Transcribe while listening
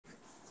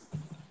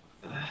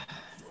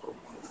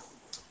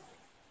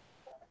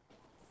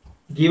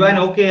give an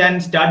okay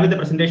and start with the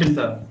presentation,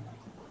 sir.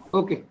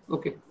 Okay,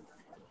 okay.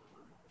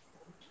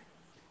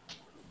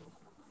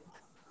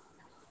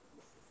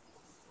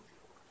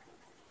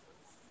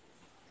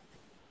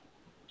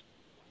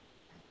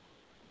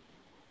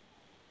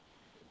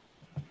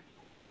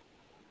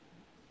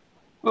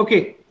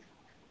 Okay.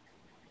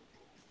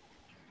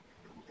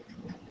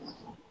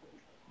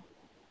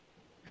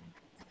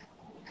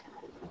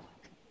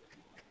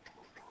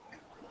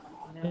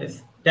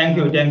 Yes, thank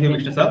you,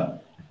 Mr. Sir.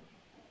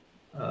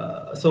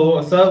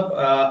 Sir,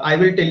 I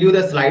will tell you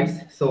the slides.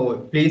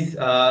 So please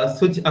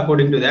switch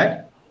according to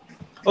that.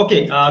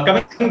 Okay,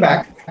 coming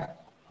back.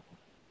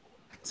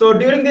 So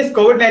during this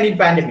COVID-19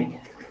 pandemic,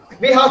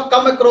 we have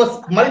come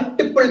across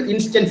multiple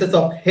instances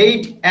of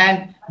hate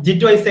and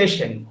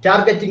ghettoization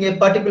targeting a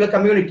particular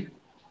community,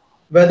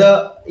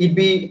 whether it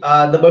be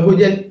the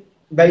Bahujan,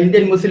 the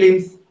Indian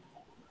Muslims,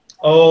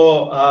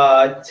 or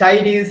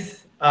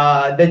Chinese,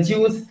 the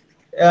Jews,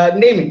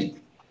 name it.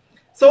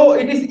 So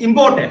it is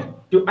important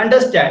to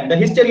understand the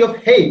history of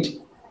hate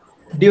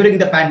during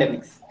the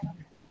pandemics.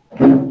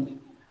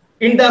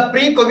 In the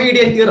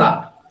pre-COVIDian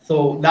era,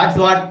 so that's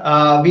what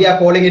we are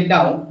calling it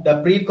now,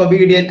 the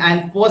pre-COVIDian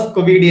and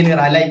post-COVIDian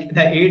era, like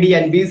the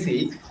AD and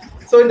BC.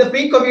 So in the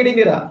pre-COVIDian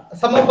era,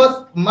 some of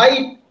us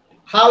might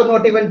have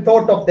not even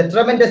thought of the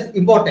tremendous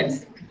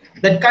importance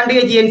that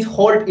contagions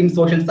hold in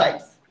social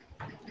science.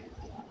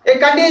 A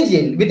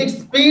contagion, with its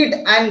speed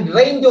and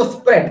range of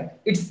spread,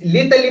 its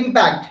lethal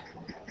impact,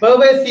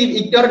 pervasive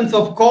ignorance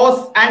of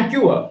cause and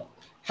cure,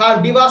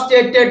 have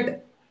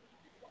devastated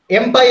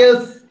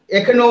empires,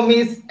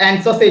 economies,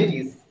 and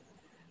societies,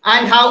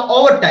 and have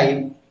over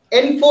time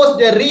enforced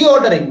a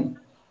reordering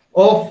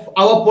of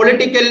our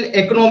political,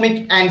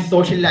 economic, and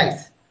social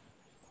lives.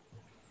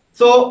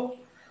 So,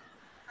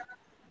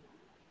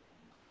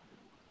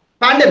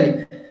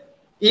 pandemic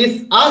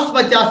is as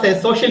much as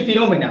a social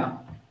phenomena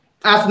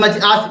as much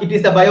as it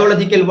is a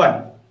biological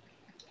one.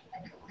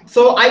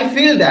 So I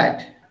feel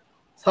that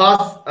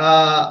as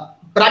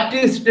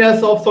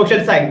practitioners of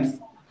social science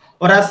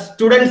or as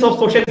students of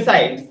social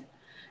science,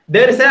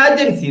 there is an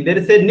urgency, there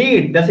is a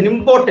need, there's an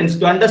importance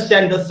to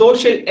understand the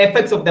social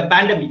effects of the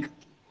pandemic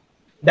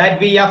that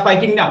we are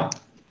fighting now.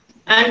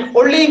 And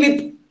only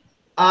with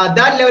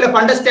that level of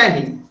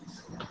understanding,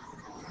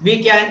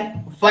 we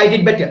can fight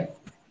it better.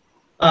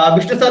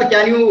 Vishnu sir,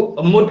 can you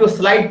move to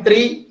slide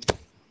 3,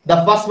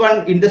 the first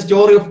one in the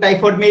story of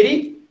Typhoid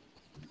Mary?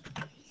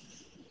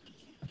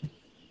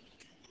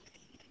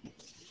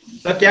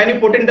 So can you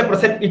put in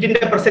the it in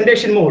the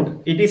presentation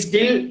mode? It is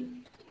still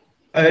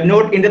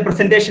not in the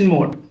presentation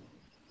mode.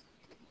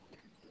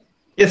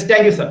 Yes,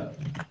 thank you, sir.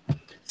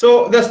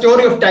 So the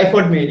story of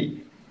Typhoid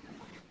Mary.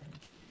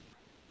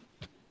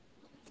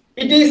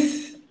 It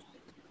is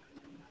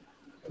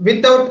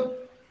without,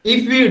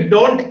 if we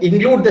don't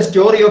include the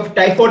story of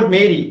Typhoid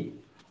Mary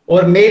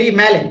or Mary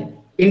Mallon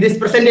in this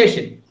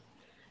presentation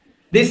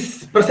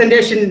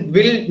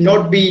will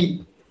not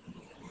be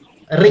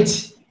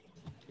rich.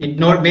 It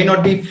may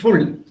not be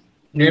full,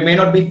 it may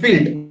not be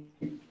filled.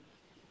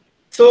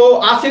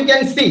 So as you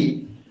can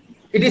see,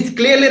 it is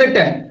clearly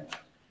written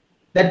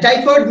that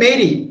Typhoid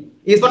Mary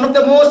is one of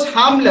the most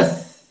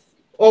harmless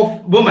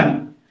of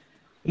women,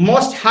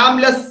 most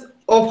harmless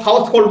of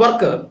household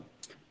worker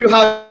to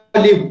have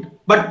lived,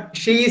 but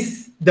she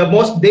is the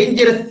most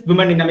dangerous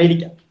woman in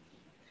America.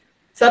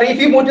 Sir, if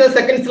you move to the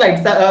second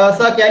slide,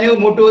 sir, can you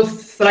move to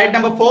slide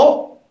number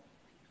 4?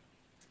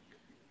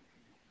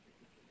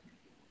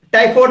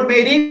 Typhoid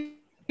Mary,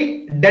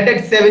 dead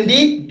at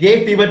 70,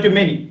 gave fever to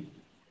many.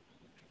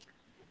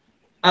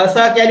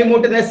 Sir, can you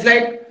move to the next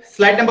slide?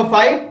 Slide number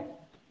 5.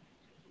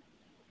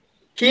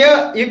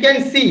 Here you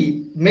can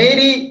see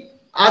Mary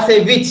as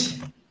a witch.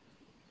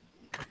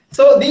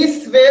 So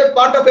these were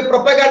part of a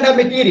propaganda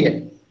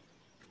material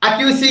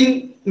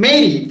accusing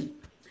Mary,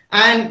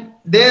 and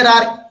there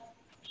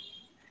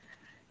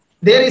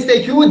is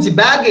a huge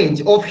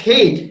baggage of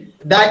hate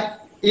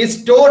that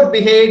is stored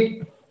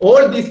behind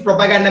all this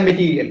propaganda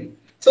material.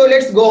 So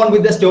let's go on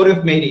with the story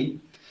of Mary.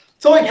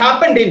 So it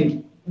happened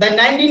in the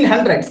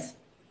 1900s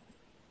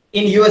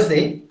in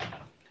USA.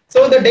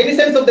 So the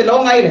denizens of the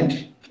Long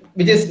Island,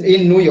 which is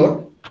in New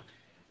York,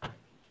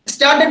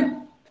 started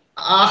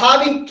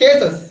having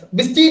cases,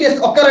 mysterious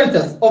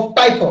occurrences of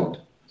typhoid.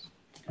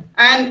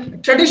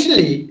 And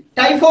traditionally,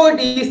 typhoid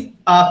is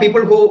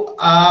people who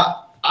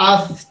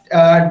have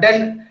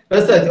done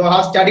research or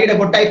have studied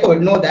about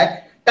typhoid know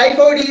that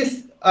typhoid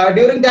is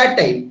during that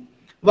time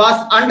was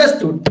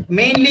understood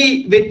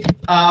mainly with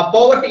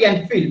poverty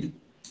and filth.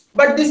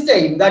 But this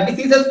time,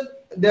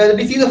 the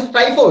disease of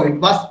typhoid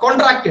was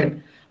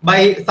contracted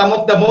by some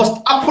of the most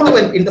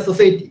affluent in the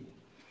society.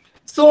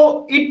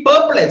 So it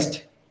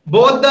perplexed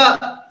both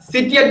the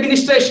city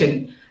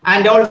administration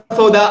and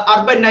also the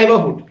urban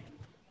neighborhood.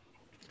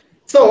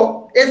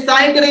 So a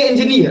sanitary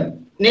engineer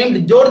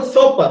named George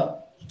Soper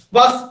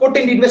was put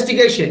into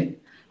investigation.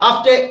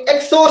 After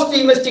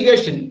exhaustive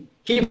investigation,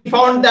 he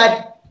found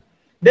that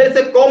there is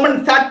a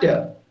common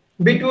factor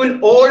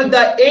between all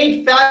the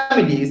 8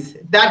 families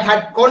that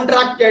had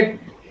contracted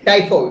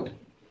typhoid.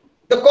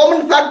 The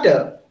common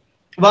factor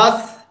was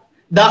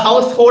the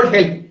household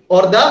help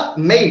or the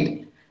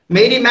maid,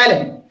 Mary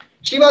Mallon.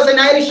 She was an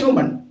Irish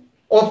woman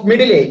of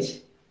middle age.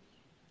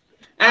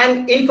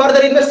 And in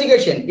further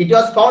investigation, it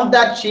was found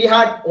that she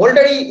had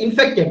already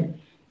infected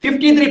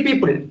 53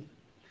 people.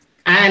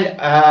 And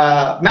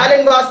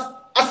Mallon was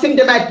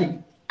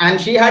asymptomatic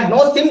and she had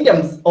no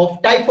symptoms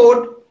of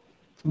typhoid,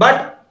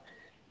 but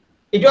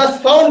it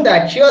was found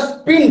that she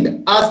was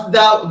pinned as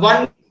the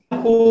one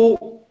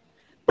who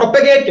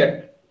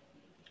propagated,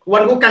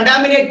 one who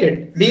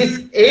contaminated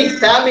these 8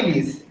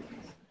 families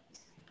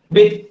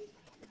with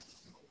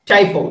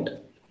typhoid.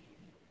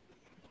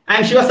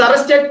 And she was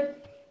arrested,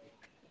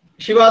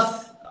 she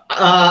was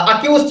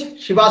accused,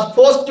 she was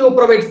forced to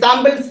provide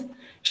samples,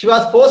 she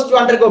was forced to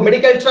undergo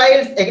medical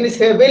trials against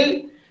her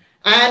will,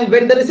 and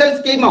when the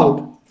results came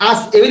out,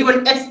 as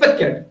everyone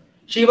expected,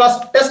 she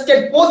was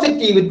tested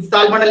positive with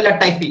Salmonella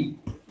typhi.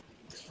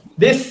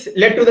 This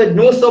led to the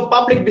news of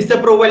public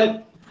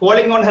disapproval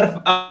falling on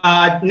her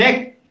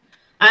neck,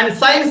 and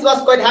science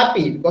was quite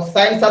happy because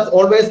science has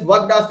always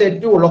worked as a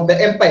tool of the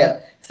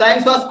empire.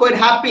 Science was quite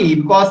happy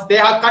because they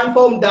have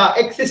confirmed the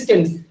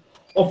existence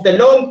of the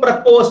long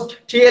proposed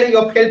theory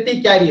of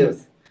healthy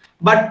carriers.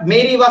 But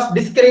Mary was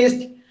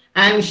disgraced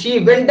and she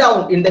went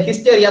down in the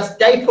history as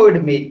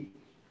Typhoid Mary.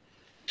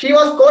 She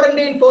was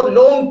quarantined for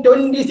long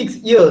 26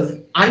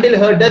 years until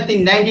her death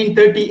in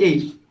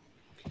 1938.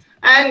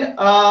 And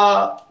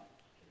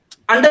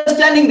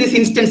understanding this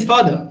instance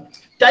further,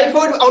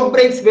 typhoid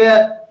outbreaks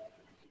were,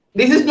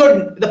 this is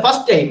not the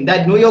first time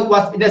that New York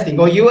was witnessing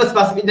or US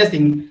was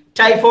witnessing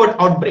typhoid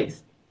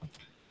outbreaks.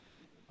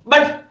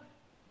 But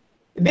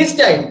this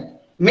time,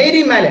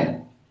 Mary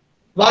Mallon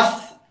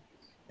was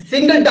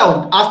singled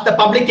out as the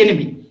public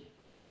enemy.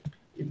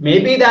 It may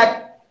be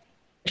that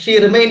she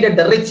remained at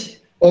the reach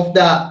of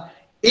the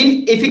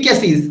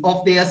inefficacies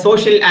of their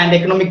social and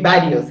economic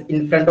barriers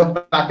in front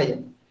of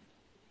Contagion.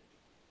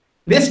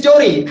 This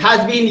story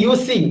has been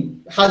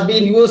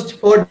used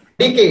for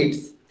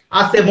decades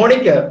as a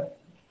moniker,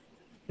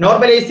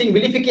 normalizing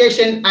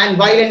vilification and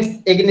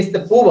violence against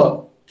the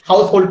poor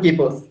household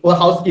keepers or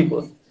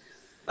housekeepers.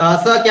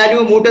 Sir, can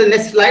you move to the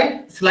next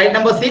slide? Slide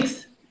number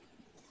 6.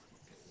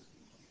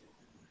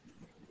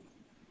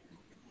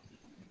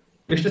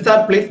 Mr.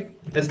 Sir, please.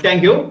 Yes,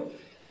 thank you.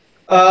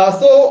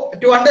 So,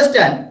 to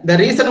understand the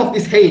reason of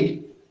this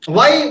hate,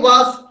 why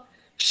was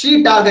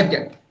she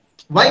targeted?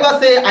 Why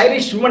was an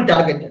Irish woman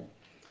targeted?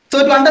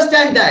 So, to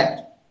understand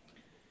that,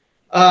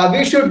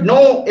 we should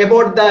know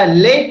about the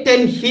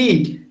latent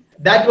heat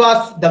that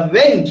was the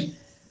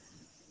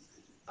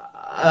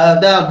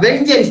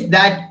vengeance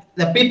that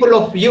the people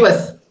of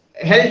US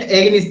held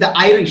against the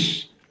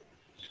Irish.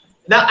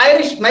 The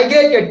Irish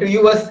migrated to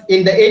US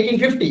in the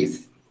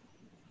 1850s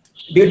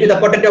due to the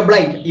potato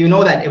blight. You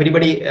know that,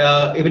 everybody,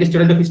 every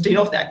student of history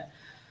knows that.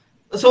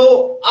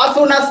 So as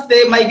soon as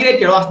they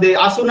migrated,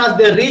 as soon as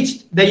they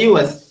reached the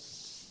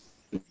US,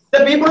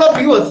 the people of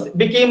US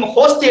became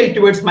hostile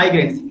towards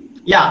migrants.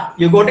 Yeah,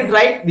 you got it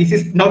right. This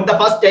is not the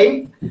first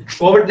time.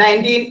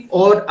 COVID-19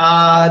 or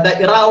the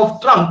era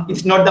of Trump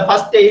is not the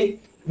first time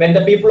when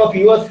the people of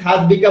US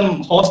has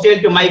become hostile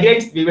to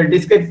migrants. We will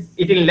discuss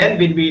it in length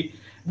when we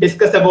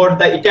discuss about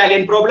the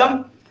Italian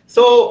problem.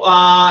 So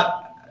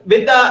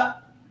with the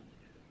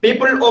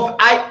people of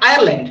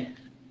Ireland,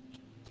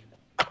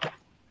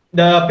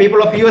 the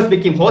people of US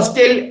became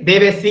hostile. They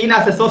were seen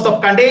as a source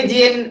of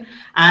contagion,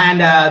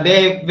 and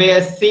they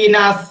were seen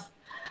as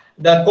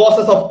the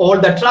causes of all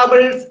the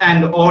troubles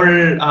and all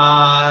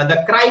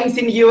the crimes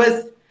in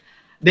US.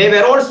 They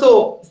were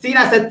also seen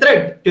as a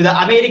threat to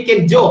the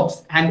American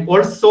jobs and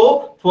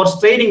also for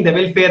straining the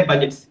welfare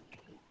budgets.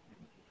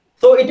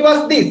 So it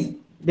was this,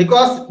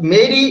 because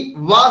Mary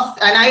was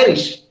an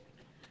Irish,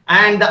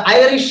 and the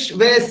Irish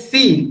were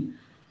seen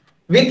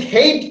with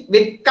hate,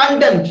 with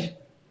contempt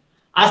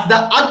as the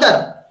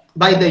other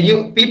by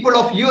the people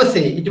of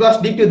USA. It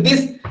was due to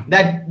this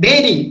that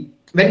Mary,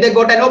 when they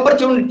got an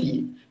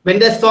opportunity, when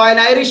they saw an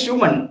Irish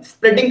woman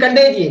spreading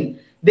contagion,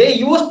 they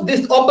used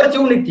this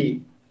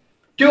opportunity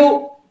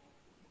to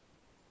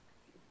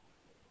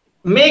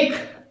make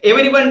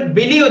everyone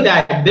believe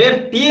that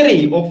their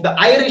theory of the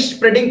Irish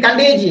spreading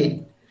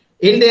contagion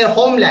in their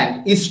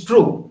homeland is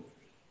true.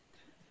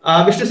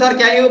 Vishnu sir,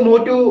 can you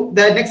move to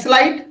the next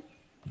slide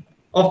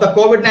of the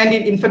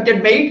COVID-19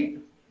 infected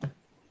maid?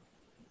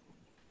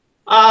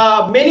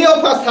 Many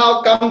of us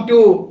have come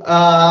to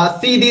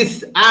see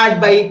this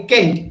ad by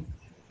Kent.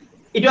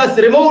 It was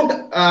removed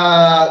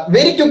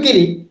very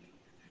quickly,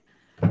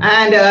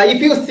 and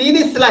if you see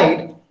this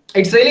slide,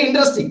 it's really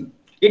interesting.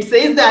 It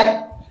says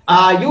that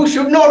you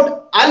should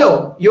not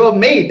allow your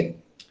maid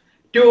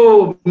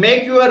to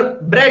make your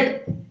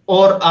bread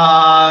or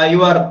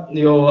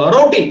your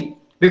roti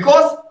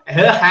because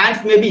her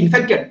hands may be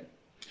infected.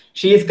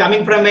 She is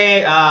coming from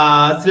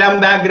a slum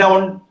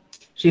background.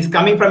 She's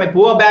coming from a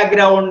poor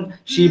background.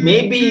 She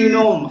may be,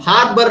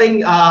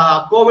 harboring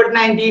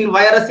COVID-19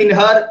 virus in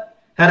her.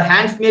 Her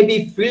hands may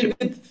be filled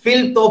with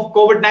filth of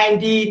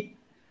COVID-19.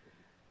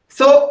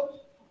 So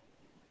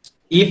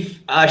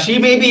if she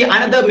may be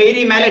another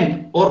Mary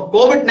Mallon or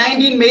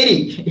COVID-19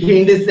 Mary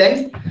in this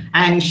sense,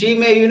 and she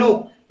may,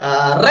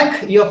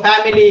 wreck your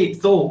family.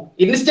 So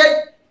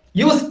instead,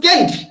 use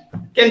Kent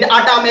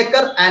atta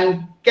maker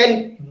and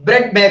Kent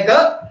bread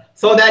maker,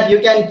 so that you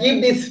can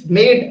keep this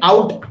maid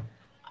out,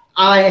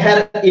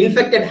 her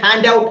infected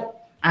hand out,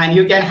 and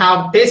you can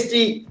have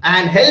tasty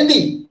and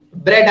healthy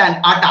bread and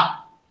atta,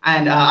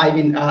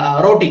 and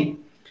roti.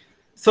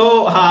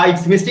 So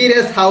it's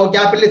mysterious how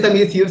capitalism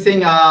is using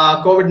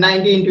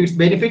COVID-19 to its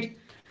benefit.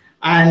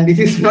 And this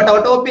is not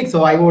our topic,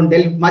 so I won't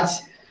delve much.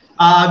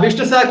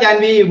 Vishnu sir, can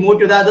we move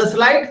to the other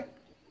slide?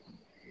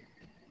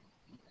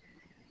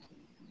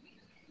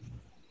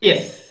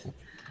 Yes.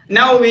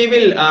 Now we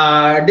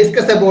will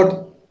discuss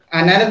about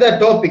another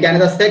topic,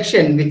 another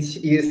section, which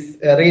is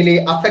really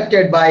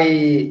affected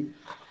by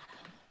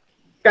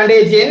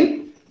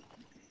Contagion.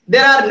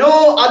 There are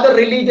no other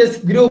religious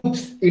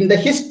groups in the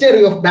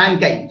history of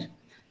mankind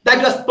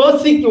that was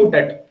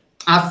persecuted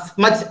as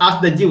much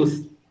as the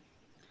Jews.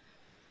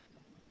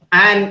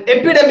 And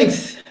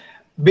epidemics,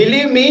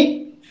 believe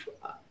me,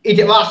 it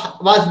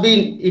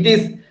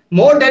is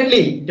more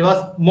deadly. It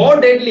was more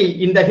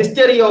deadly in the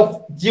history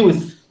of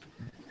Jews.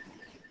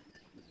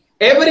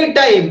 Every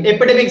time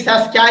epidemics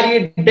has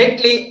carried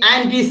deadly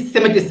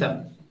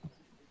anti-Semitism.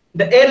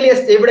 The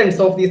earliest evidence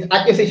of these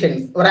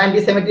accusations or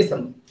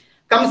anti-Semitism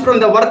comes from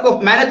the work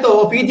of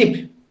Manetho of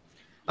Egypt.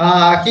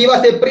 He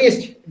was a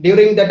priest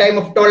during the time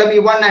of Ptolemy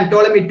I and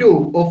Ptolemy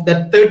II of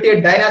the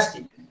 30th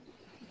dynasty.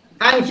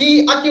 And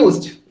he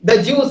accused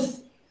the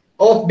Jews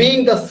of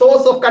being the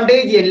source of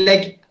contagion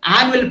like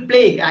annual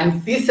plague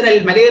and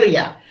seasonal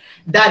malaria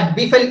that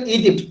befell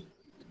Egypt.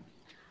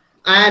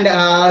 And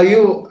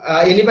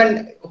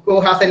anyone who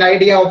has an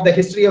idea of the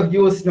history of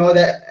Jews know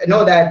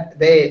that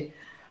they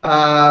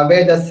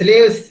were the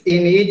slaves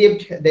in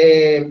Egypt.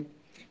 They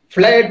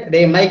fled,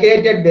 they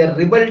migrated, they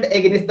rebelled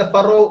against the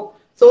Pharaoh.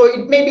 So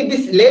it may be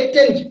this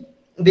latent,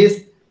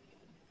 this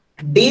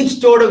deep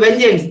stored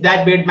vengeance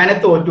that made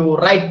Manetho to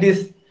write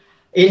this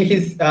in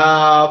his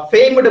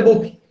famed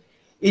book,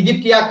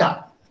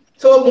 Egyptiaca.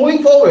 So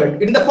moving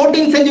forward, in the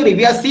 14th century,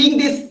 we are seeing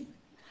this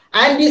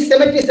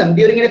anti-Semitism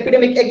during an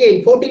epidemic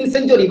again. 14th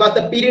century was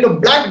the period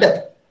of Black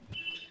Death,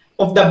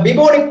 of the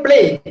bubonic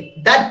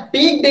plague that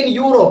peaked in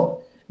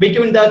Europe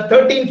between the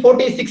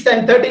 1346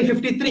 and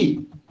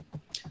 1353.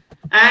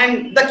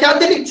 And the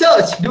Catholic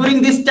Church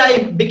during this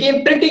time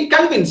became pretty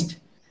convinced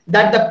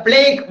that the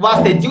plague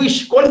was a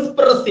Jewish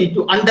conspiracy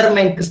to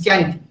undermine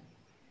Christianity.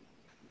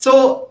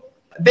 So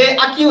they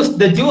accused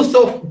the Jews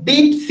of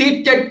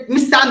deep-seated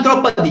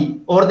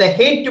misanthropy or the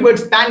hate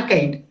towards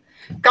mankind,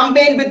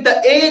 combined with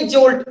the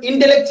age-old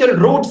intellectual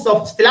roots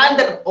of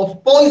slander,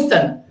 of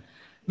poison,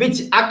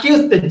 which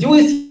accused the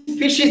Jewish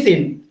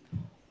physicians,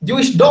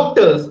 Jewish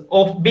doctors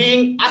of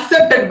being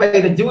asserted by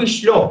the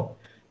Jewish law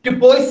to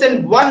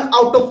poison 1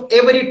 out of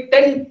every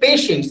 10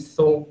 patients.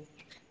 So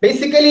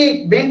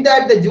basically it meant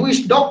that the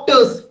Jewish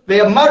doctors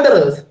were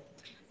murderers.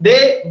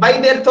 They, by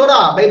their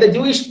Torah, by the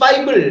Jewish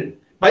Bible,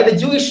 by the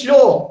Jewish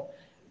law,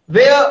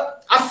 were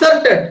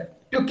asserted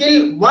to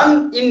kill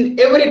 1 in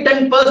every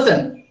 10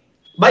 person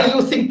by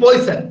using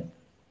poison.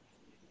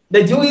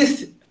 The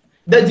Jews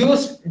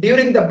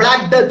during the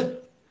Black Death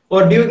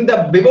or during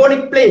the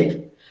bubonic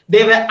plague,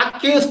 they were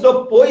accused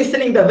of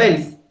poisoning the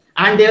wells,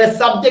 and they were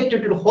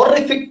subjected to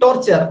horrific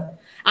torture,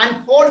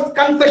 and false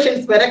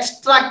confessions were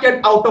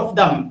extracted out of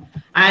them.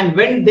 And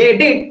when they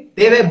did,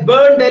 they were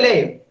burned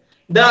alive.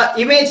 The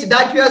image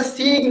that we are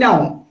seeing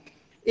now,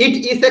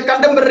 it is a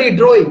contemporary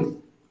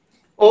drawing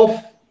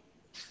of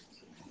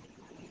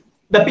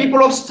the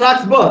people of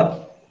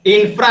Strasbourg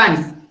in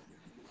France.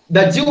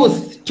 The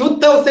Jews,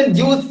 2,000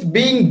 Jews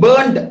being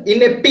burned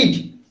in a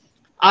pit,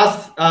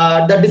 as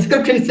the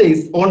description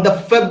says, on the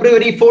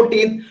February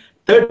 14th,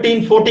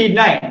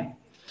 1349.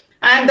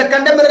 And the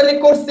contemporary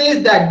record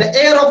says that the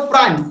air of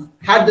France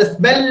had the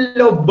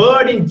smell of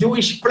burning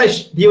Jewish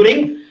flesh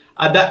during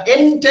the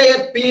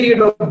entire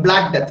period of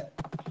Black Death.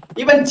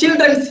 Even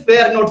children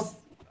were not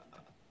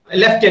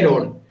left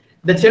alone.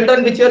 The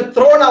children which were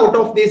thrown out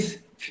of this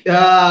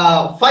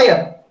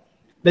fire,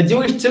 the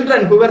Jewish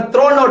children who were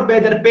thrown out by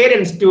their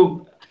parents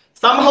to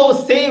somehow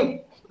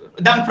save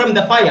them from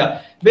the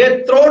fire,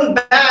 were thrown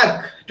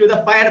back to the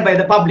fire by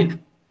the public.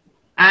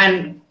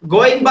 And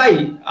going by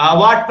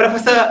what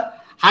Professor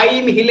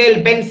Haim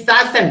Hillel Ben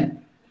Sasson,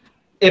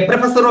 a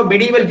professor of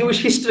medieval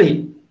Jewish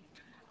history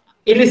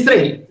in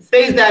Israel,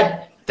 says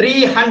that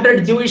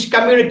 300 Jewish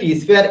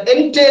communities were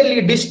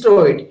entirely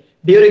destroyed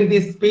during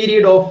this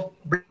period of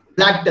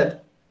Black Death.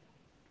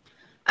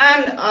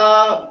 And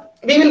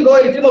we will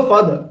go a little more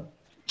further.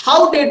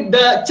 How did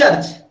the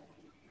church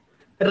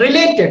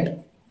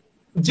related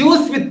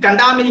Jews with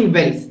contaminating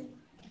wells?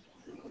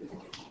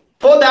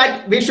 For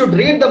that, we should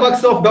read the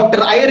works of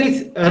Dr.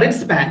 Iris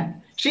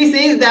Ritzman. She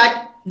says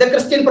that the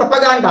Christian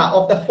propaganda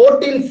of the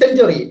 14th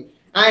century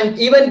and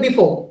even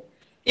before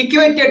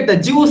equated the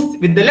Jews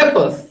with the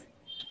lepers.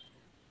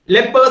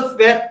 Lepers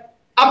were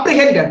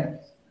apprehended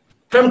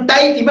from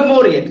time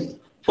immemorial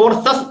for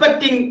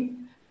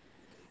suspecting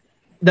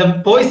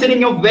the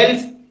poisoning of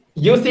wells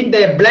using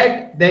their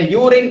blood, their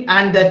urine,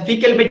 and the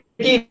fecal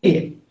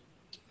material.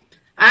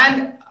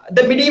 And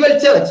the medieval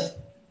church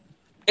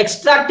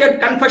extracted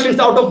confessions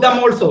out of them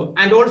also,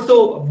 and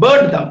also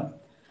burned them.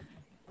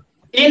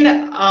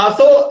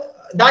 So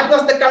that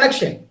was the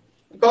connection,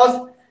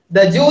 because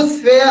the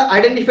Jews were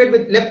identified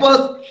with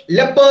lepers.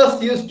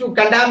 Lepers used to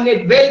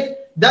contaminate wells.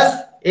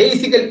 Thus, A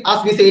is equal,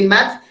 as we say in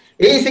maths,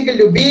 A is equal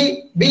to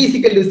B, B is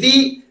equal to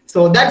C.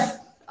 So that's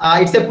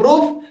it's a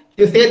proof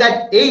to say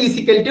that A is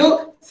equal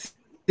to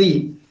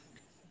C.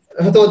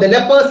 So the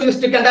lepers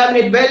used to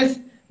contaminate wells.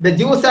 The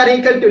Jews are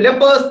equal to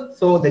lepers.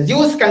 So the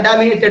Jews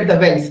contaminated the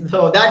wells.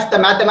 So that's the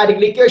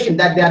mathematical equation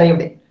that they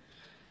arrived at.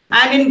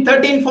 And in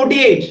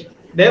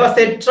 1348, there was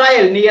a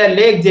trial near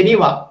Lake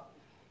Geneva.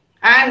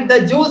 And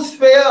the Jews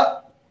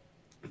were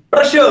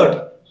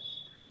pressured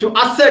to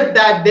assert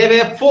that they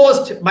were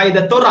forced by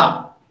the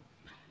Torah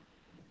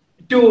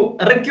to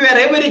require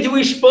every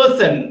Jewish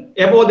person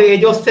above the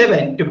age of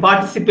 7 to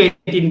participate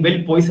in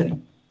well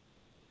poisoning.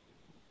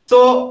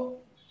 So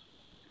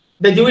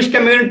the Jewish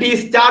community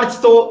is charged,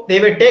 so they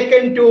were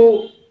taken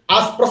to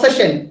as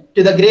procession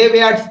to the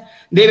graveyards.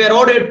 They were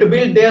ordered to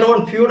build their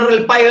own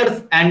funeral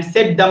pyres and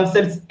set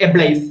themselves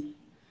ablaze.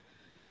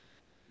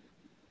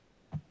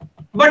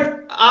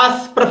 But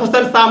as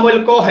Professor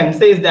Samuel Cohen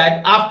says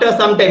that after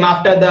some time,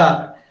 after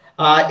the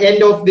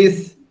end of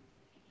this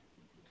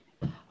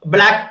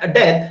Black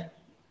Death,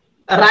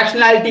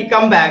 rationality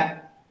come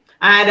back,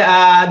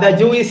 and the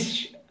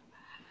Jewish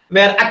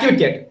were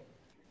acquitted.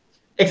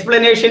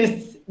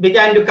 Explanations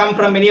began to come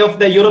from many of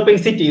the European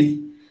cities,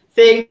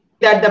 saying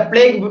that the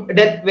plague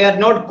death were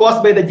not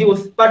caused by the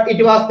Jews, but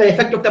it was the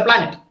effect of the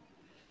planet.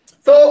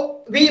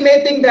 So we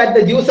may think that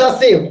the Jews are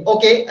saved.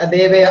 Okay,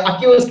 they were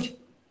accused.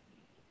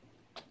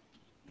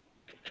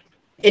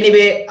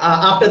 Anyway,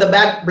 after the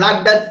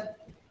Black Death,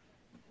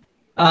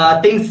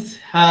 things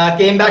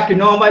came back to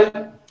normal.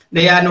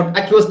 They are not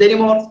accused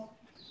anymore.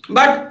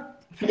 But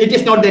it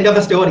is not the end of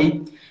the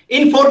story.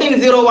 In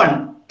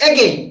 1401,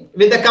 again,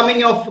 with the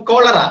coming of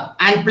cholera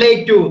and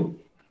plague to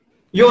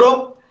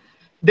Europe,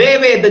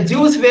 the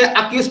Jews were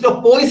accused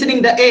of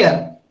poisoning the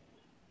air.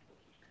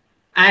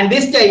 And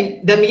this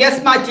time, the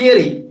miasma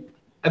theory,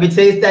 which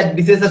says that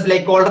diseases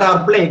like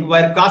cholera or plague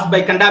were caused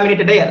by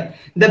contaminated air,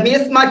 the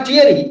miasma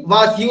theory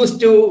was used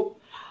to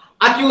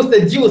accuse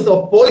the Jews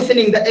of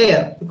poisoning the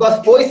air,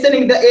 because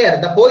poisoning the air,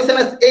 the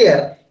poisonous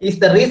air, is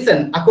the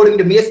reason, according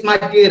to miasma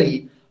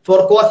theory,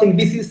 for causing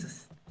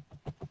diseases.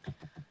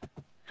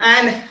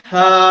 And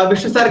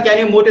Vishnu sir, can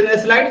you move to the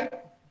next slide?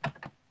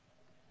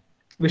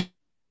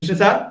 Vishnu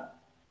sir?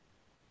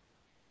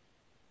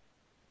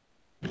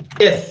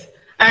 Yes.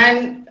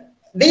 And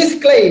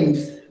these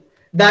claims,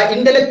 the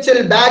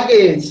intellectual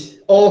baggage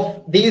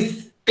of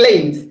these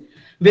claims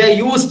were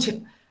used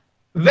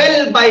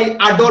well by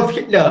Adolf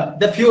Hitler,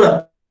 the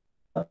Führer.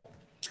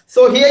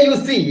 So here you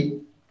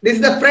see, this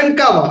is the front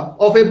cover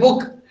of a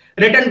book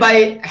written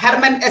by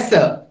Hermann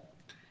Hesse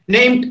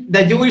named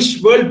The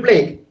Jewish World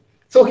Plague.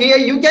 So here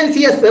you can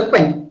see a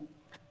serpent.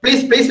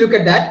 Please look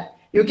at that.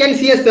 You can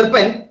see a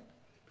serpent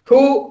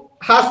who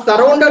has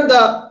surrounded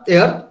the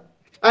earth,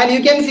 and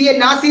you can see a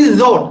Nazi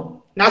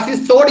sword.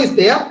 Nazi sword is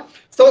there.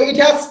 So it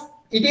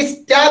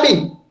is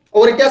stabbing,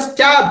 or it has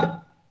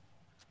stabbed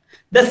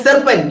the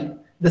serpent.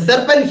 The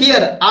serpent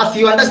here, as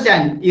you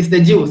understand, is the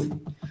Jews.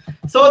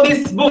 So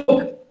this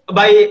book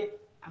by,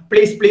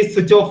 please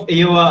switch off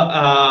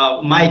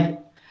your mic.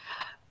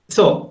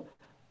 So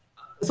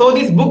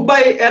this book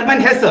by Hermann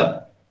Hesse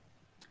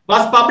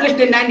was published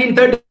in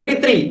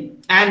 1933,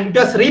 and it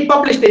was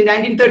republished in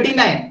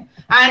 1939,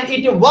 and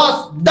it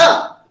was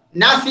the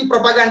Nazi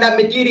propaganda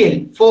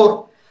material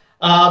for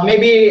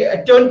maybe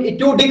 2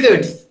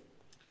 decades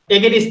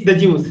against the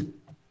Jews.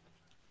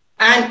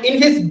 And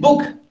in his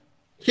book,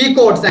 he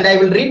quotes, and I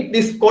will read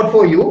this quote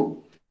for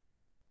you.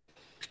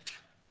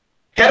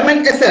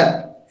 Hermann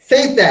Hesse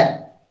says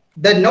that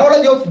the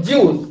knowledge of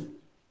Jews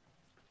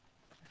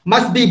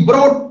must be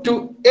brought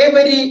to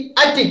every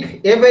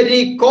attic,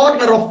 every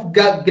corner of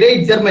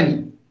great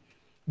Germany.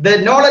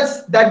 The knowledge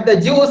that the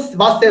Jews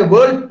was a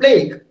world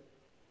plague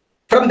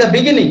from the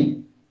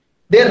beginning.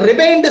 They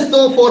remained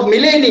so for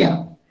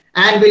millennia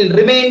and will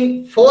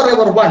remain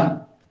forever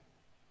one.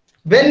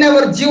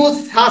 Whenever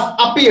Jews has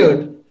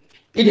appeared,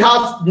 it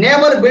has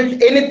never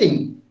built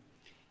anything.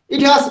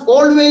 It has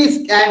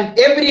always and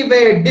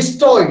everywhere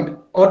destroyed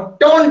or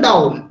torn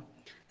down,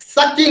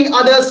 sucking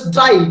others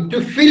dry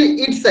to fill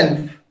itself.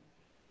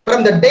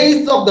 From the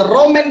days of the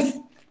Romans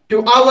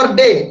to our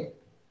day,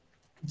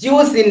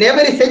 Jews in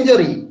every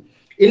century,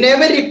 in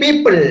every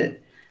people,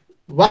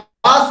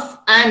 was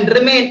and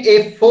remain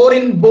a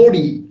foreign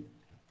body,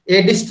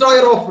 a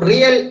destroyer of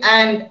real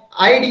and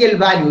ideal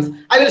values.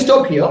 I will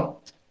stop here.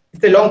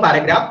 It's a long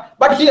paragraph,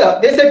 but here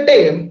there's a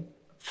term,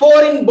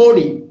 foreign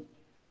body.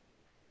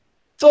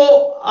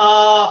 So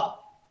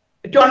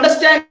to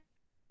understand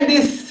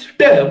this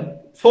term,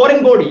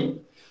 foreign body,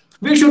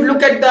 we should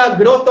look at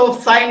the growth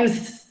of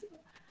science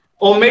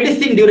or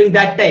medicine during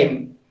that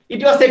time.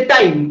 It was a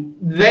time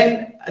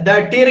when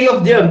the theory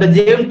of germ, the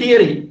germ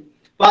theory,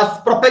 was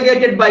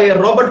propagated by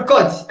Robert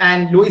Koch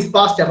and Louis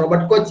Pasteur.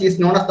 Robert Koch is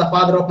known as the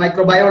father of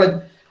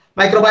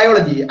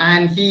microbiology,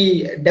 and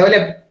he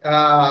developed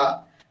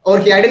or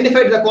he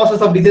identified the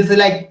causes of diseases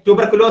like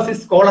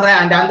tuberculosis, cholera,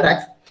 and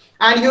anthrax.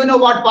 And you know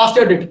what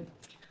Pasteur did?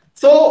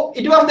 So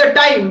it was the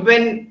time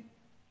when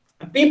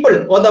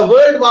people or the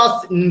world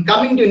was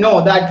coming to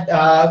know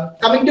that,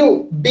 coming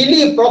to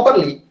believe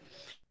properly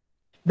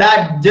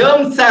that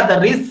germs are the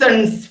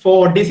reasons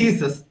for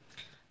diseases.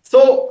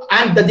 So,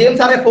 and the germs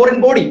are a foreign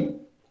body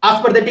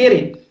as per the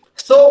theory.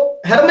 So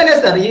Hermann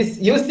Hesse is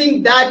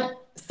using that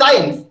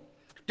science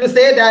to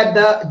say that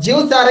the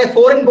Jews are a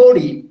foreign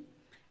body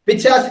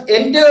which has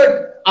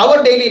entered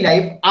our daily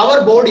life,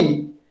 our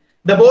body,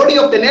 the body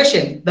of the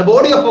nation, the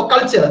body of our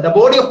culture, the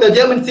body of the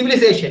German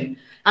civilization,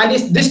 and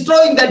is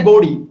destroying that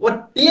body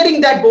or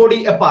tearing that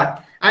body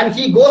apart. And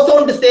he goes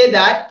on to say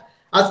that,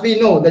 as we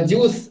know, the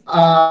Jews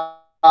are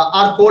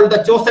called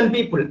the chosen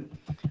people.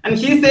 And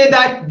he said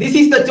that this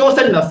is the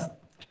chosenness.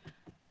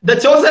 The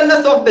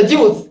chosenness of the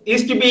Jews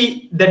is to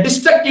be the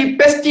destructive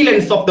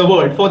pestilence of the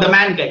world for the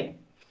mankind.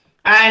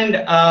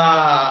 And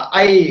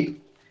I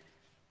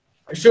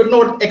should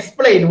not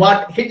explain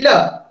what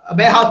Hitler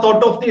may have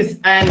thought of this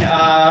and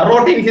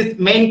wrote in his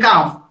Mein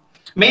Kampf.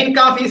 Mein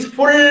Kampf is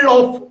full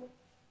of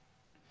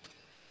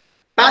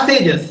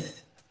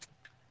passages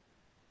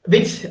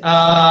which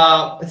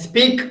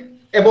speak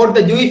about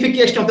the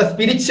Jewification of the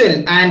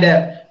spiritual and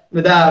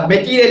the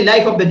material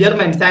life of the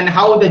Germans, and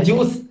how the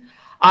Jews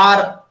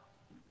are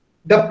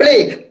the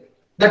plague,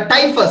 the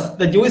typhus,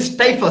 the Jewish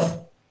typhus,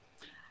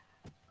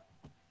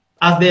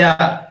 as they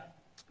are.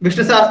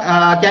 Vishnu sir,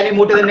 can you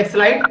move to the next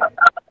slide?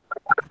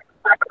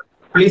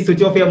 Please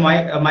switch off your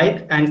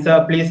mic, and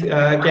sir, please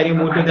can you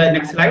move to the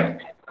next slide?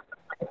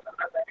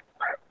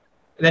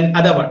 Then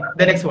other one,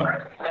 the next one.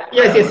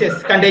 Yes.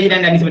 Contagion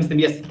and anti-Semitism.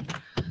 Yes.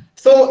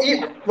 So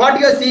what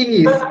you are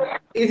seeing is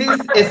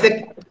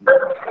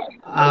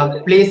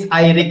please,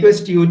 I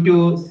request you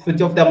to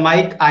switch off the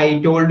mic. I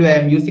told you I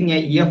am using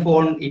an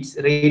earphone. It's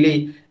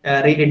really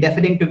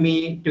deafening to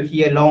me to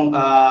hear long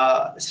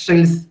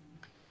strills.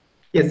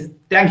 Yes,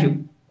 thank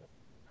you.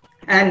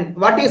 And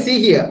what you see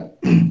here,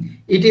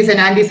 it is an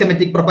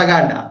anti-Semitic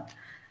propaganda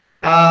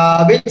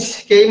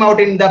which came out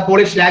in the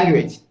Polish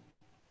language,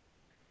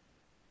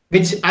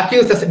 which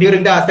accuses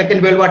during the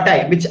Second World War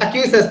time, which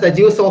accuses the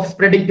Jews of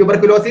spreading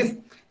tuberculosis,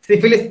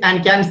 syphilis,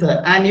 and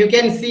cancer. And you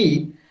can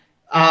see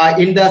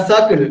in the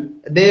circle,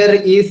 there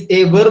is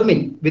a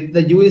vermin with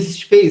the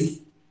Jewish face.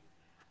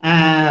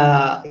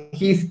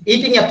 He's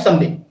eating up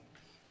something.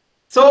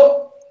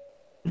 So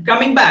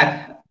coming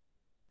back,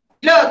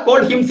 Hitler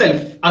called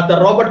himself as the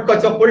Robert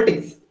Koch of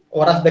politics,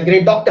 or as the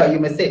great doctor, you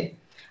may say.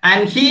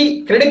 And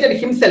he credited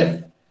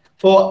himself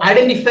for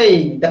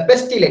identifying the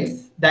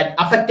pestilence that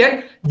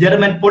affected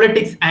German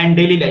politics and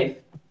daily life.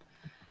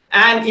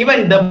 And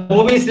even the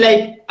movies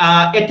like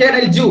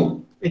Eternal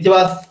Jew, which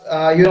was,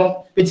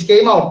 which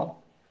came out,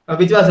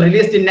 which was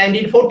released in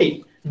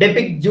 1940,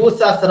 depict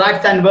Jews as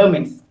rats and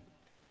vermin.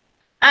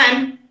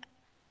 And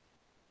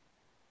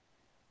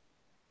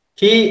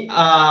he,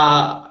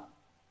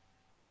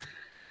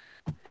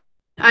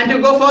 and to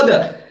go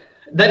further,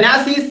 the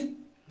Nazis,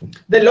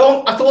 the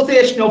long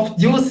association of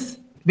Jews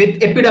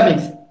with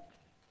epidemics,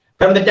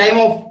 from the time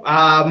of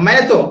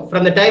Marathon,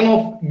 from the time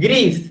of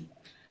Greece,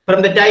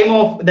 from the time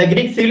of the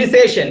Greek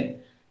civilization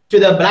to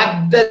the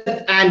Black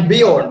Death and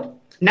beyond,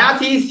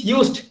 Nazis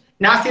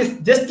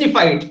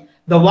justified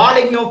the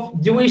walling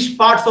of Jewish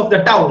parts of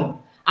the town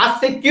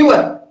as a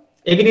cure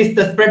against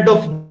the spread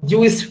of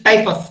Jewish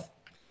typhus.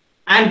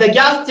 And the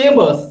gas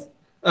chambers,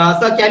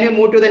 sir, can you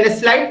move to the next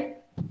slide?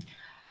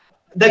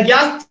 The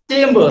gas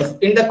chambers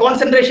in the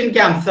concentration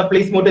camps, sir,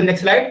 please move to the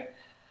next slide,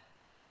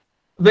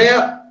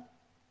 were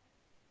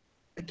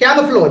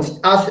camouflaged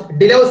as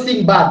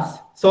delousing baths,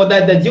 so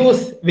that the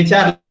Jews, which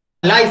are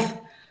lice,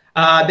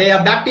 they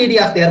are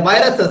bacteria, they are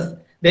viruses,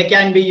 they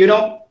can be,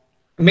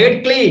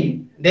 made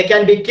clean, they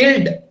can be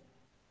killed.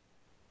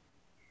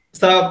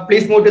 So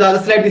please move to the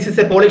other slide. This is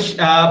a Polish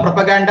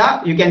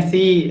propaganda. You can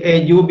see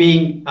a Jew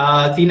being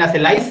seen as a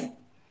lice.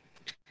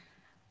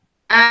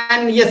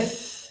 And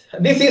yes,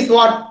 this is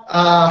what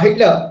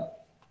Hitler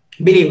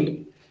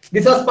believed.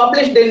 This was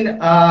published in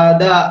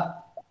the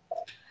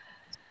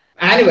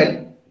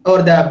annual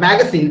or the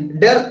magazine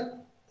Der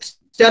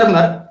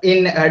Stürmer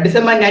in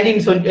December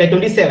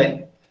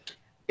 1927.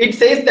 It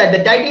says that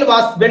the title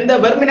was "When the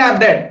Vermin Are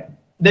Dead,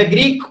 the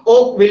Greek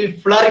Oak Will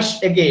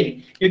Flourish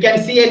Again." You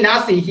can see a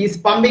Nazi, he's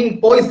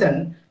pumping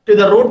poison to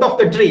the root of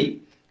the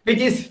tree, which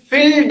is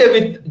filled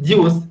with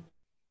Jews.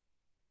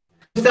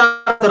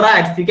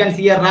 Rats, you can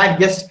see a rat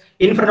just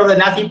in front of the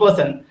Nazi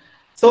person.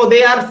 So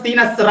they are seen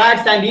as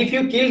rats, and if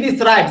you kill these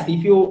rats,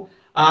 if you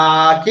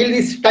kill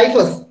this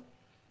typhus,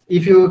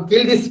 if you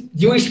kill this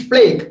Jewish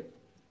plague,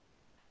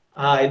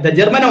 the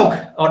German oak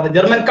or the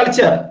German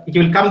culture, it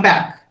will come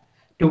back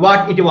to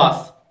what it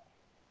was.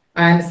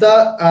 And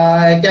sir,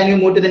 can you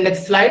move to the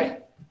next slide?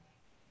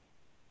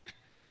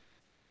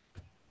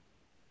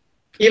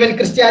 Even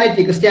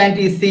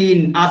Christianity is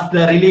seen as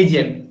the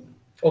religion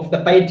of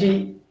the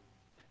piety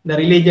the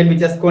religion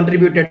which has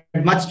contributed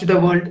much to the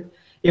world.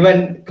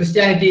 Even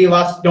Christianity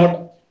was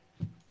not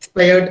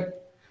spared.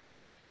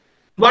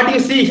 What you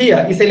see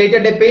here is a later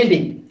day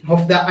painting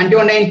of the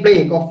Antonine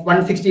Plague of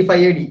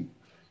 165 AD.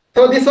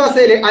 So this was,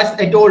 as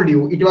I told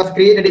you, it was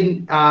created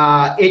in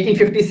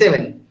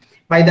 1857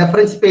 by the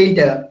French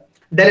painter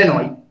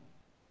Delannoy.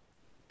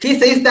 He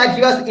says that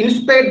he was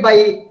inspired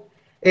by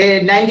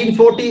a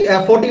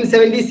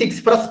 1476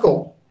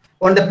 fresco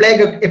on the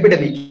plague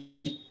epidemic,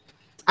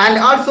 and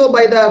also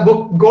by the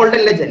book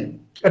Golden Legend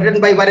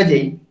written by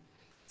Varajay.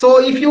 So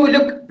if you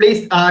look,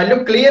 please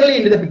look clearly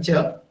into the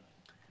picture.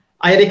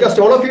 I request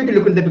all of you to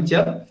look into the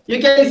picture. You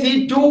can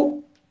see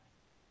two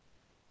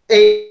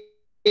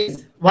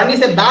angels. One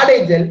is a bad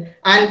angel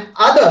and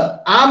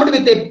other armed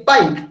with a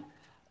pike.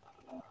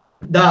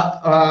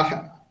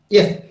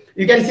 Yes,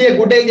 you can see a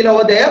good angel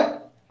over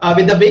there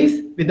with the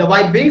wings, with the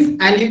white wings,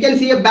 and you can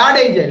see a bad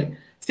angel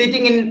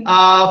sitting in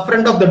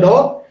front of the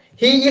door.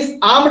 He is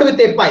armed with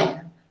a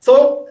pike.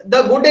 So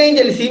the good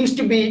angel seems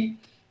to be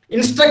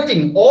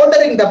instructing,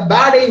 ordering the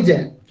bad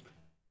angel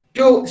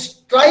to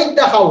strike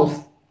the house.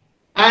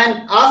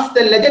 And as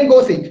the legend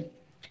goes it,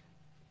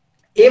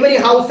 every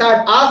house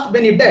had as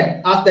many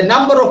dead as the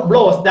number of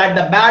blows that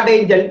the bad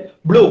angel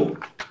blew.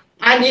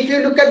 And if you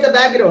look at the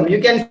background,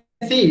 you can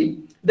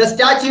see the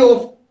statue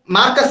of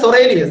Marcus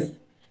Aurelius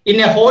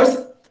in a horse.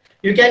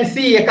 You can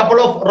see a couple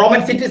of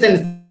Roman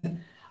citizens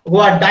who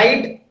are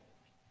died,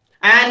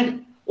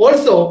 and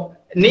also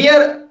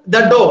near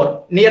the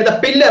door, near the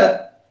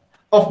pillar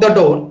of the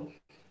door,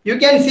 you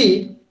can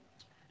see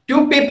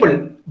two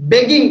people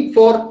begging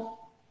for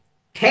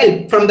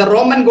help from the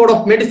Roman god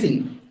of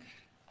medicine,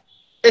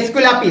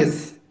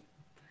 Aesculapius.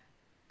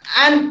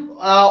 And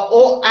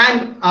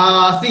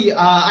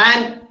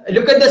and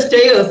look at the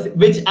stairs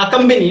which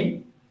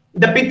accompany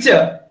the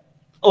picture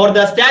or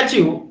the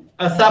statue.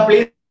 So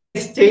please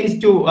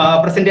change to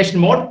presentation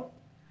mode.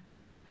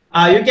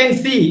 You can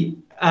see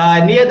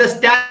near the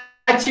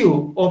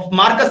statue of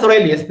Marcus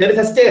Aurelius there is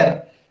a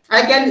stair.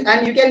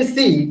 And you can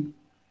see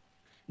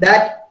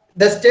that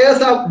the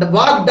stairs are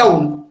walked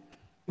down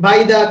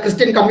by the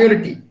Christian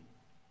community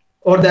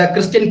or the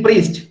Christian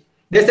priest.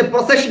 There's a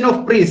procession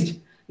of priests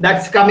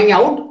that's coming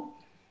out.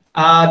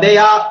 They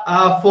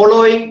are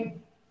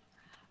following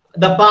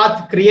the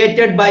path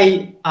created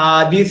by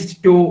these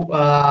two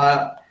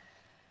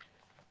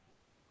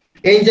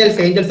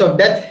angels of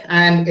death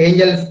and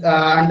angels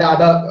and the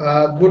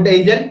other good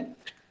angel.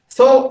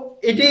 So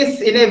it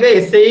is in a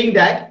way saying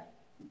that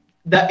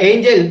the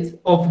angels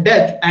of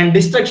death and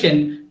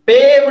destruction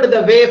paved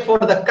the way for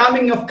the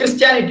coming of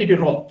Christianity to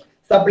Rome.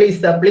 So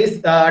please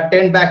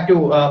turn back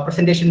to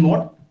presentation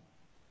mode.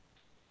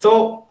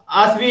 So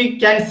as we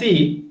can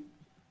see,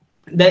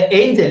 the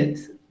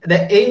angels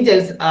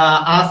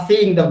are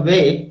seeing the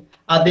way.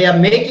 They are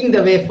making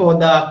the way for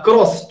the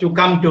cross to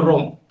come to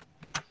Rome.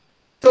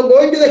 So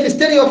going to the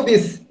history of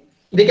this,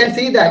 we can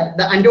see that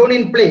the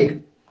Antonine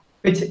Plague,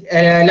 which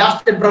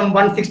lasted from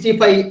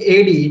 165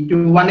 AD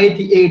to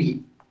 180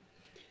 AD,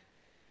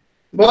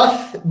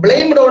 was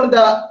blamed on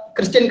the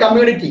Christian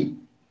community,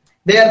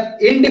 their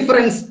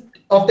indifference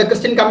of the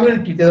Christian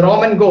community, the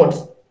Roman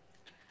gods,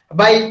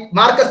 by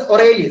Marcus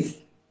Aurelius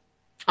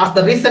as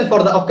the reason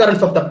for the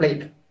occurrence of the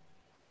plague.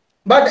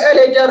 But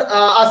later,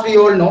 as we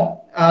all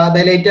know,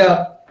 the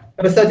later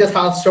researchers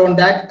have shown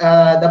that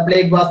the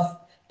plague was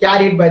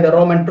carried by the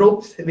Roman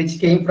troops, which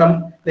came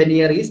from the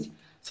Near East.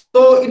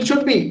 So it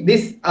should be,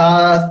 this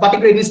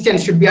particular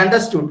instance should be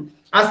understood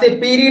as a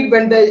period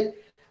when the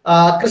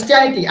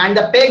Christianity and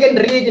the pagan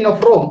religion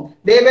of Rome,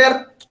 they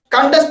were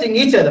contesting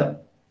each other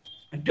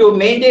to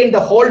maintain the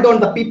hold on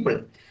the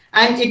people.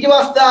 And it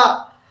was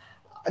the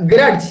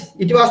grudge,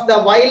 it was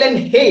the violent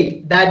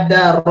hate that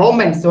the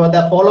Romans or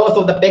the followers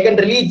of the pagan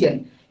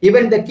religion,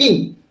 even the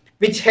king,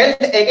 which held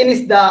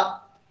against the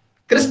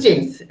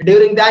Christians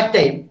during that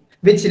time,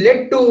 which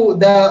led to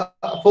the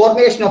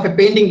formation of a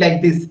painting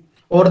like this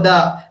or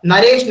the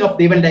narration of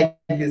the event like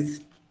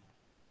this.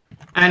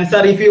 And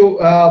sir, if you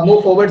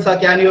move forward, sir,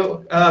 can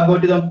you go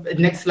to the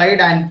next slide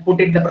and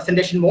put it in the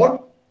presentation mode?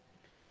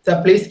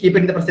 Sir, please keep it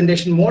in the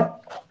presentation mode.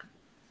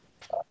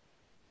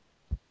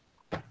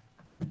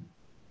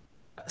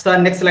 Sir,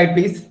 next slide,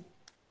 please.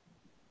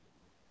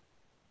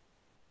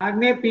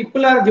 Agne,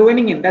 people are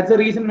joining in. That's the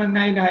reason when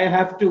I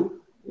have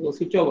to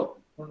switch over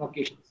on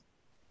occasions.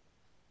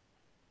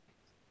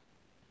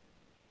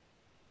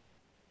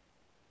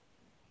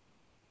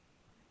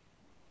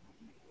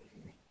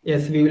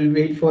 Yes, we will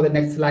wait for the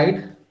next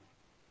slide.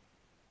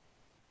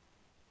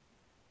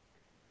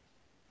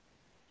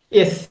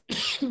 Yes,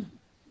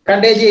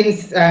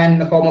 contagions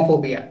and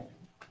homophobia.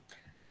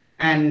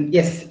 And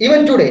yes,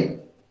 even today,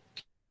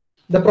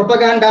 the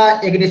propaganda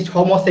against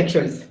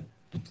homosexuals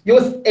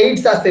use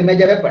AIDS as a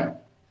major weapon.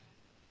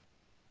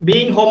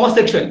 Being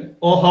homosexual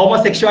or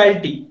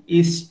homosexuality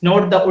is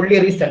not the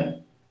only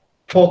reason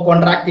for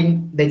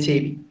contracting the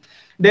HIV.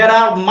 There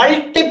are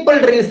multiple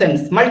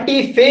reasons,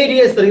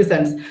 multifarious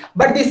reasons,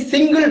 but the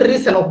single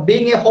reason of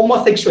being a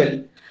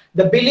homosexual,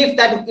 the belief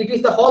that it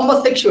is the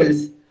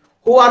homosexuals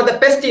who are the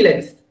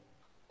pestilence,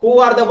 who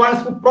are the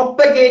ones who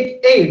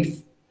propagate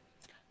AIDS,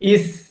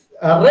 is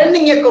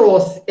running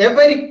across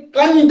every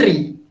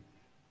country,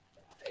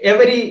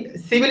 every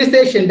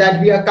civilization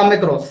that we have come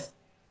across.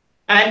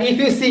 And if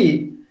you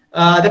see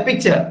the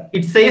picture,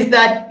 it says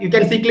that you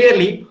can see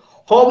clearly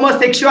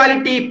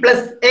homosexuality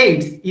plus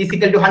AIDS is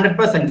equal to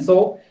 100%.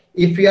 So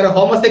if you are a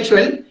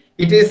homosexual,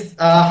 it is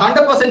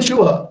 100%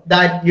 sure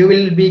that you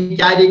will be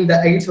carrying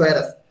the AIDS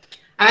virus.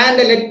 And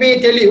let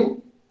me tell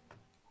you,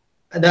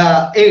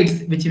 the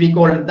AIDS, which we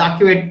call the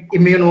acute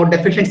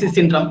immunodeficiency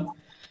syndrome,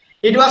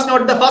 it was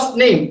not the first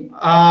name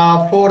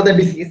for the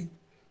disease.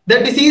 The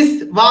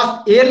disease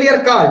was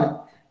earlier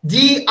called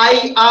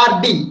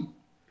GIRD,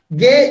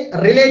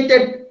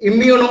 gay-related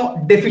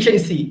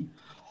immunodeficiency,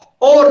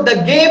 or the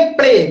gay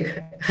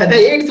plague. The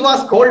AIDS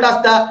was called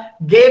as the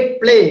gay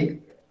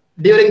plague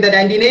during the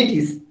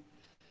 1980s.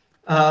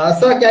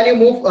 So can you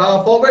move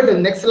forward to the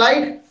next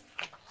slide?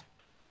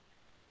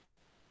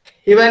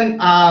 Even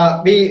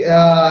we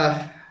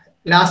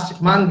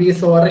last month we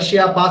saw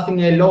Russia passing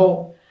a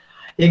law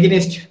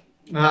against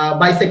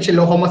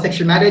bisexual or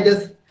homosexual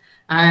marriages,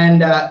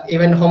 and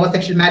even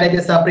homosexual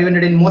marriages are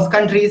prevented in most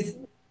countries,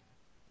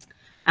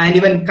 and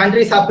even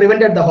countries have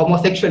prevented the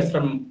homosexuals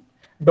from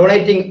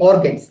donating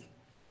organs.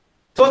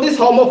 So this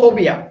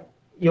homophobia,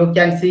 you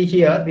can see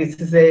here, this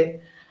is a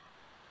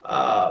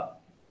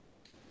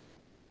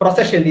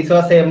procession. This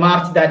was a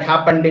march that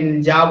happened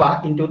in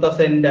Java in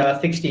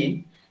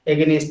 2016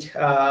 against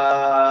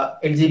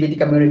LGBT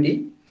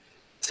community.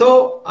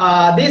 So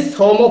this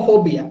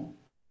homophobia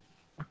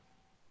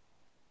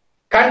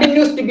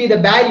continues to be the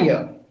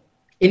barrier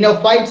in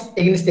our fights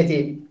against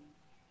HIV.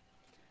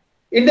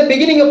 In the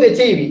beginning of the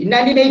HIV, in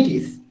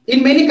 1980s,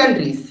 in many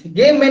countries,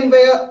 gay men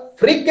were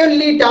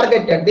frequently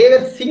targeted. They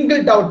were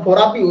singled out for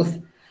abuse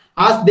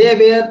as they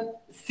were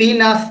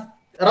seen as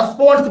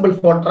responsible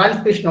for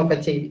transmission of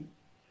HIV.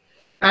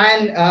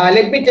 And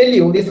let me tell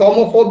you, this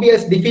homophobia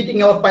is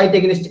defeating our fight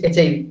against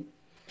HIV.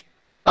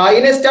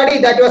 In a study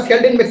that was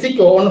held in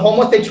Mexico on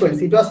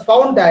homosexuals, it was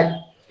found that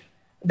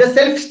the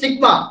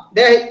self-stigma,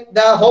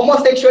 the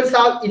homosexuals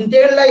have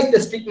internalized the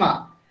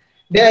stigma,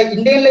 they have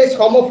internalized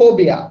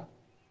homophobia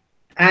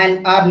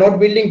and are not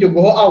willing to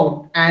go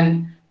out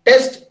and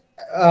test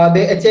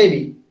the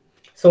HIV.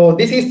 So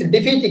this is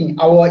defeating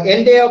our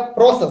entire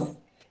process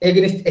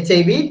against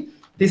HIV,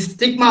 this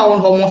stigma on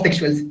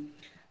homosexuals.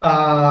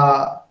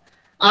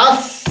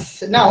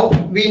 As now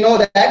we know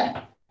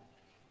that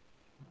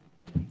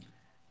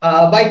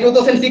by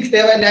 2006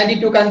 there were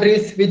 92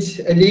 countries which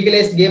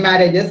legalized gay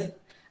marriages,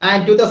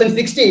 and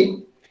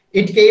 2016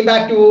 it came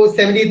back to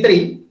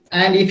 73.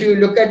 And if you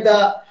look at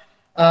the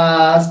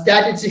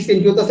statistics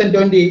in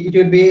 2020, it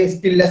will be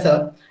still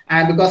lesser.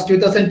 And because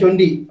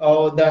 2020,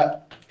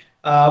 the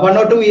 1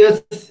 or 2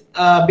 years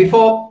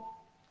before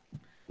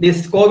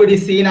this COVID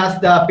is seen as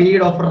the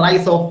period of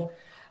rise of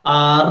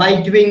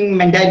right-wing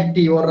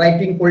mentality or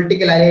right-wing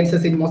political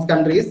alliances in most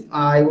countries.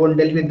 I won't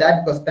deal with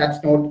that because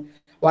that's not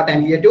what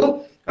I'm here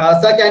to.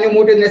 Sir, can you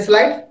move to the next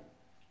slide?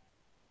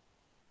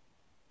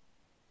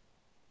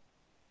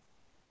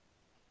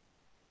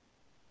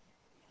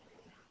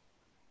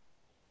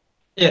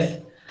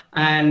 Yes,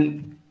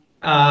 and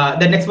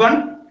the next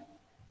one.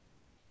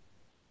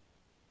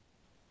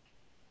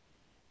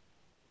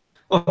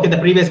 Okay, the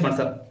previous one,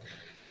 sir.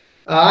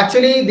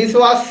 Actually, this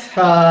was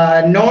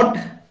not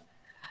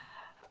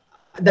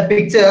the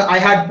picture I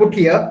had put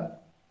here.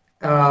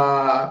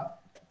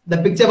 The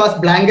picture was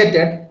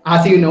blanketed,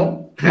 as you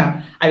know.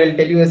 I will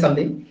tell you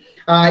something.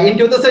 In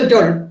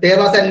 2012, there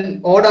was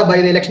an order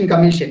by the Election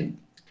Commission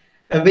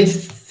which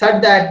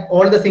said that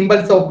all the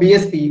symbols of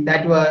BSP,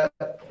 that were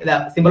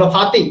the symbol of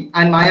Hathi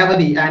and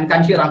Mayavadi and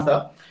Kanchi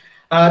Ramsar,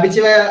 which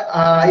were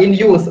in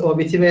use or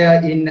which were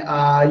in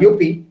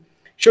UP,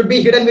 should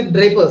be hidden with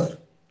drapers.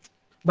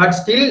 But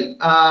still,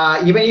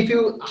 even if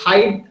you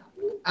hide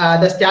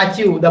the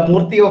statue, the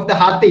murti of the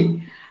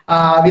Hathi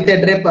with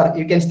a draper,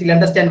 you can still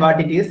understand what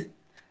it is.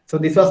 So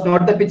this was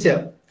not the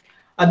picture.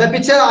 The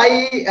picture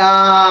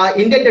I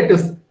intended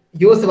to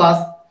use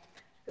was,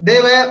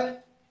 there were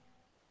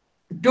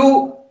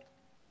two,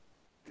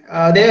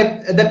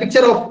 the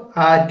picture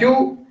of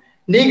two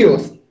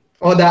Negroes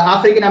or the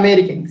African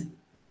Americans.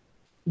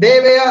 They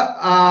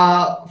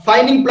were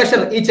finding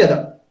pleasure each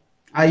other.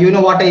 You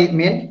know what I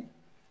meant?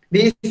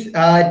 These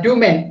two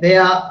men, they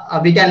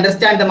are, we can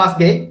understand them as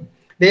gay.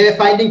 They were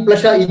finding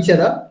pleasure each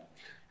other.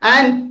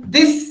 And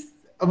this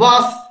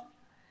was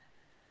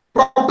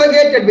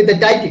propagated with the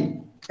title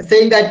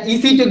saying that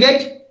easy to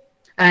get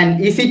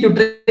and easy to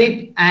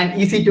treat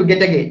and easy to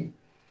get again.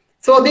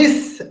 So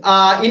this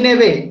in a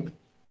way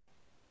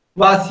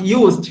was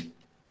used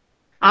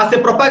as a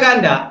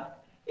propaganda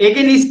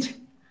against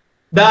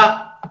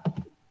the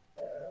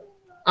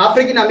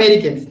African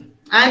Americans.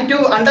 And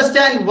to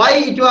understand why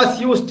it was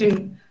used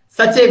in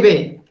such a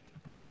way,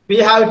 we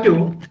have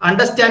to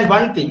understand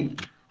one thing.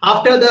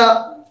 After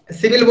the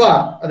Civil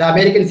War, the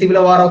American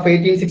Civil War of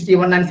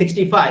 1861 and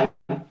 65,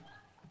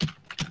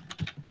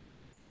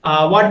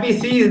 what we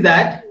see is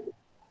that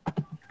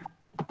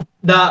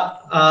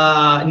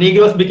the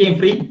Negroes became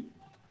free,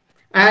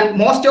 And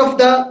most of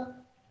the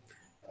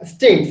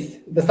states,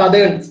 the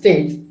southern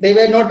states, they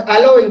were not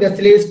allowing the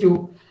slaves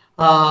to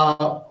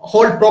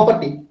hold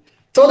property.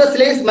 So the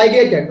slaves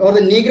migrated, or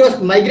the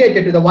Negroes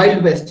migrated to the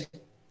Wild West.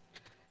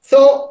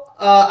 So,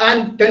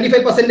 and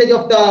 25%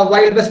 of the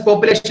Wild West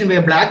population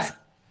were blacks.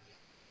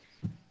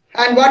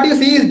 And what you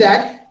see is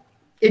that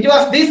it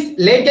was this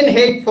latent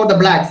hate for the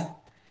blacks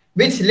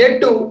which led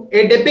to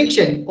a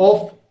depiction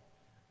of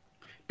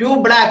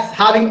two blacks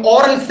having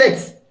oral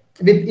sex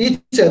with each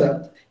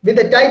other with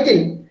a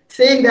title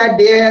saying that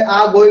they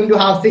are going to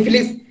have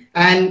syphilis,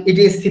 and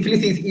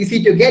syphilis is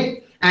easy to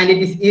get, and it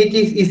is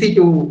easy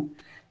to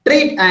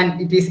treat,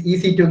 and it is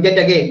easy to get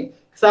again.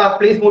 So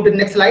please move to the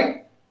next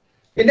slide.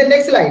 In the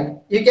next slide,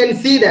 you can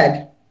see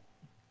that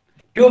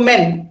two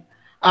men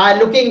are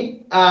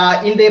looking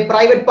in their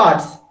private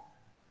parts.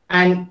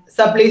 And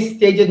so please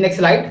change the next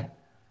slide.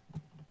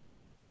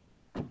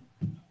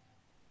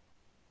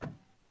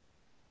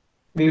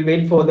 We will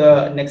wait for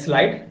the next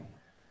slide.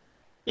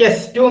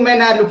 Yes, two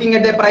men are looking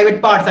at their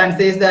private parts and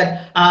says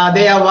that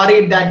they are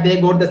worried that they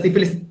got the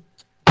syphilis.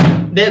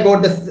 They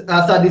got this.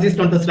 So this is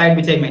not the slide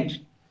which I meant.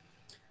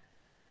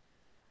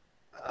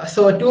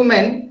 So two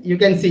men, you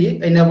can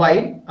see in a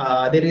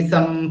while, there is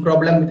some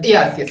problem with,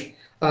 yes.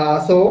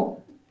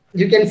 So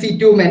you can see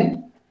two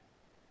men,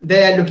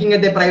 they are looking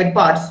at their private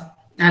parts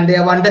and they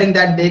are wondering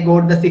that they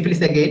got the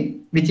syphilis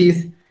again, which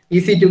is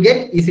easy to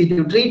get, easy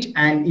to treat,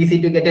 and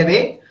easy to get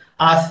away,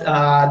 as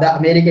the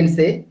Americans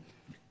say.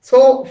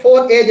 So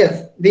for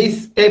ages,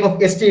 these type of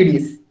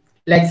STDs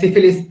like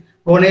syphilis,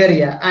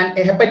 gonorrhea, and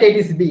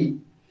hepatitis B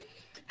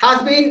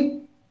has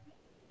been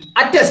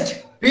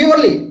attested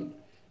purely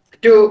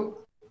to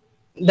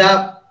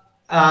the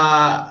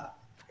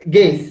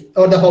gays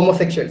or the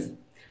homosexuals.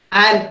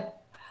 And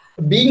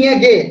being a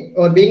gay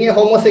or being a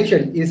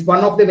homosexual is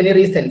one of the many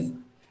reasons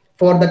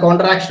for the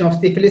contraction of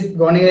syphilis,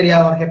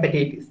 gonorrhea, or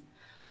hepatitis.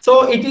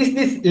 So it is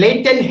this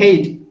latent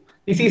hate,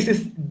 this is this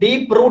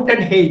deep-rooted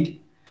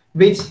hate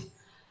which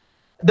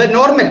the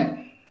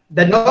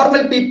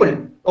normal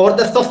people or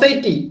the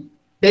society,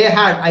 they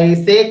had, I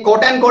say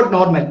quote unquote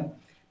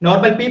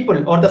normal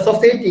people or the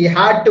society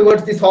had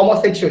towards these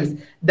homosexuals,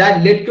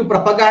 that led to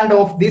propaganda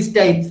of these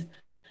types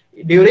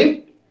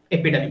during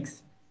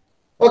epidemics.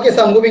 Okay,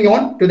 so moving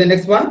on to the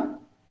next one.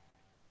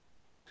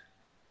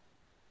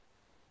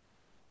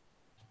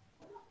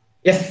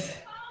 Yes,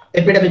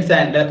 epidemics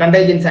and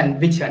contagions and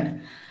witch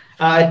hunt.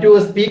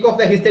 To speak of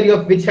the history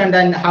of witch hunt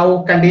and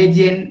how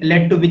contagion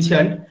led to witch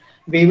hunt,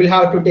 we will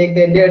have to take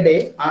the entire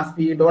day. As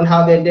we don't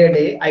have the entire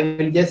day, I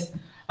will just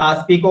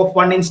speak of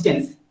one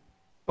instance,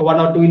 one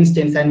or two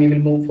instances, and we will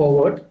move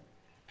forward.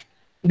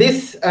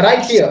 This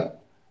right here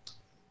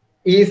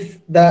is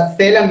the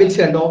Salem witch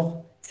hunt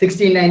of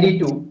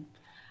 1692,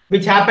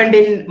 which happened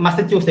in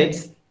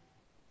Massachusetts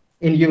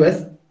in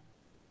US.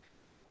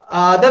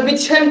 The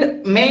witch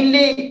hunt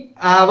mainly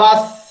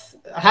was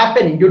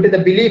happening due to the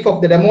belief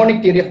of the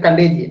demonic theory of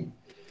contagion,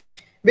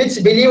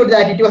 which believed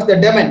that it was the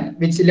demon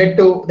which led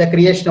to the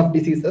creation of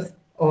diseases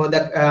or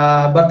the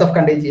birth of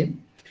contagion.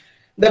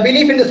 The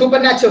belief in the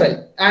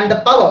supernatural and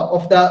the power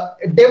of the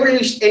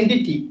devilish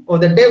entity or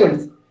the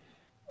devils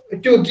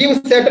to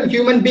give certain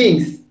human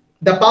beings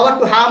the power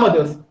to harm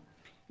others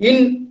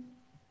in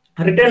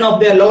return of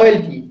their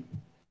loyalty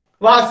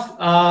was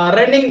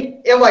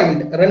running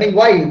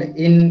wild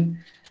in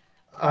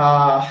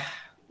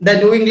the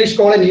New English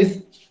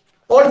colonies,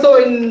 also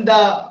in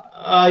the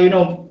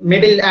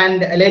middle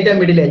and later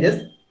Middle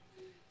Ages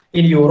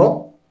in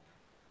Europe.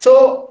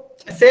 So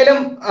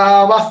Salem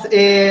was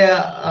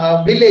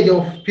a village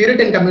of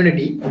Puritan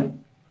community.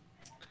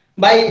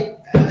 By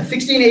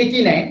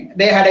 1689,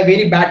 they had a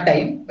very bad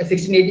time. By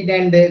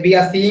 1689, we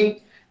are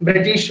seeing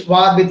British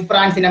war with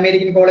France in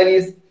American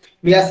colonies.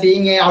 We are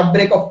seeing an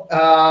outbreak of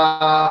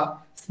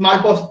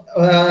smallpox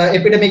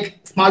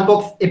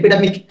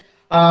epidemic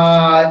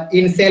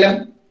in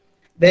Salem.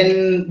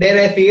 Then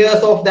there are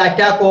fears of the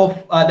attack of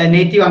the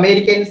Native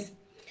Americans.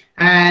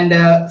 And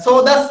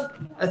so thus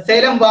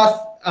Salem was,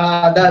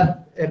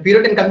 the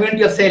Puritan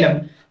community of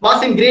Salem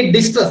was in great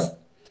distress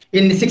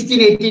in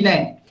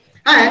 1689.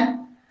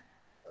 And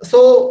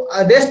so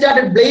they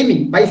started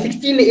blaming, by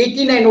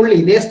 1689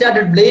 only, they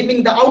started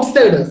blaming the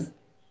outsiders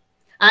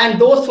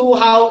and those who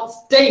have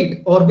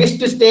stayed or wish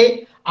to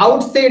stay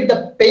outside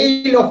the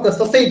pale of the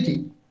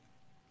society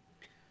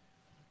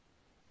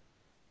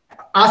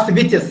as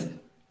witches.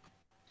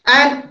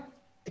 And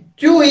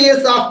 2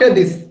 years after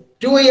this,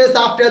 2 years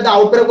after the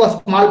outbreak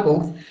of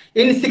smallpox,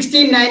 in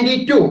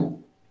 1692,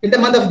 in the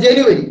month of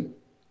January,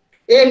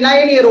 a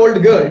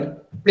 9-year-old girl,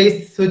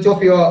 please switch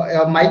off your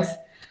mics,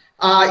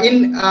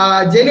 in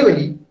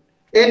January,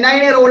 a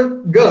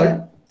 9-year-old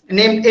girl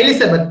named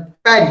Elizabeth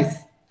Paris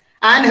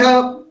and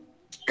her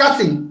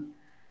cousin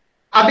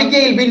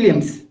Abigail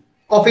Williams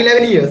of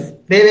 11 years,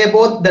 they were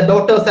both the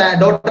daughter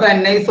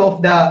and niece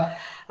of the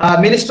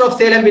minister of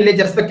Salem village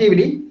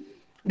respectively.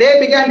 They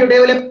began to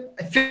develop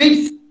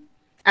fits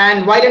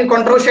and violent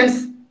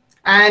contortions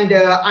and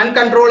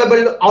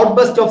uncontrollable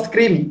outbursts of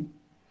screaming.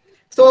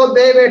 So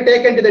they were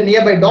taken to the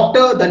nearby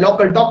doctor, the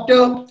local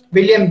doctor,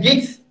 William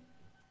Giggs.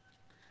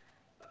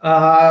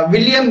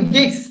 William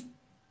Giggs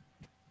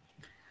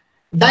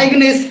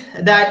diagnosed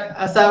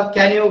that. Sir,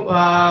 can you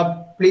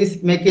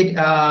please make it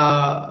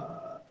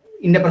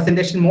in the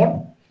presentation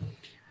mode?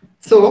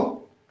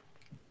 So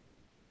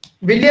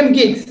William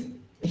Giggs,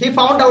 he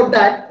found out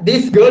that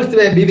these girls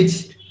were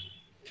bewitched,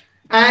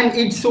 and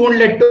it soon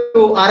led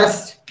to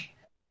arrest.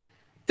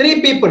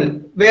 3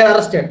 people were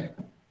arrested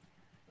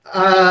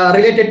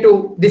related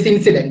to this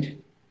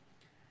incident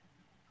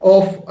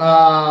of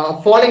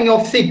falling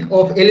off sick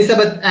of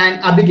Elizabeth and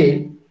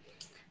Abigail,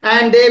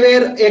 and they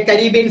were a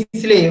Caribbean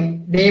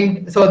slave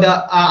named. So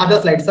the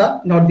other slides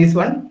are not this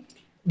one.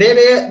 They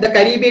were the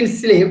Caribbean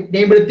slave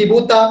named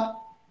Tibuta,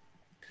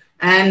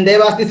 and there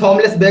was this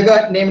homeless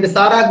beggar named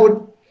Sarah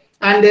Good,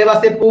 and there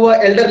was a poor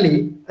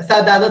elderly.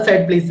 Sir, the other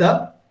side, please,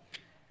 sir,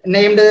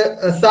 named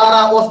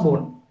Sarah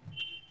Osborne.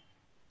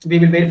 We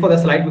will wait for the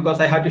slide because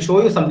I have to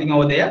show you something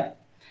over there.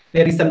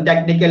 There is some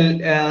technical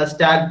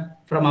stag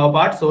from our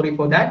part. Sorry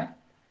for that.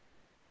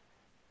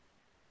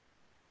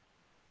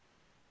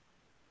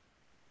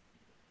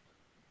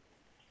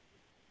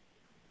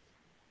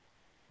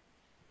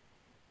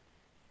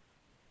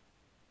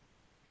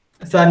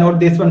 Sir, not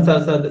this one,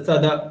 sir. Sir,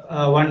 the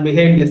one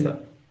behind you, sir.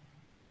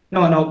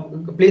 No,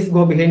 no. Please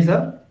go behind,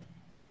 sir.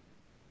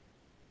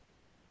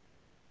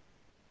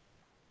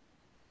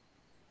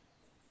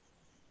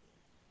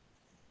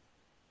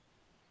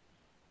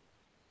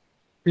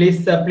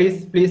 Please, sir.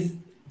 Please,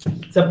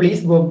 sir.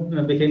 Please go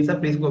behind, sir.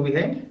 Please go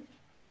behind.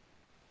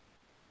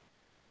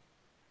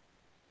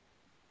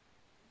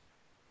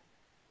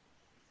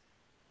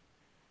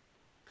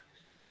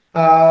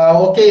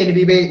 Okay,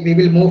 we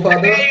will move further.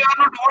 Okay, you are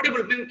not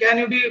audible. Can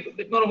you be a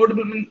bit more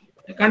audible?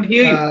 I can't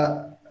hear you.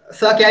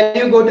 Sir, can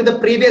you go to the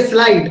previous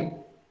slide?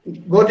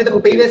 Go to the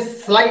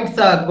previous slide,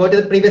 sir. Go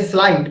to the previous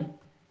slide.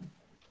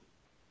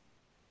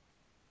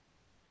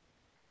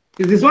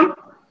 Is this one?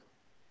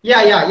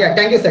 Yeah.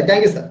 Thank you, sir.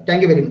 Thank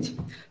you very much.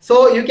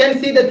 So you can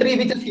see the 3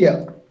 witches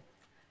here.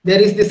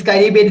 There is this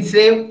Caribbean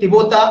slave,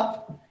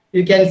 Tibota.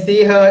 You can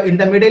see her in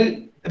the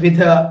middle with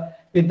the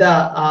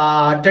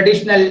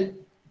traditional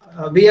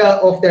wear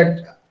of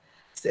that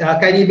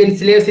Caribbean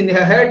slaves in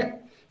her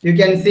head. You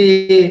can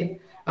see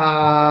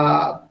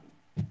Sarah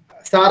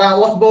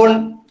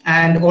Osborne,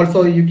 and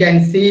also you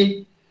can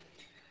see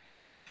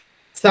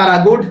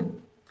Sarah Good,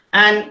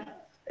 and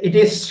it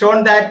is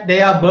shown that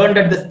they are burned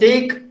at the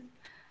stake,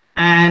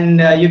 and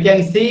you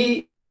can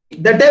see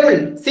the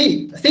devil.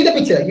 See the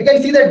picture. You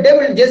can see the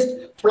devil just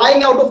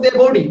flying out of their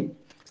body.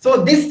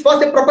 So this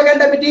was a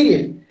propaganda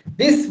material.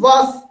 This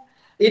was,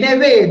 in a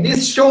way,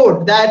 this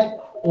showed that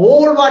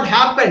all what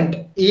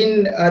happened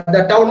in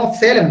the town of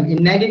Salem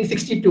in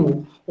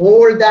 1962,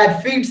 all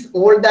that fits,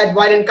 all that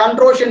violent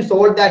contortions,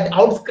 all that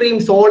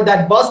outscreams, all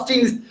that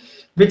burstings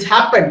which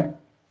happened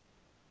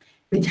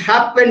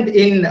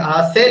in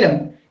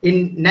Salem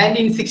in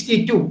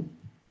 1962,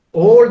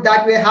 all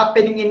that were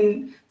happening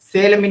in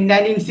Salem in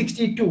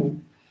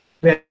 1962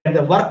 were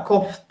the work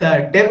of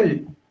the devil.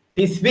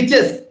 These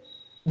witches,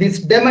 this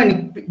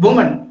demonic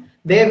woman,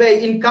 they were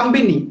in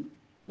company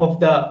of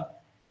the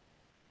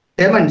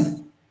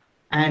demons,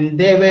 and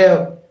they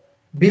were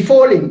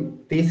befalling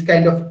these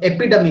kind of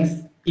epidemics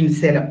in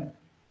Salem.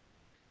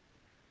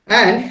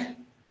 And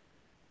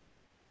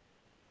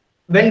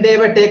when they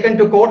were taken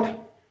to court,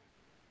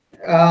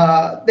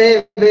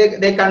 they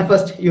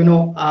confessed.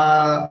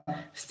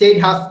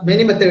 State has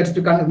many methods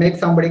to make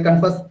somebody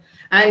confess,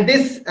 and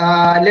this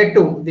led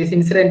to this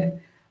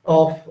incident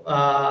of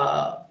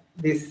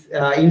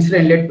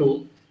led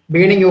to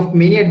burning of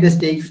many at the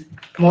stakes.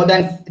 More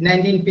than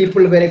 19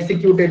 people were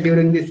executed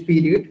during this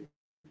period.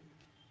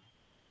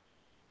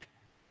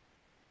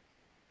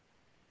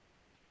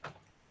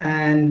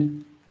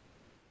 And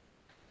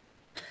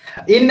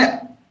in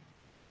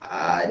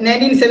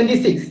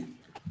 1976,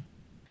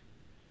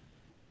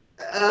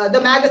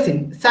 the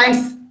magazine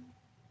Science,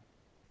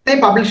 they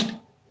published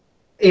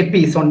a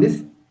piece on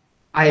this.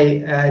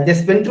 I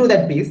just went through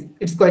that piece.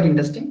 It's quite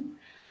interesting.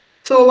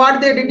 So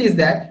what they did is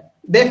that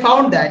they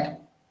found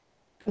that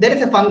there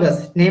is a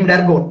fungus named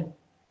ergot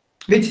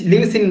which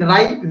lives in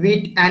rye,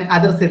 wheat, and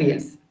other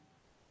cereals.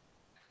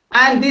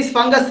 And this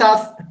fungus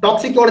has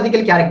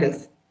toxicological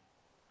characters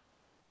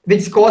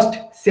which caused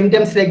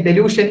symptoms like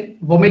delusion,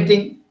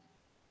 vomiting,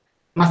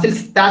 muscle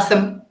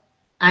spasm,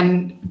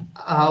 and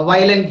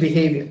violent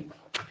behavior.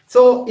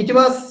 So it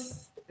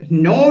was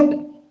not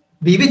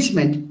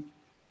bewitchment,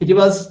 it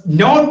was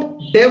not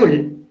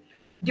devil,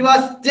 it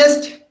was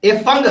just a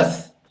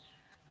fungus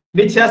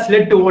which has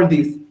led to all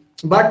these.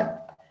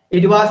 But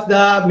it was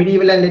the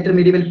medieval and later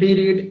medieval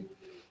period,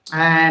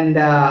 and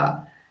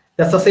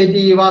the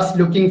society was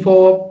looking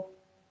for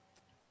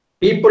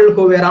people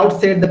who were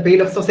outside the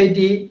pale of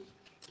society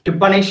to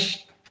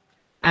punish,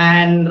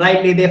 and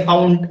rightly they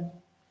found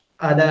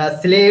the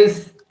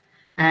slaves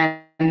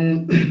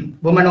and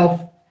women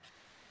of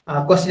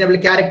questionable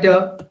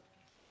character,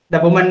 the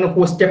women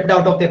who stepped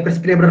out of their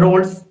prescribed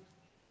roles,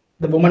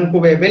 the women who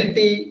were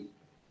wealthy,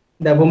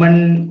 the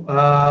woman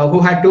who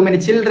had too many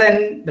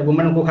children, the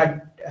woman who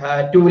had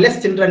too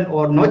less children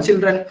or no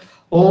children,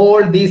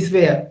 all these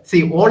were,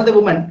 see, all the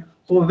women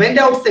who went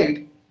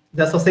outside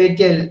the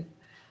societal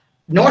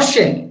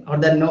notion or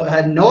the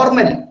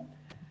normal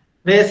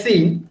were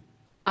seen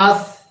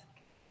as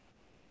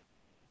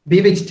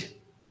bewitched,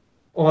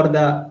 or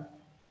the,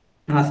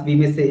 as we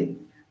may say,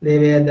 they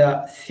were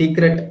the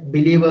secret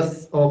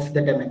believers of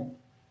the demon.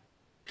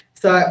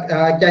 So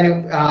can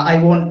you, I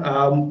won't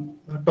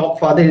talk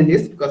further in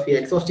this because we are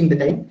exhausting the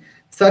time.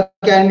 So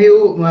can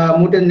you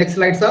move to the next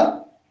slide,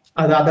 sir?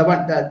 The other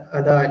one,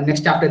 the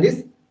next after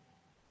this.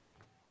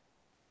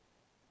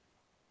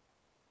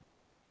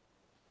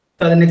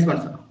 So the next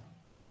one, sir.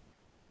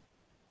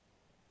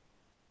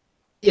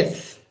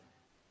 Yes,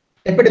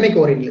 epidemic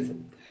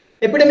Orientalism.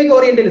 Epidemic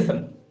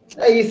Orientalism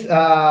is,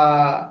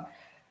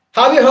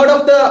 have you heard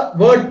of the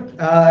word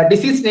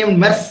disease named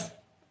MERS?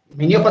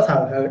 Many of us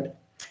have heard.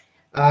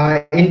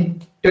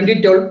 In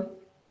 2012,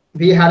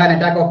 we had an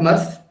attack of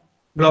MERS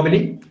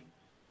globally.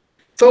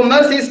 So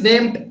MERS is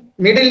named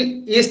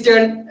Middle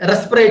Eastern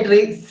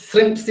Respiratory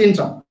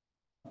Syndrome.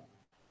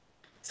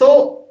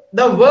 So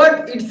the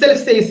word itself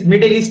says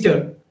Middle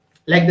Eastern,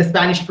 like the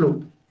Spanish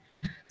flu.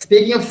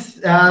 Speaking of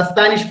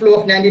Spanish flu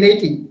of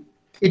 1980,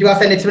 it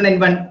was an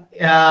H1N1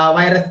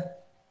 virus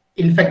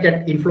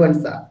infected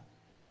influenza.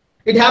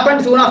 It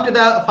happened soon after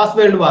the First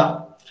World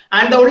War,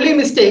 and the only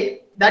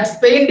mistake that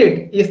Spain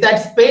did is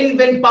that Spain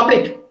went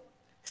public.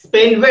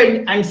 Spain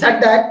went and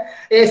said that,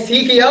 hey,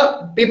 see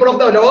here, people of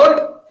the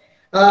world,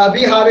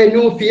 we have a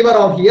new fever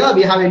out here,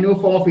 we have a new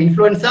form of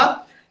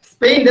influenza.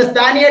 Spain, the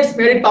Spaniards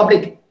made it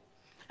public.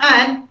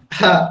 And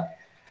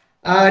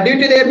due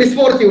to their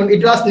misfortune,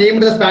 it was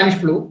named the Spanish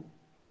flu.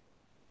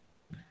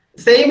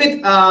 Same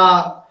with,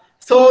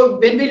 so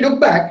when we look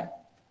back,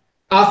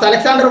 as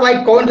Alexander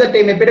White coined the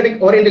term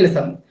epidemic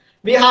Orientalism,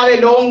 we have a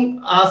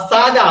long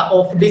saga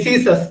of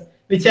diseases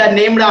which are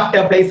named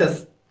after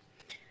places.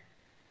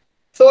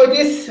 So it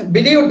is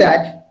believed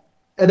that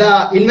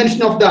the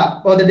invention of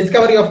the, or the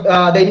discovery of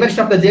the invention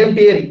of the germ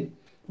theory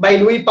by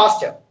Louis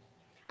Pasteur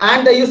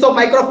and the use of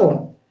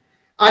microscope,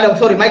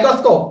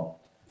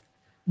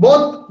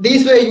 both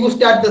these were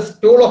used as the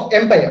tool of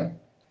empire.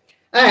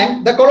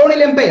 And the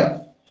colonial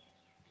empire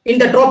in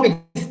the tropics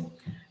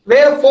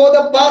were for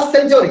the past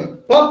century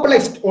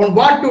perplexed on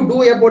what to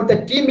do about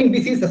the teeming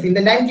diseases in the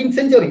 19th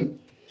century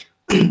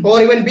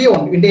or even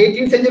beyond. In the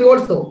 18th century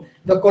also,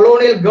 the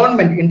colonial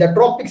government in the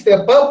tropics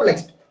were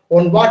perplexed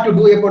on what to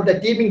do about the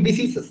teeming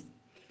diseases,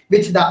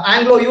 which the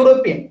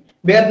Anglo-European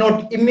were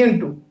not immune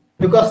to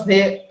because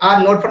they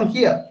are not from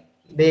here.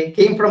 They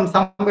came from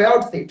somewhere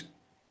outside.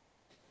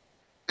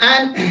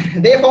 And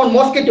they found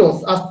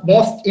mosquitoes as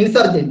most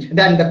insurgent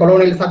than the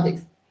colonial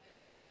subjects.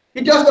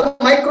 It was the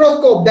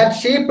microscope that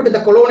shaped the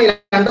colonial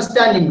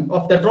understanding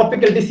of the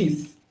tropical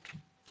disease.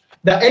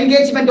 The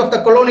engagement of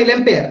the colonial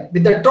empire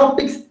with the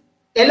tropics,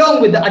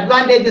 along with the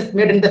advantages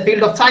made in the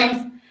field of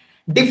science,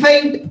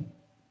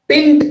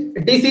 pinned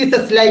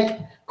diseases like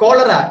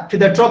cholera to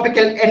the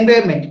tropical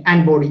environment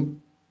and body.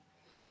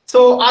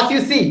 So as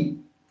you see,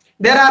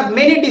 there are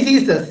many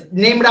diseases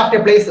named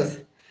after places.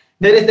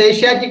 There is the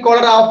Asiatic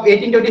cholera of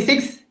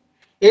 1826,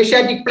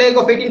 Asiatic plague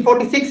of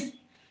 1846,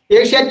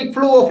 Asiatic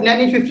flu of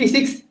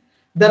 1956,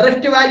 the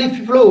Rift Valley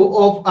flu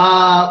of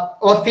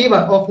or fever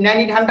of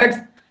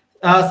 1900s.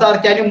 Sir,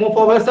 can you move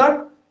forward,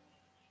 sir?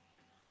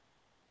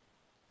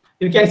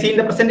 You can see in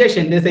the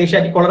presentation, there is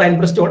Asiatic cholera in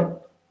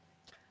Bristol,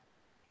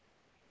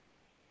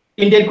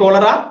 Indian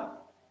cholera,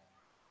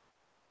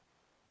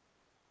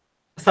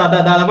 so the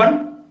other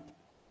one,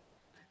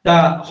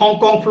 the Hong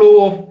Kong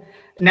flu of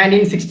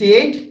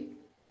 1968,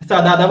 so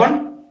the other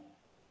one,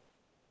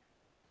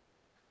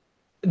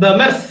 the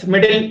MERS,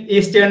 Middle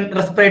Eastern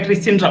Respiratory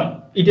Syndrome.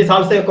 It is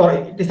also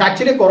it is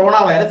actually a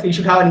coronavirus. We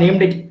should have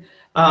named it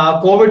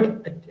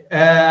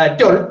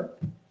COVID-12.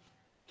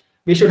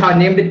 We should have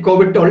named it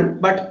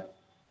COVID-12, but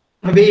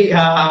we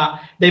the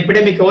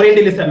epidemic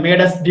Orientalism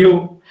made us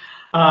do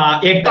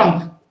a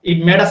Trump.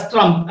 It made us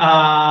Trump.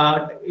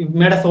 It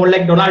made us all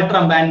like Donald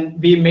Trump, and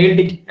we made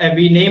it.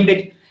 We named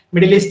it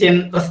Middle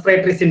Eastern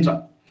Respiratory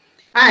Syndrome.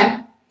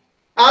 And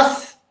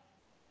as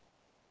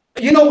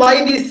you know,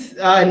 why these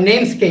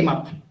names came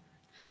up?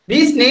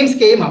 These names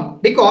came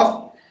up because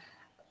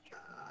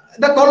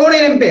the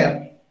colonial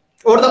empire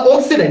or the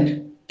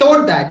Occident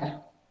thought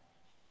that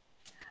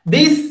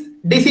these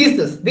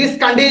diseases, this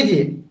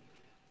contagion,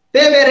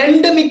 they were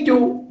endemic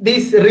to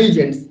these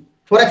regions.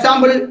 For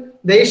example,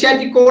 the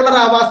Asiatic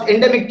cholera was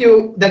endemic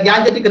to the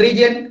Gangetic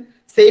region,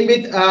 same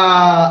with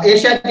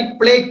Asiatic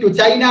plague to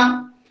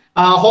China,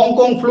 Hong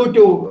Kong flu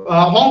to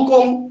Hong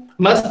Kong,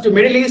 MERS to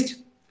Middle East.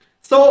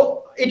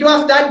 So it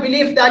was that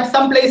belief that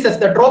some places,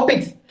 the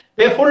tropics,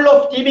 were full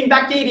of teeming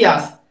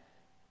bacteria,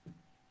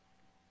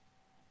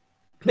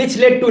 which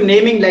led to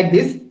naming like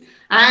this.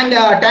 And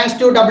thanks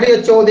to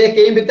WHO, they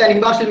came with an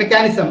impartial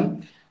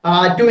mechanism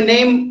to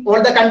name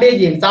all the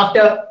contagions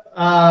after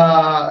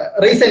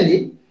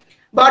recently.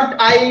 But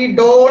I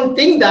don't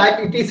think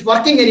that it is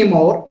working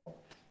anymore.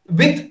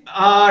 With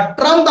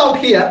Trump out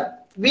here,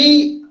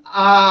 we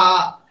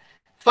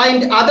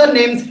find other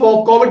names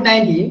for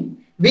COVID-19.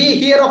 We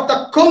hear of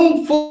the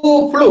Kung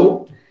Fu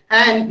flu,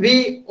 and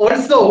we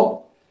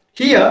also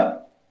hear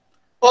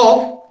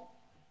of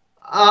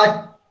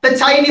the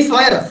Chinese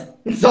virus.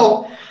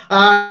 So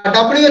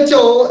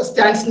WHO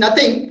stands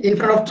nothing in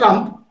front of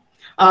Trump.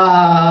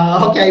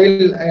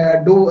 Okay,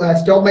 I will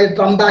stop my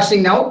Trump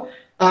bashing now.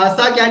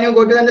 Sir, can you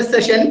go to the next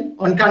session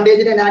on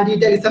contagion and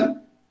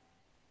anti-terrorism?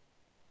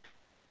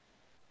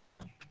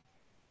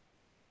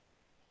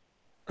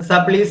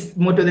 Sir, please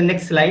move to the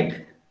next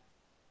slide.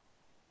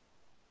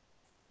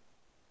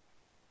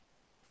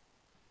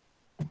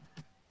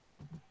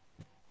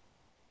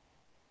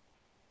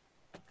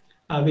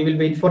 We will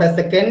wait for a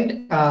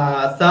second.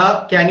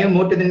 Sir, can you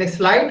move to the next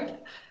slide?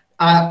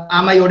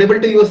 Am I audible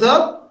to you,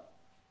 sir?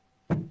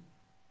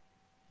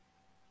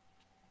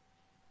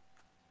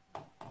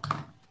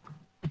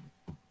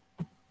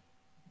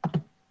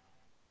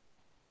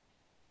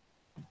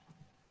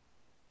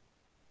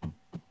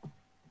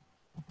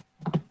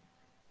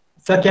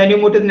 Sir, can you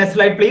move to the next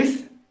slide,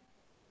 please?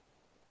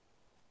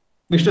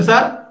 Vishnu,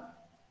 sir?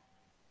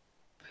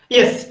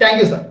 Yes,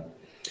 thank you, sir.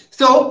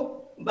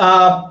 So,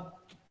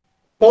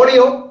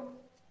 polio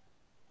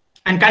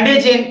and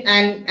contagion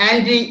and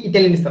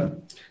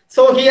anti-Italianism.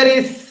 So here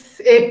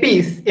is a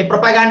piece, a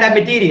propaganda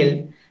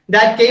material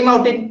that came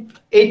out in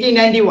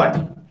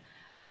 1891.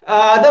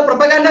 The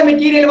propaganda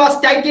material was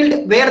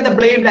titled "Where the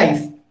Blame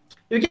Lies."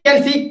 You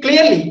can see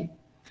clearly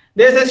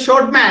there's a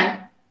short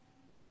man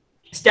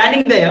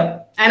standing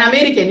there, an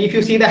American. If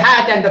you see the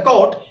hat and the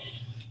coat,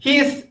 he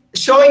is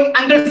showing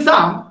Uncle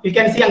Sam. You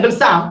can see Uncle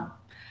Sam.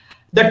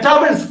 The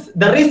troubles,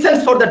 the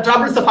reasons for the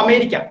troubles of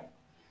America.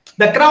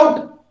 The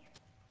crowd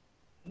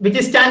which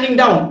is standing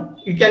down,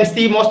 you can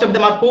see most of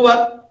them are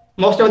poor,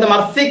 most of them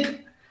are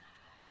sick,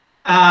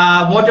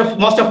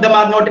 most of them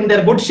are not in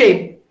their good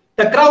shape.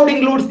 The crowd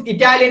includes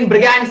Italian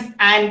brigands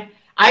and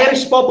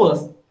Irish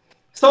paupers.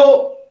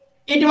 So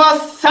it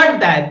was said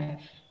that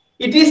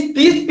it is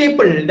these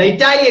people, the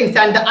Italians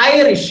and the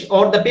Irish,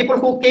 or the people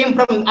who came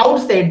from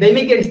outside, the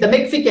immigrants, the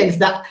Mexicans,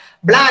 the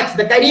blacks,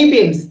 the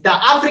Caribbeans, the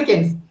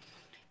Africans,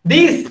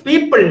 these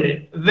people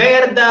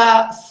were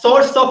the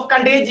source of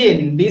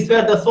contagion. These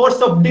were the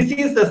source of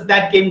diseases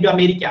that came to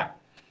America,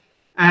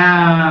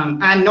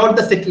 and not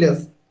the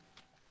settlers.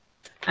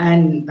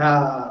 And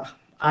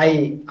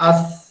I,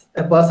 as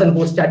a person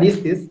who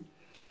studies this,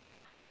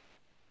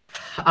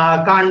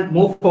 can't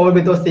move forward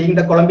without seeing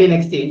the Columbian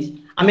exchange.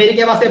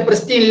 America was a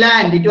pristine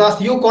land. It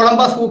was you,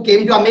 Columbus, who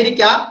came to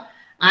America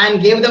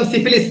and gave them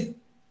syphilis.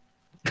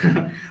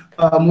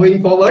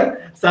 Moving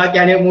forward, sir,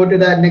 can you move to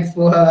the next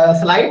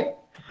slide?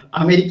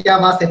 America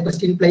was a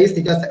pristine place.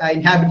 It was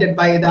inhabited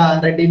by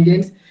the Red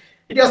Indians.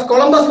 It was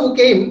Columbus who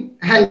came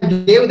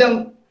and gave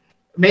them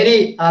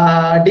many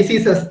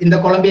diseases in the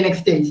Columbian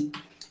exchange.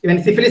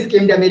 Even syphilis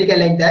came to America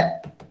like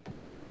that.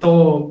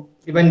 So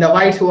even the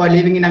whites who are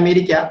living in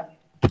America,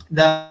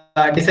 the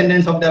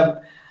descendants of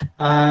the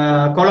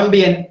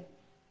Columbian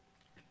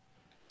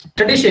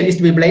tradition is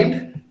to be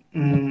blamed.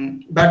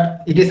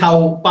 But it is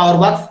how power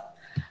works.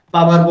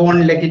 Power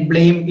won't let it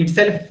blame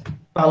itself.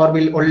 Power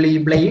will only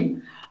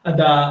blame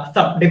the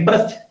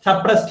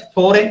suppressed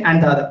foreign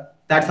and the other.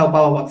 That's how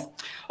power works.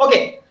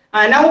 Okay,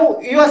 now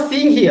you are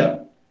seeing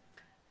here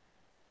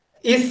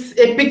is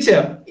a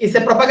picture, is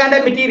a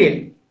propaganda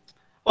material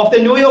of the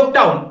New York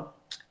town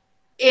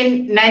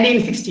in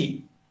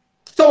 1960.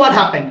 So what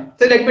happened?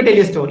 So let me tell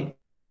you a story.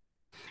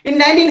 In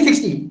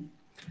 1960,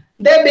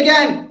 there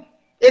began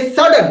a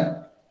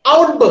sudden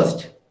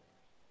outburst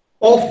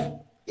of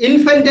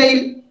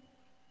infantile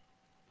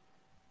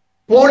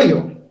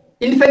polio,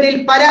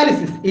 infantile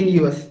paralysis in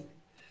US.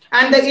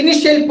 And the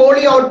initial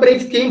polio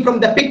outbreaks came from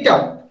the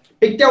Pigtown.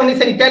 Pigtown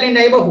is an Italian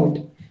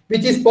neighborhood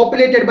which is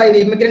populated by the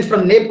immigrants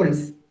from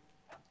Naples,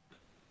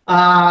 who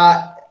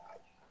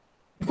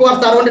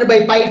are surrounded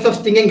by piles of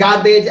stinking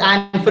garbage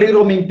and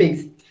free-roaming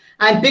pigs.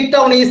 And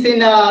Pigtown is in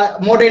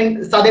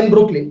modern southern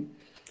Brooklyn.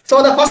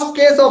 So the first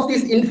case of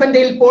this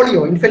infantile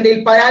polio,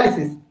 infantile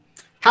paralysis,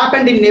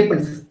 happened in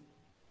Naples.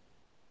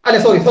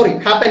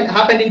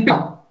 Happened in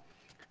Pigtown.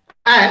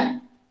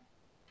 And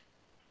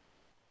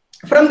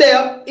from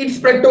there, it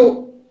spread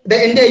to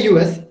the entire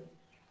US.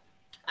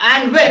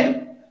 And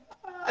when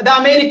the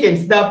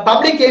Americans, the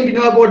public came to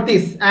know about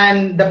this,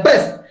 and the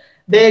press,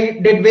 they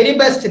did very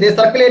best. They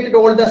circulated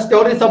all the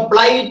stories of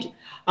plight.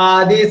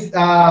 These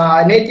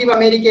Native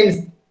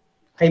Americans,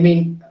 I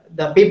mean,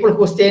 the people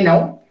who stay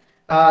now,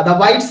 the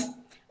whites,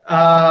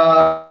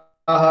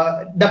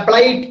 the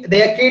plight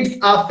their kids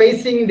are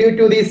facing due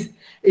to these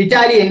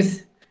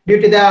Italians, due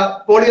to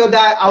the polio,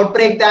 the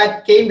outbreak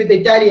that came with the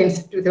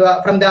Italians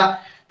from the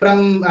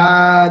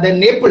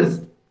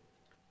Naples,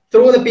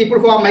 through the people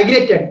who are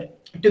migrated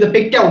to the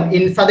Pigtown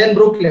in southern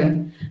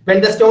Brooklyn.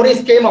 When the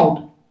stories came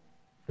out,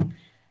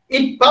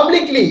 it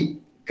publicly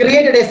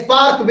created a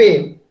spark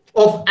wave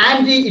of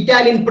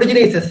anti-Italian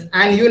prejudices.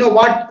 And you know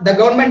what the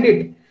government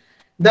did?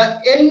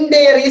 The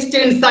entire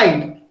eastern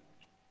side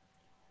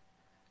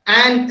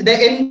and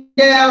the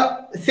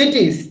entire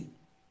cities,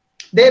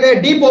 they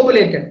were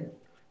depopulated.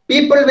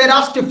 people were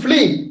asked to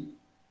flee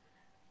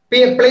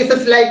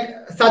places like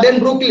southern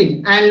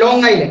Brooklyn and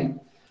Long Island.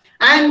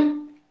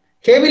 And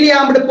heavily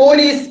armed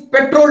police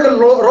patrolled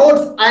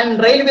roads and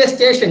railway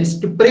stations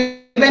to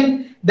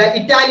prevent the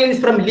Italians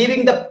from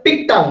leaving the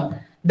pig town.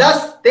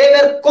 Thus, they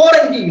were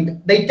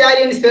quarantined. The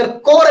Italians were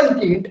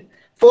quarantined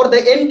for the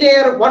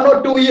entire 1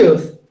 or 2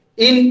 years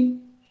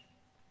in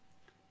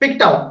pig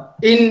town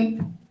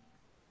in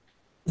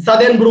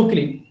southern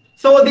Brooklyn.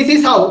 So this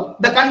is how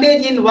the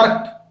contagion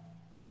worked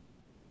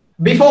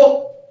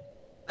before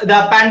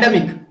the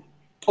pandemic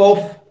of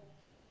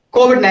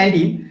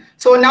COVID-19.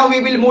 So now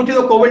we will move to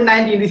the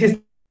COVID-19. This is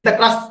the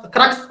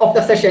crux of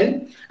the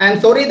session. I'm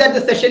sorry that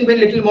the session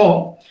went a little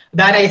more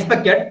than I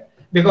expected,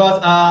 because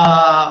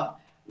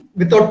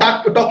without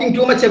talking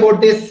too much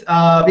about this,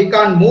 we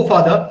can't move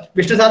further.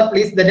 Vishnu sir,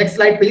 please, the next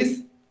slide,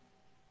 please.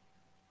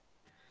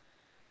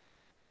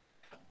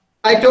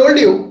 I told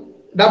you,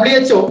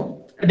 WHO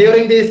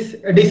during this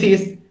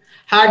disease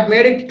had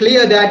made it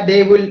clear that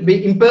they will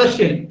be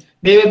impartial.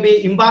 They will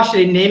be impartial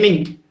in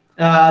naming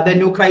the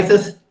new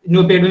crisis,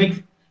 new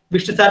epidemic.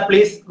 Vishnu sir,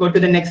 please go to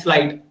the next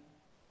slide.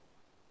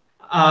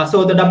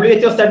 So the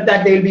WHO said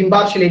that they will be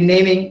impartial in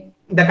naming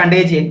the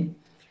contagion,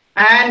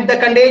 and the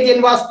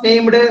contagion was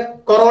named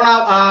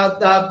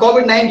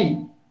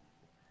COVID-19.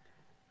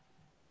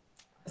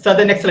 So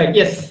the next slide,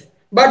 yes.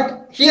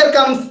 But here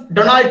comes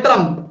Donald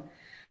Trump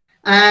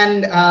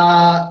and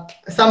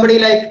somebody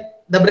like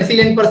the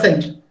Brazilian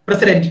president.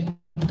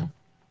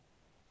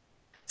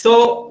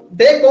 So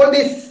they call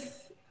this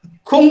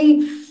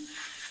Kung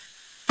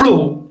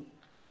Flu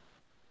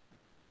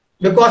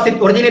because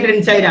it originated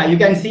in China. You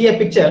can see a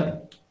picture.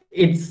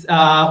 It's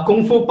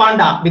Kung Fu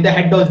Panda with the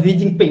head of Xi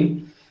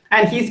Jinping,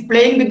 and he's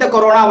playing with the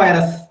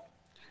coronavirus.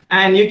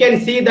 And you can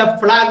see the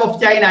flag of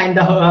China in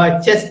the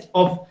chest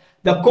of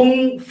the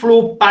Kung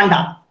Flu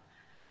Panda.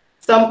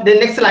 The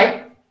next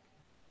slide.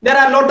 There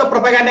are a lot of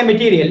propaganda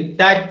material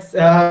that's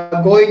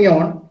going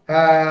on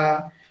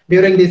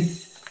during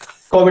this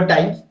COVID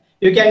times.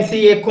 You can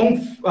see a Kung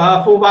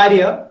Fu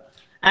warrior,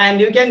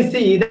 and you can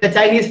see the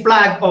Chinese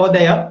flag over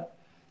there.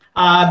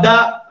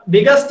 The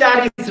bigger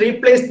star is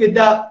replaced with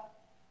the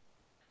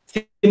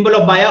symbol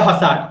of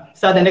biohazard.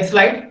 So the next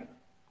slide.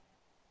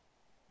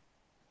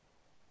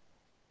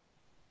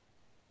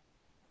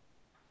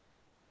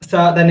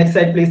 So the next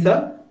slide, please,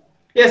 sir.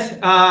 Yes,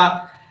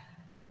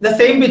 the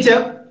same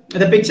picture,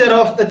 the picture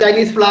of the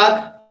Chinese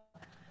flag.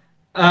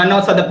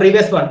 No, sir, the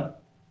previous one,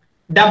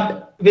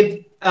 dubbed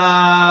with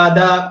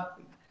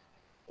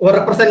or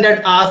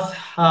represented as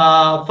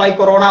 5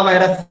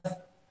 coronavirus.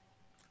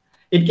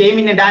 It came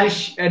in a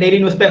Danish daily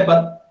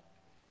newspaper,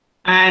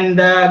 and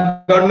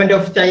the government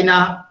of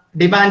China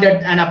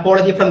demanded an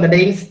apology from the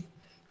Danes.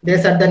 They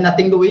said that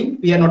nothing doing,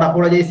 we are not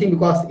apologizing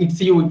because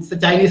it's you, it's a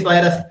Chinese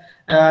virus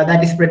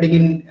that is spreading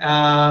in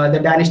the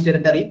Danish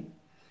territory.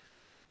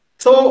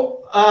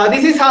 So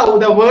this is how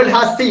the world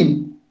has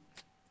seen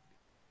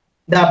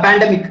the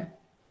pandemic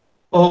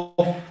of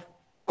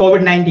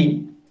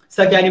COVID-19.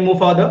 So can you move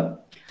further?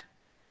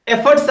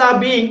 Efforts are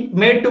being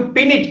made to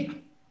pin it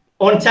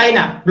on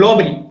China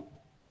globally,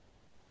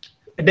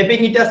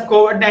 dubbing it as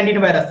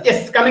COVID-19 virus.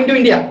 Yes, coming to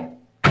India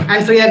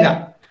and Sri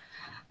Lanka.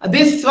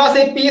 This was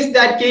a piece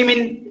that came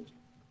in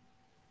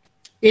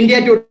India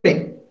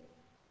Today.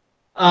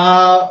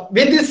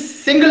 With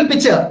this single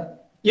picture,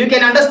 you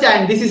can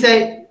understand this is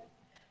a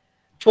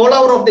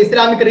follower of the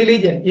Islamic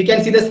religion. You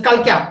can see the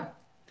skull cap,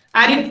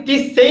 and it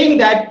is saying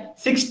that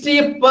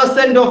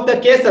 60% of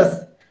the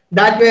cases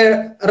that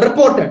were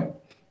reported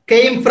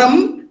came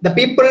from the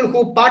people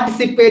who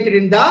participated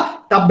in the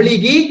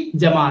Tablighi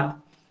Jamaat.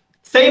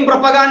 Same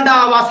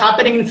propaganda was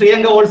happening in Sri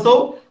Lanka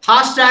also.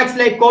 Hashtags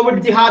like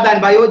COVID jihad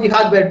and bio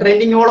jihad were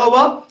trending all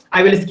over.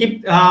 I will skip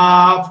in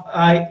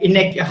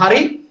a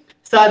hurry.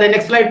 So the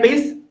next slide,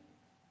 please.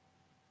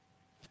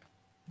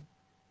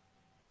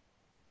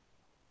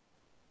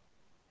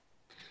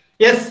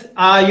 Yes,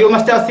 you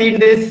must have seen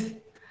this.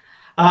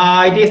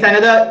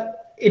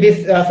 It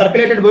is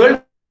circulated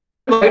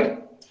worldwide.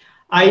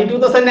 In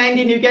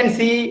 2019, you can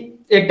see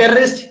a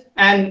terrorist,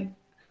 and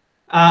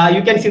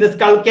you can see the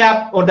skull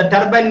cap or the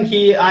turban,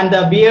 and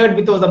the beard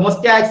with the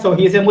mustache. So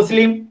he is a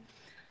Muslim.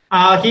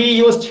 He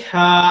used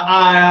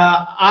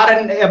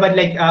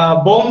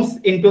bombs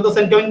in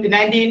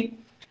 2019.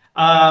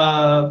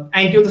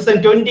 In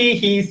 2020,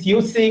 he is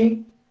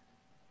using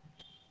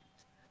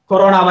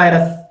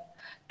coronavirus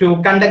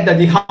to conduct the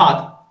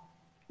jihad,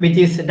 which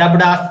is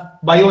dubbed as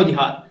bio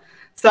jihad.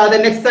 So the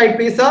next slide,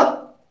 please, sir.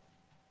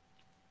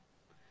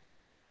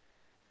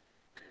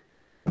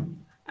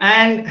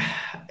 And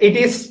it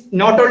is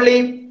not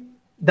only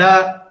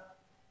the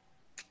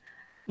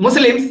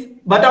Muslims,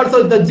 but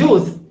also the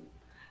Jews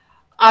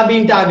are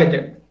being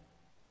targeted.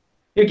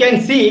 You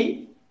can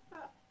see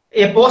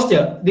a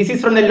poster. This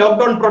is from the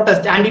lockdown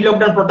protest,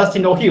 anti-lockdown protest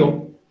in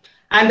Ohio.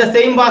 And the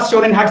same was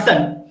shown in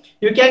Hudson.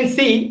 You can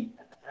see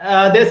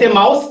there's a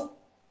mouse,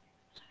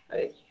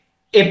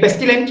 a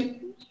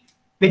pestilent,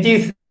 which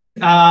is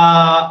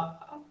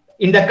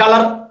in the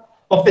color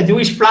of the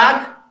Jewish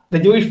flag. The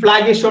Jewish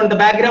flag is shown in the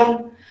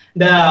background.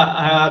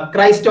 The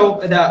Christ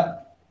of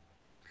the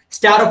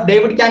Star of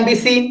David can be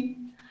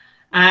seen,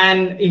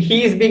 and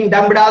he is being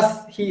dubbed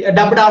as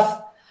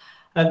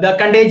the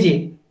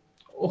Contagion,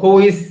 who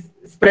is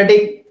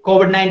spreading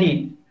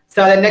COVID-19.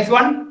 So the next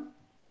one.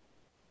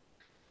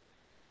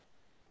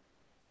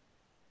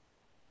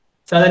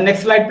 So the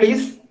next slide,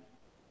 please.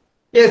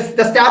 Yes,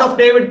 the Star of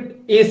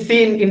David is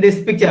seen in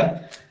this picture.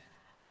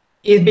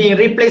 Is being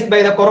replaced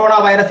by the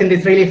coronavirus in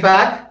this relief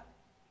act.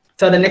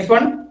 So the next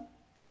one,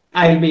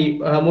 I will be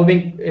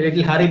moving a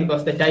little hurry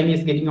because the time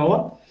is getting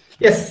over.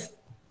 Yes,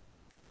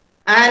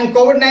 and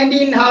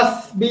COVID-19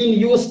 has been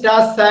used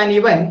as an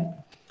event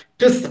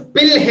to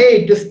spill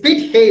hate, to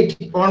spit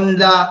hate on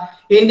the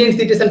Indian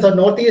citizens of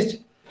Northeast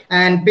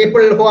and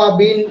people who have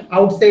been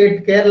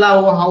outside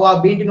Kerala or who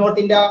have been to North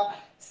India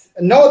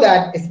know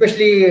that,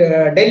 especially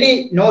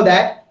Delhi know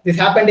that this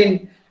happened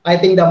in, I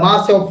think, the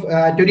March of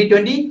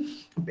 2020.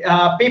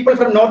 People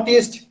from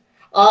Northeast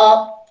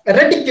are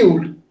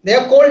ridiculed. They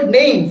are called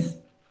names.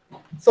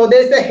 So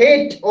there's a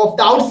hate of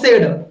the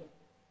outsider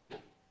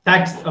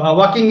that's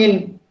working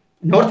in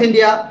North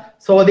India.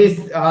 So this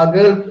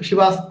girl, she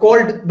was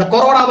called the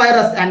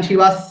coronavirus and she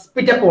was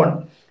spit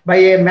upon by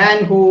a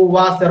man who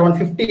was around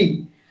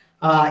 50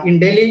 in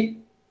Delhi.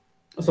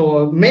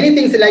 So many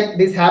things like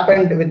this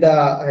happened with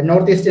the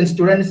Northeastern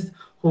students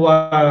who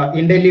are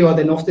in Delhi or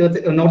the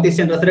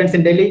Northeastern residents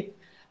in Delhi.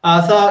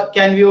 Sir,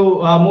 can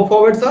you move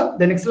forward, sir?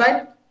 The next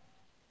slide.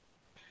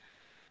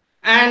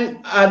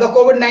 And the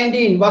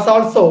COVID-19 was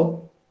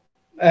also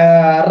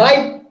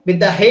ripe with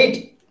the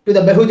hate to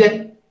the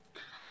Bahujan.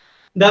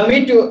 The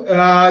Me Too,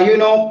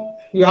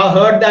 you have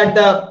heard that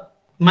the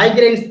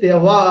migrants, they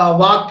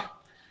walked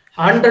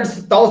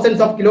hundreds,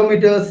 thousands of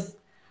kilometers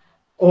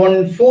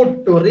on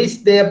foot to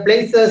reach their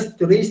places,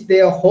 to reach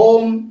their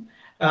home,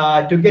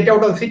 to get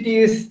out of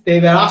cities. They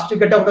were asked to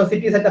get out of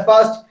cities at the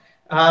first.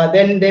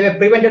 Then they were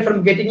prevented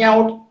from getting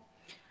out.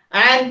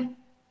 And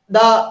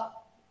the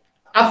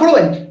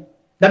affluent,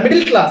 the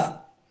middle class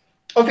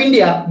of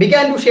India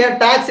began to share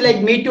tags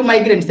like Me Too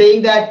migrants,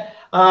 saying that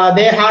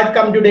they had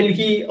come to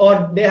Delhi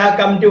or they had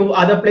come to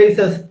other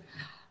places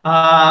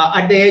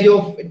at the age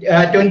of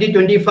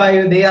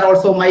 2025. They are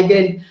also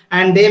migrant,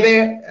 and they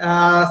were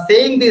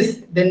saying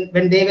this then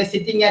when they were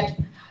sitting at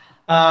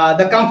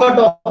the comfort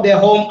of their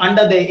home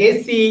under the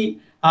AC,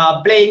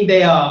 playing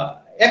their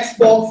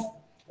Xbox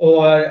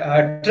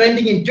or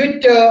trending in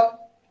Twitter.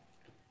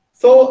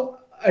 So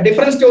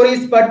different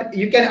stories, but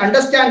you can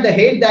understand the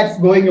hate that's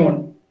going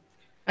on.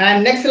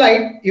 And next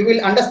slide, you will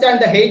understand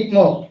the hate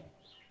more.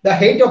 The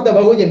hate of the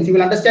Bahujans, you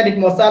will understand it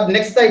more. Sir,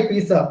 next slide,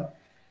 please, sir.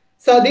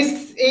 So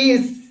this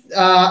is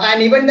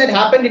an event that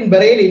happened in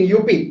Bareilly in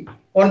UP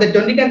on the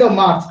 29th of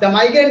March. The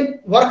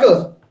migrant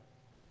workers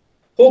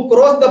who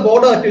crossed the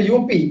border to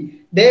UP,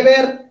 they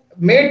were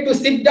made to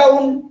sit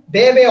down,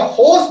 they were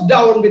hosed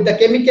down with the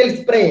chemical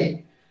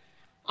spray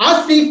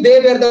as if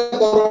they were the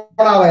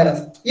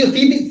coronavirus. You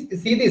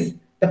see this.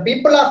 The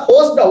people are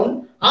hosed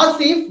down as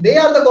if they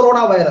are the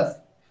coronavirus.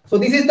 So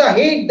this is the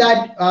hate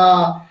that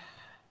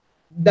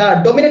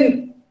the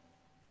dominant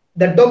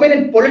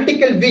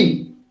political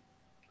wing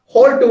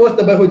hold towards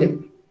the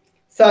Bahujan.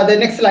 So the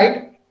next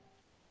slide.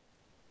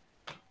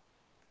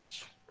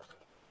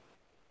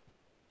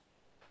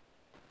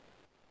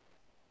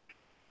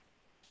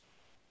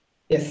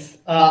 Yes,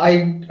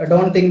 I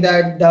don't think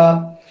that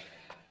the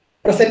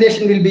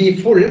presentation will be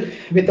full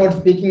without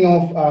speaking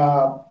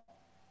of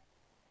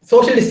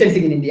social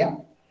distancing in India.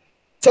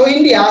 So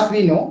India, as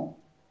we know,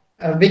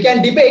 we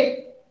can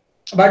debate,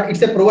 but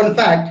it's a proven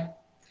fact,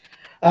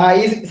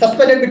 is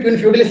suspended between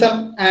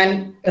feudalism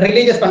and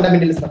religious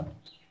fundamentalism,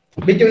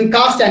 between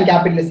caste and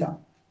capitalism.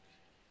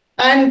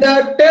 And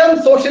the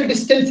term social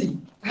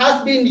distancing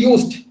has been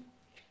used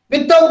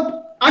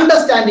without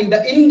understanding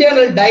the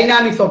internal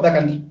dynamics of the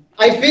country.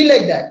 I feel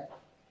like that.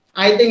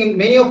 I think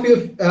many of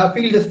you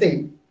feel the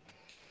same.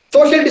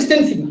 Social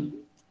distancing,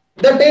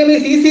 the term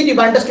is easy to be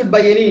understood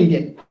by any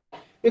Indian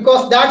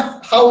because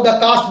that's how the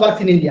caste works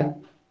in India.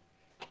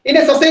 In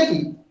a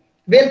society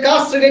where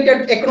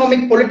caste-related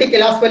economic,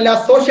 political, as well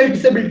as social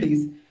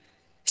disabilities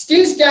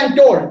still stand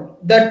tall,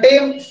 the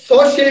term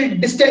social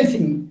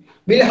distancing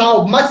will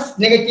have much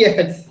negative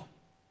effects.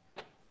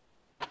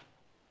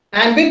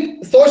 And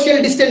with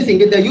social distancing,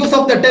 with the use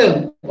of the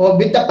term or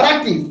with the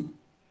practice,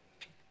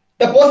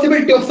 the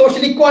possibility of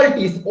social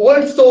equality is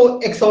also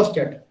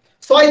exhausted.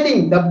 So I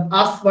think,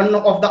 as one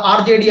of the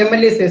RJD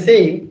MLAs is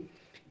saying,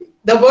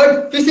 the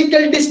word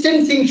physical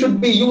distancing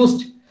should be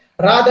used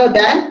rather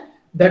than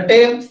the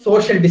term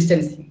social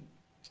distancing.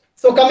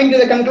 So coming to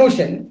the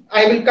conclusion,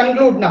 I will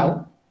conclude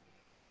now.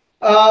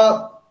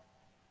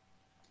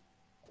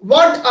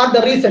 What are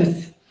the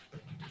reasons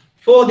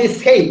for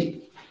this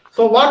hate?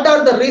 So what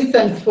are the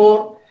reasons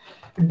for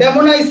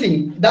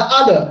demonizing the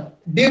other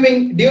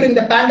during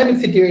the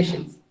pandemic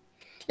situations?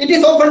 It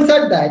is often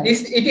said that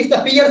it is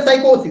the fear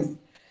psychosis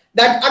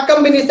that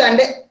accompanies an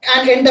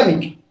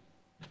endemic,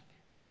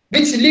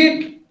 which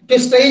lead to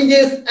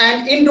strangers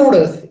and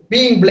intruders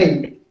being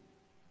blamed.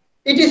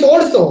 It is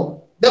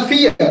also the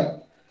fear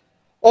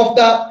of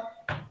the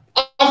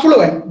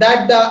affluent,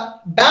 that the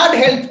bad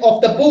health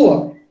of the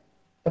poor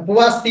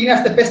are seen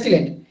as the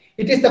pestilent.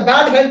 It is the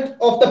bad health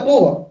of the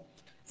poor.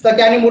 So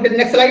can you move to the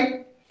next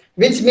slide?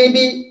 Which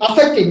may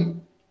affect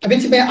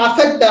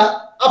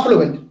the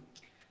affluent.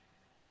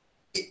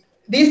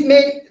 These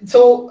may,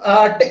 so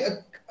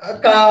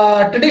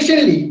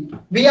traditionally,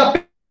 we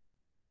are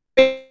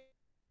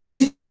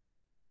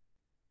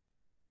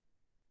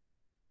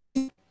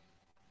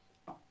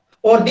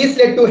or this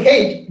led to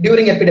hate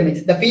during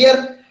epidemics. The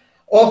fear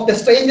of the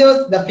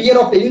strangers, the fear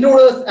of the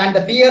intruders, and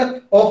the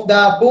fear of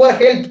the poor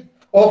health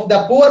of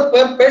the poor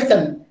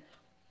person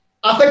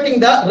affecting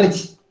the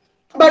rich.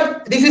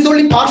 But this is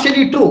only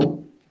partially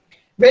true.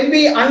 When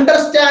we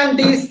understand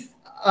these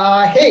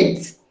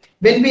hates,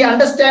 when we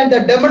understand the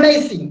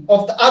demonizing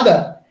of the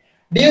other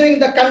during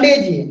the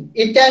contagion,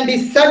 it can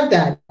be said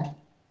that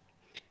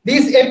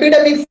these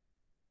epidemics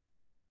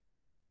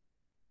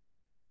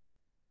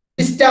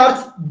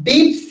discharge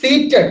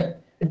deep-seated,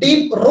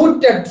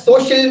 deep-rooted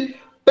social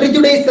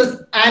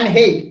prejudices and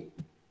hate.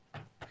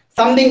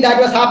 Something that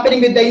was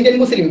happening with the Indian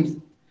Muslims.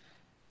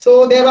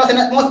 So there was an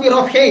atmosphere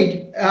of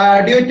hate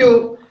due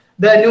to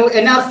the new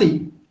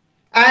NRC.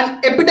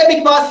 And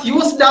epidemic was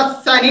used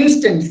as an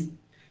instance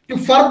to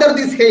further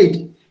this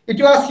hate. It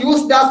was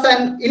used as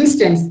an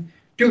instance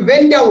to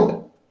vent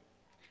out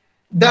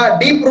the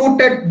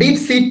deep-rooted,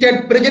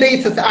 deep-seated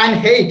prejudices and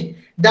hate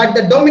that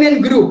the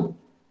dominant group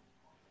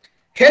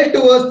held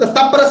towards the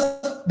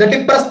suppressed, the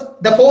depressed,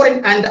 the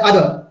foreign, and the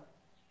other.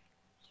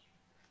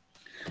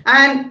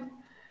 And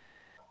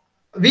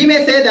we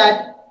may say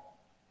that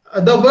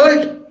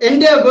the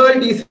entire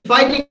world is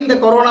fighting the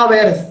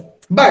coronavirus,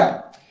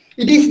 but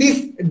it is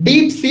this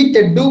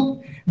deep-seated,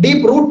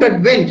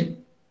 deep-rooted vent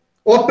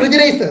or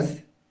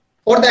prejudices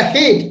or the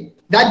hate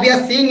that we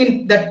are seeing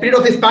in that period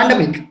of this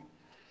pandemic.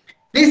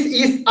 This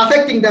is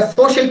affecting the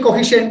social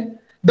cohesion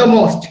the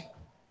most.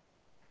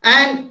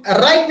 And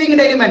right-wing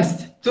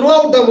elements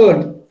throughout the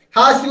world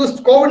has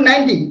used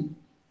COVID-19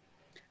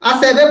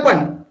 as a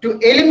weapon to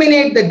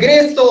eliminate the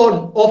gray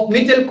zone of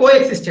mutual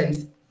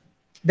coexistence.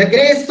 The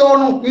gray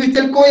zone of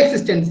mutual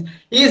coexistence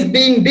is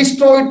being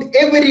destroyed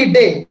every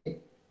day.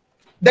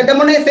 The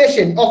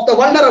demonization of the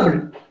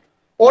vulnerable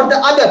or the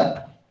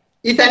other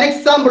is an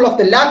example of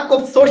the lack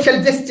of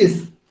social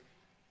justice,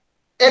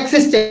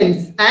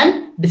 existence,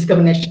 and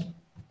discrimination,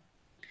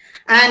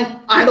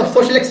 and of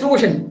social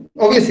exclusion,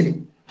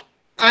 obviously.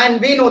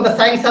 And we know the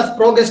science has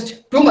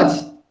progressed too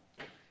much.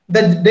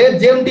 The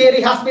germ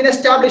theory has been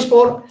established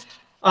for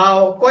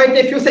quite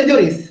a few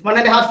centuries,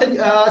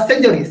 1.5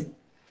 centuries.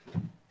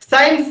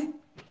 Science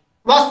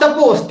was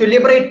supposed to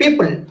liberate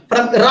people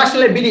from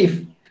irrational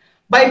belief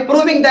by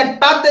proving that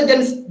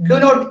pathogens do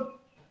not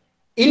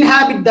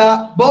inhabit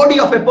the body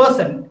of a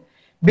person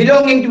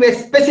belonging to a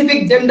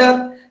specific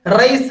gender,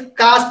 race,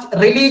 caste,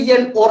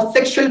 religion, or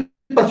sexual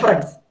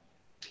preference.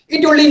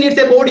 It only needs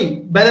a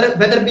body,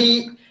 whether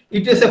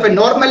it is of a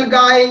normal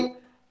guy,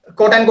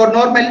 quote unquote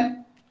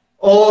normal,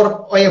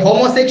 or a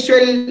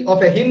homosexual,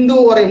 of a Hindu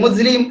or a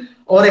Muslim,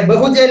 or a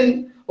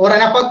Bahujan, or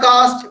an upper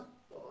caste,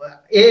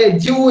 a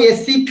Jew, a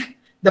Sikh,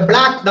 the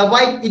black, the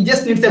white, it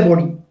just needs a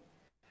body.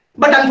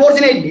 But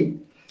unfortunately,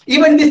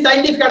 even this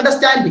scientific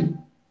understanding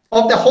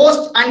of the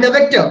host and the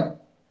vector,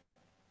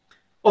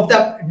 of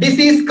the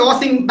disease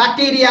causing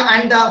bacteria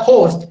and the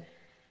host,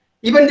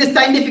 even this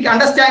scientific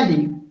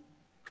understanding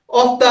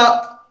of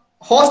the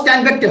host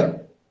and vector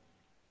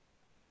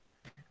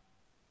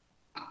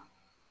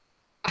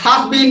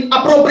has been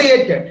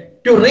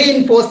appropriated to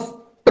reinforce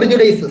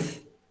prejudices.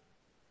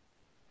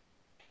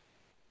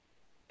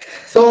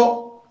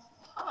 So,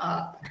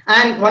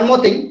 and one more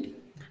thing,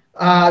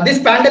 this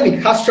pandemic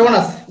has shown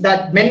us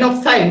that men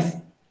of science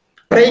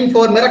praying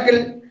for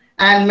miracle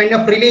and men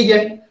of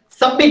religion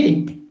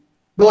submitting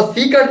those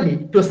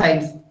secretly to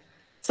science.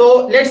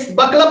 So let's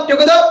buckle up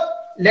together,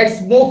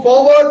 let's move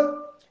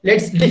forward,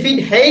 let's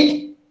defeat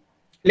hate,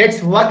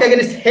 let's work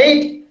against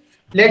hate,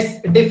 let's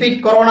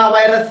defeat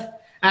coronavirus.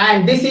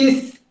 And this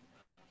is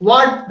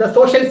what the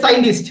social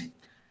scientists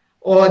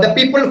or the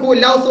people who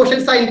love social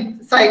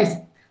science,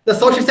 the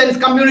social science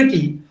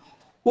community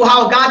who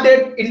have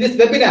gathered in this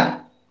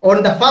webinar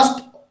on the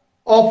 1st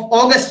of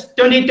August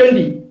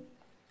 2020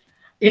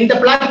 in the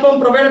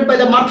platform provided by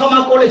the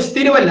Marthoma College,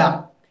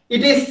 Tiruvalla.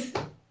 It is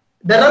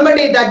the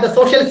remedy that the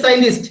social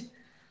scientist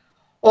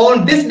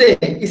on this day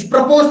is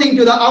proposing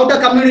to the outer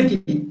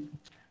community.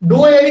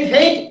 Do away with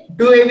hate,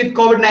 do away with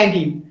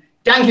COVID-19.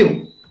 Thank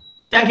you.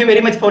 Thank you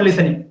very much for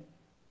listening.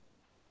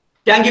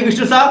 Thank you,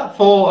 Vishnu sir,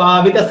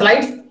 for with the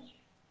slides.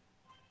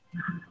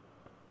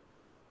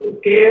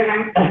 Okay,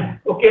 and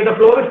okay, the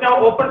floor is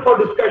now open for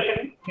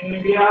discussion.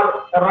 We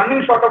are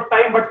running short of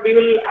time, but we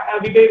will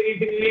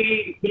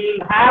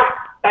have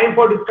time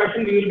for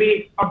discussion. We will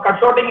be cut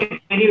shorting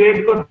it anyway,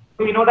 because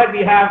we know that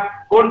we have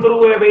gone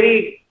through a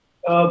very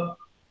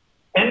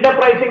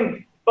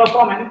enterprising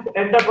performance,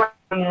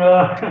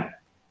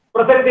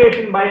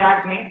 presentation by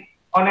Acme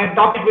on a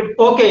topic with.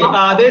 Okay,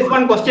 there is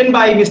one question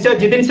by Mr.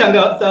 Jitin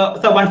Shankar.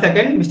 So 1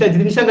 second, Mr.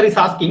 Jitin Shankar is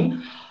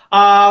asking.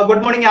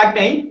 Good morning,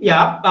 Acme.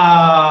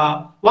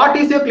 Yeah. what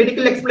is your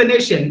clinical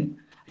explanation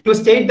to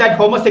state that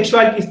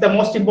homosexuality is the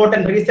most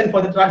important reason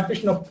for the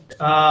transmission of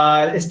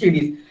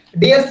STDs?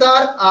 Dear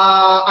sir,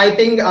 I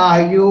think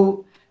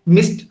you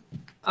missed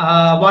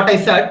what I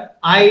said.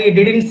 I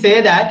didn't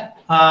say that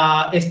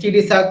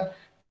STDs are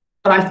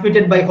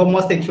transmitted by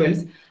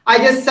homosexuals. I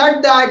just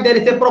said that there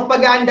is a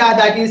propaganda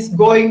that is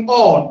going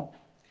on.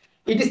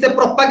 It is the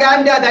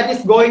propaganda that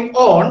is going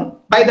on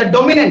by the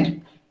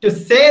dominant to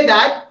say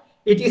that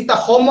it is the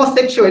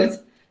homosexuals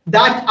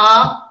that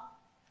are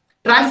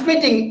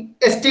transmitting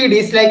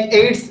STDs like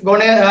AIDS,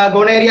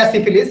 gonorrhea,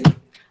 syphilis.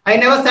 I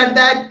never said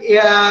that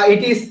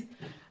it is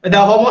the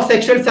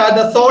homosexuals are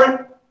the sole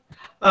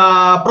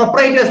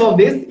proprietors of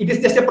this. It is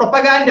just a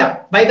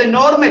propaganda by the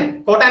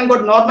normal, quote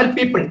unquote, normal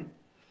people.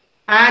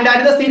 And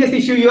another serious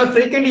issue, you are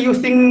frequently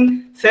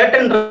using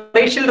certain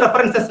racial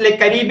references like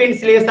Caribbean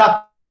slaves,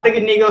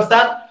 African Negroes,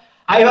 sir.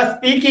 I was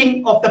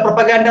speaking of the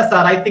propaganda, sir.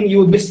 I think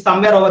you missed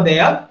somewhere over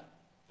there.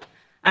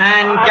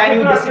 And can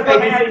you justify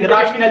this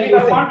irrational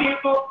usage? I want you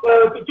to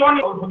switch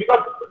on also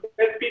because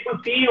people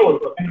see you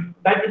also, and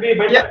that will be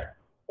better. Yeah.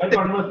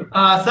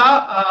 Sir,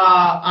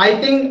 I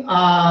think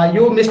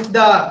you missed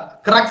the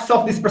crux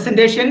of this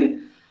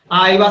presentation.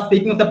 I was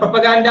speaking of the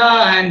propaganda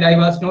and I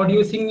was not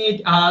using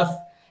it as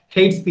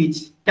hate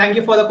speech. Thank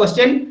you for the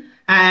question.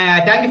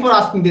 Thank you for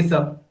asking this,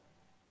 sir.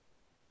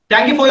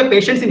 Thank you for your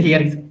patience in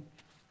hearing, sir.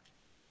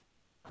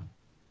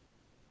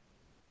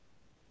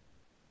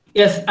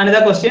 Yes,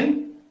 another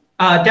question.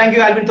 Thank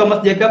you, Alvin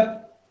Thomas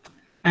Jacob.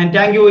 And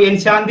thank you, Yen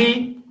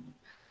Shandi.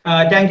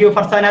 Thank you,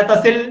 Farsana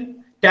Tasil.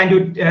 Thank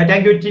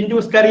you,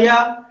 Tindu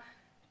Skaria.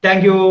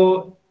 Thank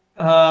you,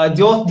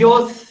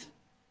 Jos.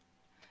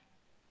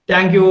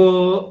 Thank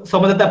you,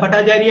 Somadata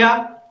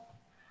Bhattacharya.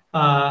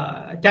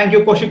 Thank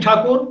you, Kaushik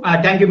Thakur.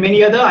 Thank you,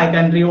 many other. I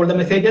can read all the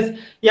messages.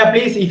 Yeah,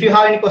 please, if you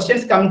have any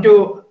questions, come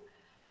to.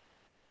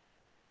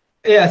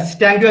 Yes,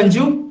 thank you,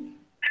 Anju.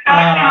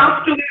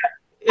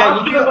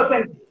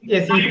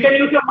 Yes, you can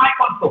use your mic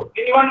also.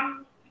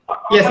 Anyone?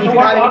 Yes, if you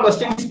have any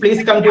questions,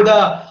 please come to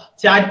the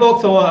chat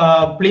box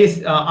or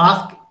please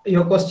ask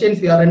your questions.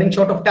 We are running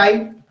short of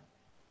time.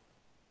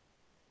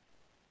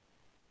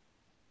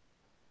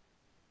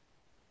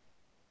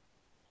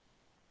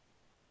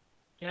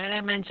 Can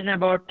I mention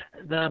about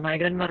the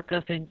migrant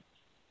workers in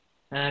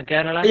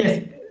Kerala?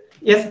 Yes,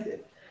 yes.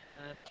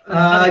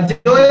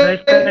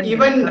 Joel,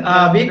 even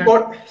we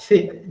got,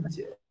 see,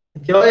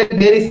 Joel,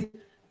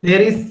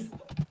 there is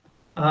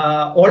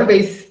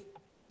always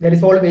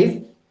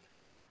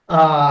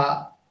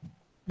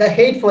the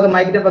hate for the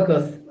migrant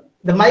workers.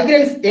 The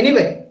migrants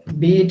anyway,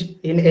 be it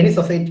in any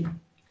society,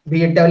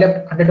 be it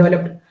developed,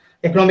 underdeveloped,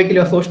 economically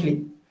or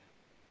socially,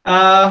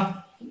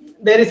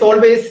 there is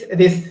always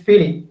this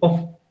feeling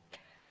of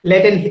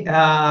latent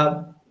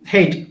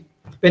hate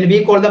when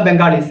we call the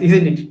Bengalis,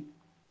 isn't it?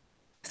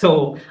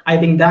 So I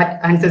think that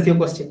answers your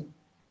question.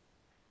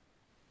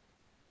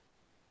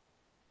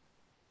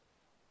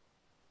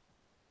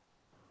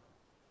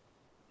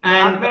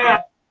 And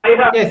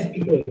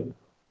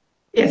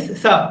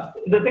yes, sir.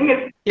 The thing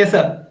is, yes,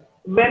 sir.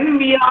 When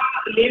we are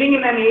living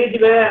in an age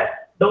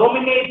where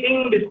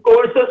dominating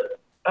discourses,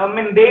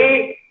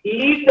 they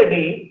lead the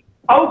day,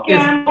 how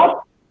can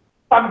not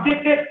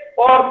subjected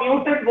or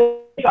muted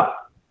voice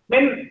up?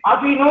 As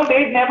we know,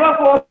 they never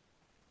form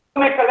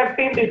a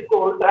collective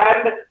discourse,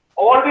 and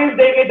always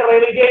they get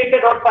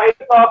relegated or side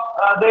of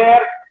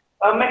there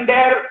are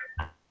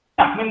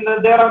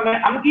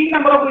umpteen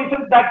number of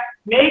reasons that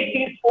make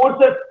these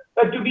forces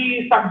to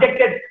be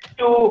subjected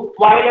to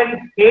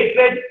violence,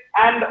 hatred,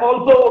 and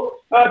also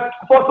for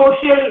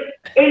social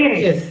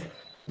alienation.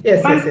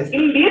 Yes.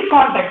 In these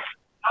contexts,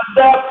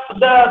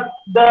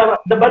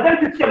 the buzzer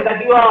system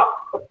that you are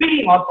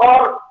speaking of,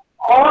 or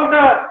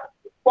the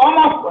form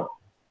of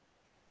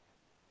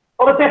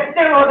or the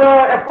sector or the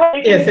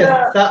effort. Yes.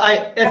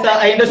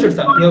 I understood,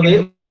 sir. You're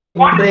breaking,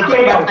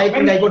 but I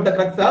think I got the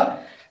crux, sir.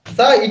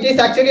 Sir, it is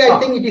actually, I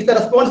think it is the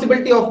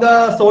responsibility of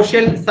the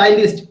social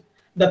scientists,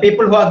 the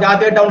people who are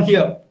gathered down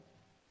here,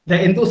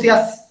 the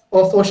enthusiasts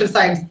of social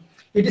science.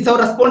 It is our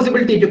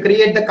responsibility to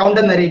create the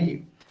counter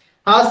narrative.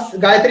 As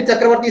Gayatri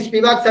Chakravarti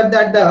Spivak said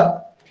that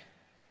the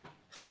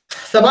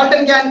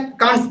subaltern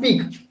can't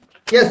speak.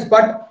 Yes,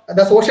 but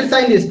the social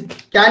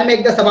scientist can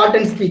make the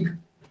subaltern speak.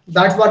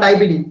 That's what I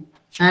believe.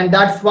 And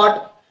that's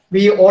what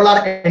we all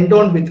are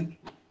endowed with.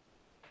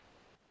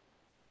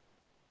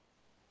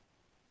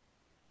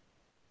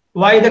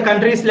 Why the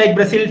countries like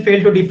Brazil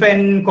fail to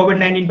defend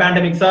COVID-19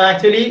 pandemic? So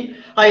actually,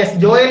 yes,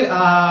 Joel,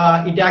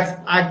 it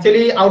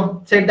actually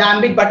outside the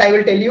ambit, but I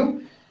will tell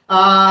you,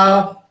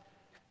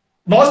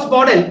 most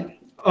model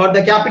or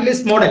the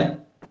capitalist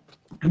model,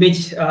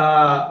 which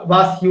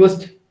was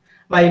used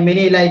by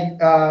many like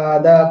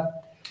the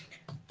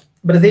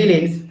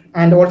Brazilians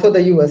and also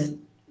the US,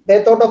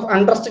 they thought of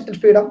unrestricted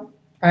freedom,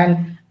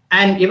 and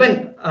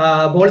even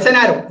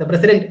Bolsonaro, the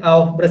president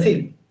of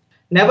Brazil,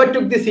 never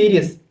took this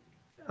serious.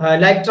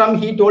 Like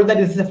Trump, he told that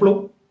this is a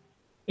flu.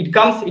 It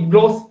comes, it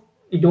goes,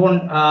 it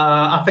won't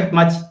affect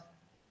much.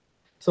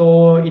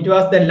 So it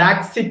was the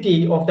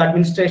laxity of the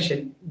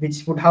administration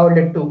which would have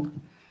led to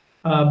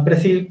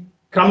Brazil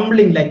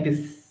crumbling like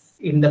this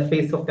in the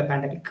face of the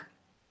pandemic?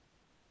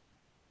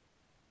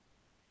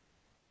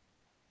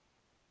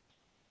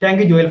 Thank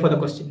you, Joel, for the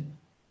question.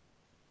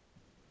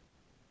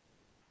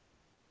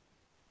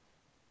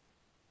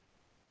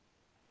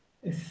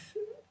 Yes.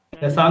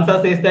 The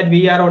Sansa says that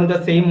we are on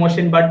the same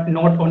ocean but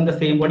not on the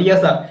same body.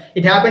 Yes, sir.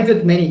 It happens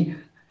with many.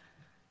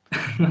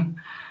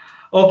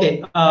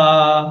 Okay.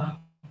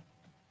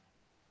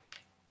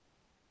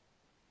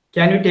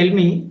 Can you tell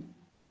me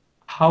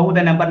how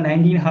the number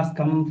 19 has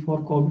come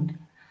for COVID?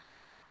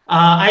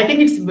 I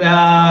think it's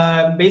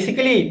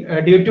basically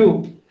due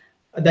to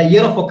the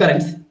year of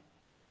occurrence,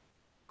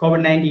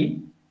 COVID-19.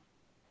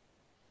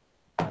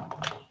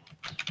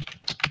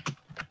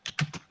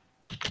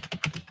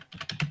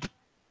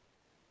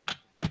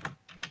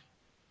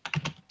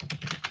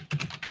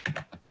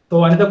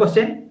 So another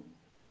question.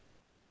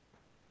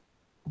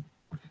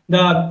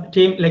 The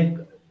team, like,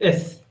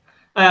 yes,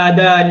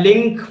 the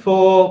link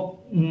for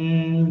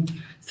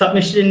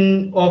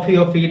submission of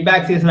your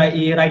feedbacks is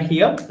right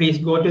here. Please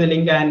go to the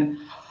link and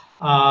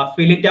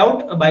fill it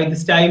out. By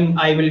this time,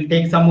 I will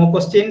take some more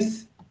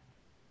questions.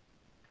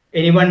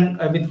 Anyone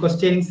with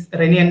questions?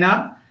 Reni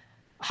Anna.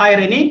 Hi,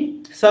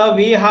 Reni. So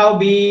we have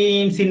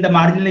been seeing the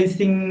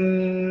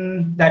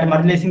marginalizing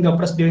the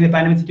oppressed during the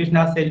pandemic situation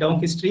has a long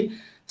history.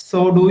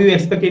 So do you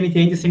expect any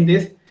changes in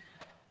this?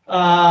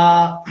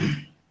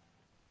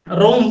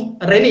 Rome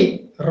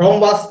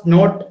was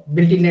not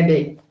built in a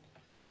day.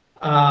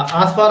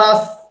 As far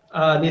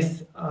as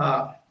this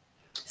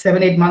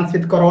 7-8 months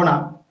with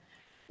Corona,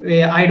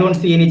 I don't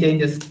see any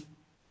changes.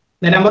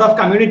 The number of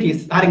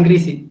communities are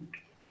increasing.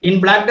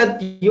 In Black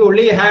Death, you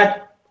only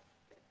had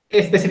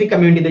a specific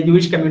community, the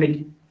Jewish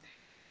community.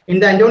 In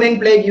the Andonian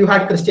plague, you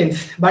had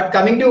Christians. But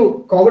coming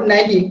to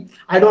COVID-19,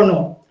 I don't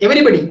know.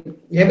 Everybody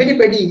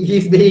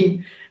is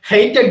being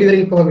hated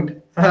during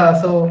COVID.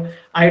 So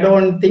I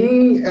don't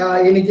think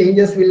any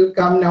changes will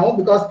come now,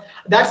 because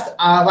that's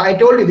I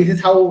told you, this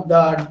is how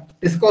the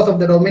discourse of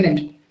the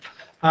dominant.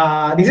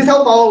 This is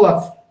how power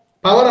works.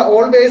 Power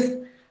always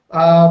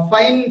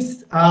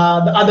finds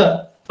the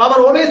other. Power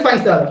always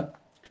finds the other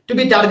to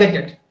be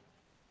targeted.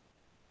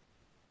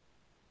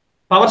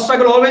 Power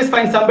struggle always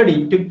finds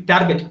somebody to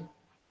target.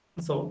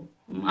 So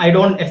I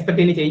don't expect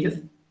any changes.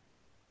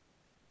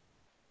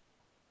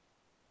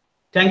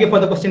 Thank you for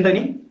the question,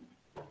 Rani.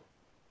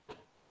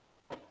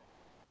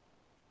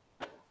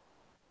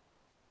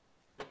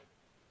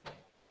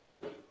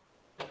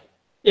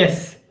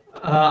 Yes,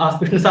 as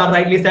Vishnu sir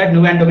rightly said,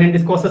 new and dominant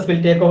discourses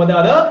will take over the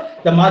other.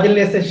 The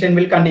marginalization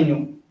will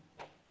continue.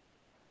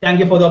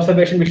 Thank you for the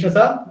observation, Vishnu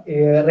sir.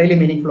 A really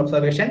meaningful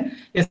observation.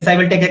 Yes, I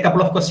will take a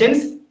couple of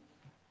questions.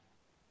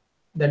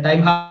 The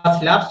time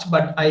has lapsed,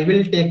 but I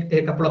will take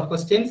a couple of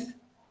questions.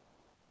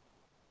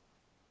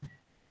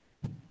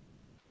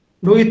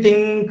 Do you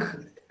think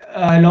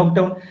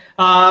lockdown?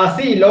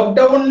 See,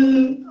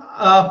 lockdown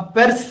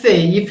per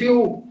se, if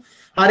you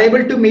are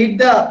able to meet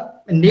the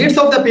needs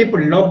of the people,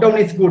 lockdown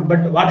is good.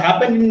 But what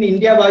happened in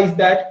India was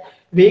that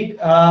we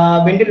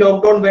went to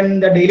lockdown when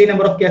the daily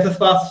number of cases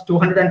was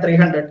 200 and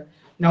 300.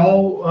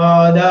 Now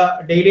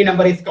the daily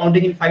number is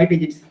counting in 5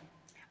 digits,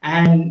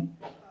 and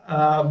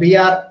we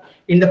are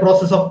in the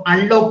process of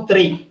unlock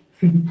 3.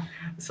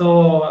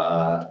 So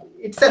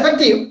it's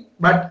effective,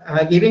 but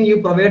giving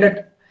you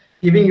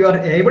are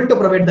able to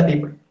provide the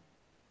people,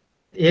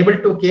 able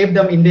to keep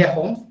them in their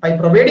homes by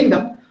providing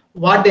them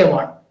what they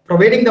want,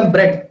 providing them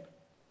bread,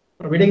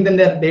 providing them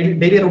their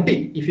daily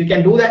routine. If you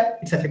can do that,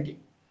 it's effective.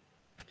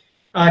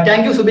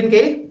 Thank you, Subin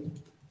K.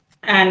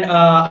 And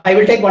I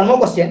will take one more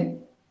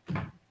question.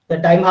 The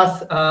time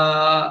has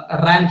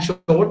ran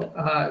short.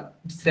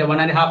 It's a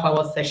 1.5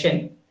 hour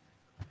session.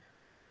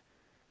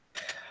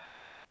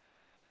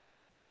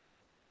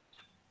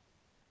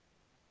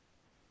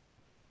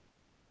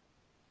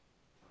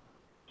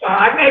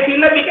 I feel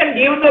like we can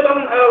give them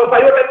 5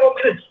 or 10 more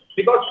minutes,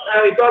 because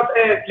it was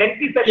a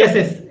lengthy session. Yes.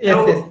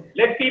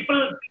 Let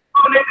people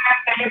comment and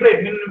celebrate.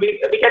 I mean,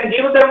 we can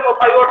give them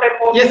 5 or 10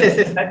 more minutes.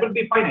 Yes. That will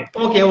be fine.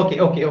 Okay,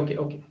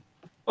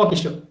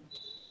 sure.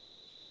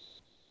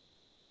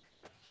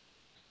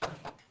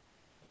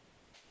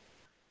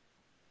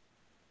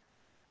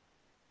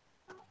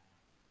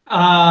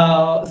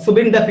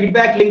 Subin, the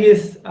feedback link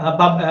is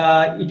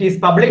it is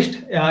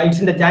published. It's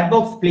in the chat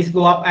box. Please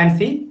go up and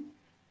see.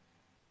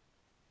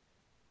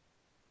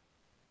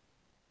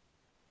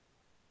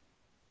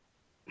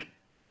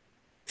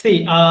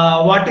 See,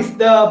 what is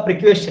the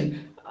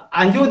precaution?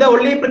 Anju, the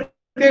only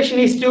precaution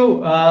is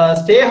to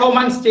stay home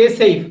and stay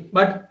safe.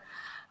 But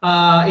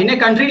in a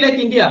country like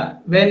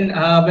India, when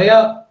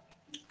where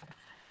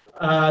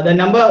the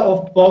number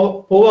of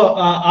poor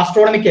are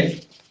astronomical,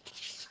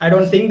 I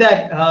don't think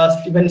that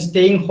even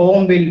staying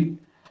home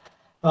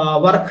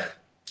will work.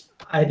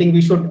 I think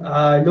we should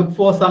look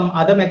for some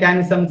other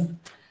mechanisms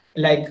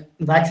like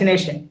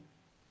vaccination.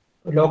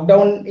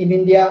 Lockdown in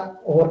India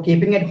or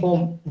keeping at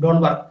home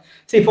don't work.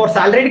 See, for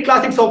salaried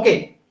class, it's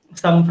okay.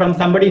 From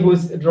somebody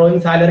who's drawing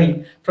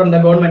salary from the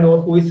government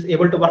or who is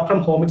able to work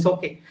from home, it's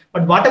okay.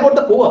 But what about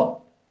the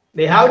poor?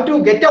 They have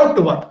to get out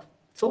to work.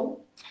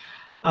 So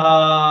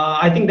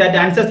I think that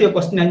answers your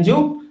question,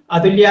 Anju.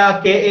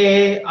 Adulya,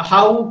 KA,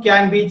 how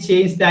can we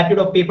change the attitude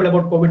of people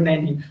about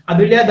COVID-19?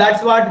 Adulya,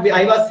 that's what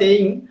I was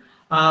saying.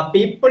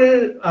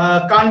 People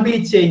can't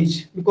be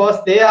changed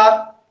because they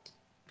are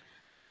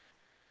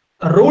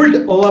ruled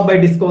over by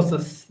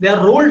discourses. They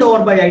are ruled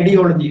over by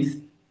ideologies.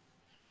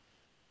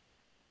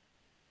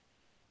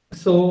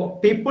 So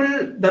people,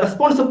 the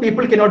response of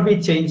people cannot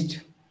be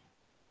changed.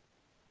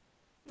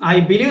 I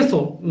believe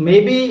so.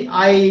 Maybe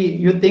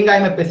you think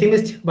I'm a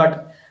pessimist,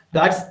 but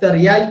that's the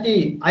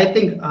reality. I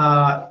think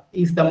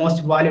is the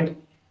most valid.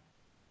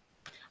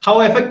 How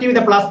effective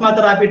the plasma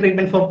therapy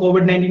treatment for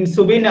COVID-19?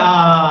 Subin,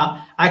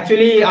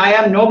 actually, I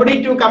am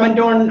nobody to comment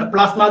on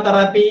plasma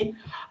therapy.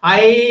 I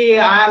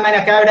am an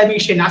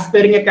academician,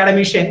 aspiring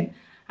academician,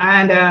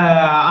 and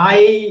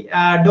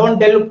I don't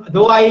delve,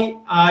 though I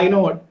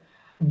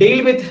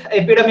deal with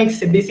epidemics,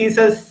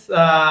 diseases.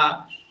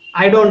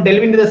 I don't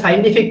delve into the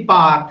scientific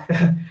part.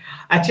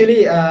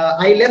 Actually,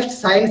 I left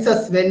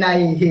sciences when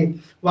I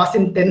was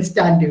in 10th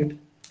standard.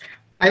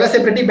 I was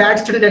a pretty bad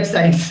student at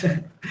science.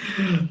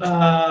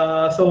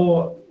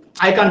 So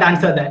I can't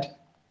answer that.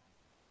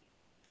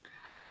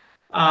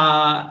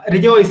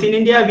 Rejoice, in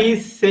India, we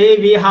say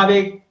we have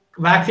a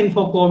vaccine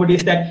for COVID.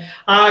 Is that?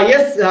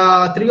 Yes,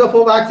 3 or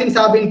 4 vaccines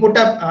have been put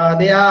up.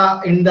 They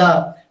are in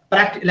the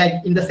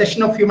in the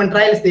session of human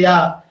trials. They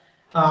are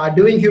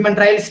doing human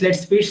trials.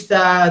 Let's wish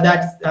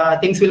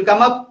that things will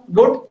come up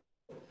good.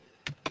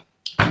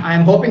 I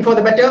am hoping for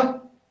the better.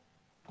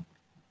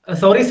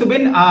 Sorry,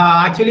 Subin.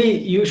 Actually,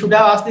 you should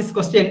have asked this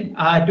question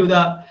to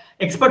the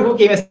expert who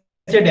came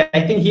yesterday.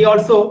 I think he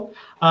also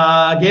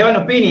gave an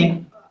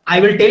opinion. I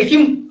will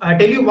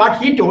tell you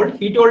what he told.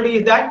 He told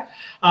is that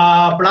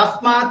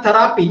plasma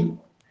therapy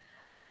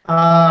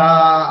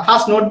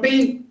has not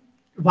been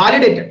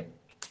validated.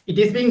 It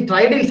is being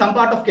tried in some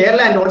part of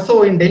Kerala and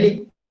also in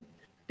Delhi.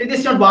 It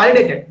is not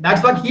validated.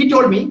 That's what he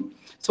told me.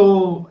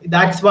 So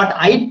that's what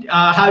I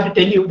have to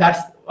tell you.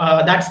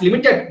 That's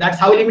limited. That's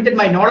how limited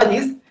my knowledge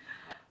is.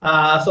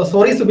 So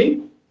sorry,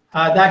 Subin.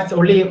 That's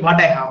only what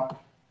I have.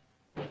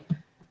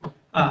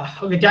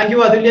 Okay, thank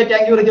you, Adulya.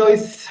 Thank you,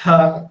 Rejoice.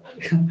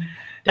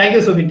 Thank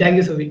you, Subin. Thank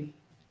you, Subin.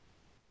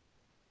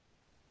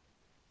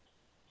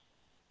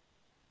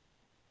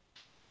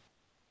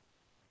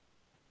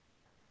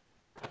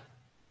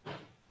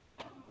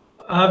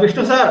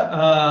 Vishnu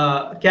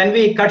sir, can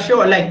we cut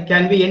show?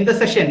 Can we end the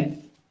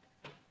session?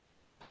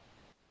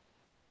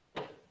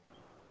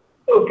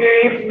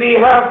 Okay, if we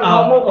have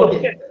no more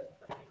questions.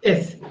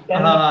 Yes.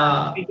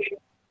 The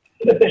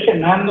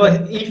session.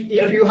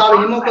 If you have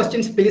any more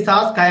questions, please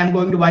ask. I am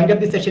going to wind up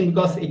the session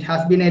because it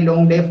has been a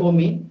long day for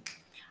me.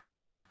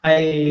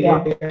 I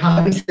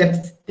haven't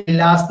slept till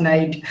last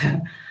night.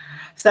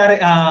 Sir,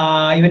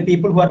 even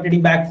people who are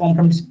getting back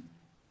from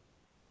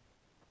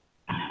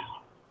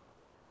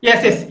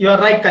yes, you are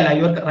right, Kala.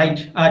 You are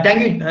right.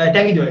 Thank you,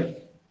 Joel.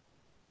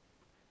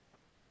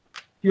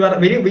 You are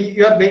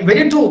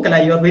very true,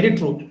 Kala. You are very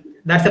true.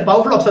 That's a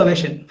powerful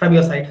observation from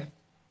your side.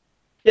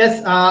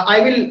 Yes, I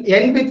will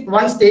end with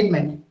one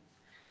statement.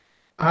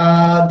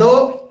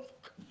 Though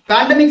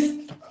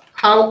pandemics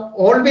have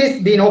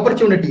always been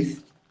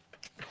opportunities.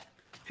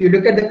 If you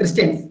look at the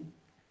Christians,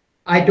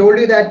 I told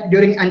you that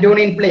during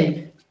Antonian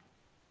plague,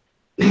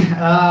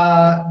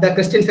 the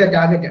Christians were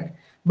targeted.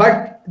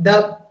 But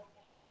the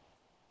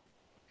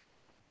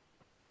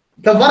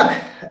work,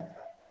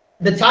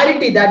 the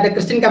charity that the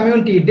Christian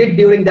community did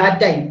during that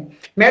time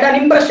made an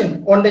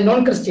impression on the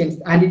non-Christians,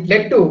 and it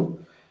led to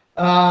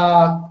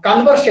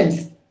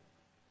conversions,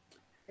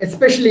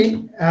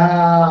 especially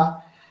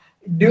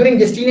during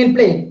Justinian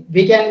plague.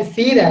 We can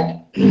see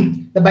that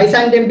the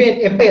Byzantine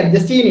Empire,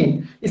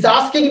 Justinian, is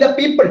asking the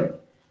people,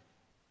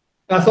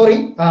 to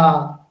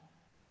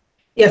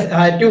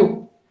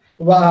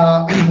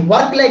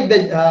work like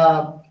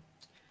the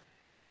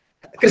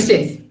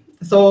Christians.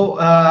 So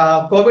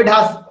COVID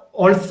has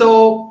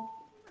also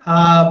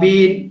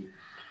been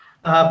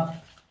a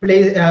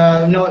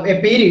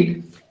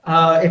period.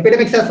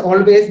 Epidemics has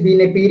always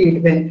been a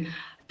period when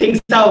things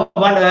have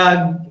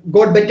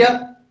got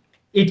better.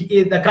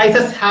 The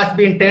crisis has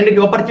been turned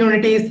into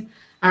opportunities.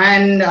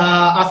 And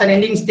as an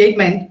ending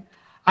statement,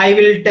 I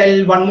will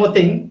tell one more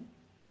thing.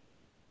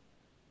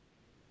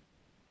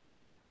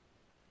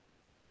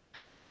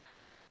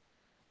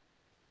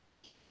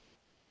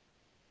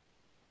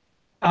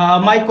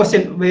 My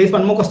question, there is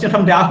one more question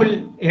from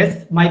Rahul.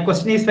 Yes, my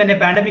question is, when a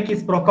pandemic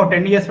is broke out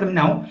 10 years from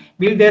now,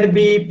 will there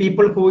be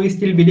people who is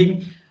still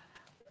believing?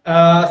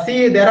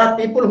 See, there are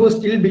people who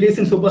still believe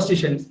in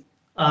superstitions.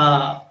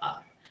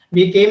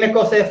 We came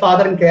across a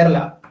father in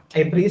Kerala,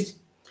 a priest.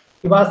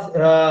 He was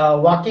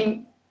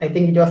walking, I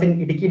think it was in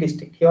Idiki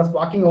district. He was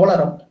walking all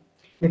around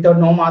without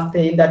no mask,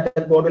 saying that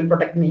God will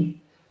protect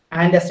me.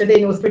 And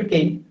yesterday newsfeed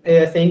came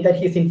saying that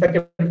he's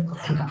infected with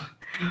corona.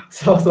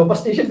 So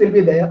superstitions will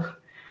be there.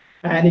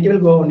 And it will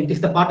go on. It is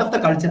the part of the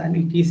culture, and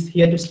it is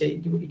here to stay.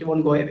 It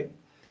won't go away.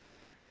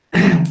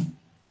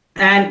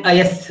 And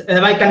yes,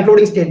 my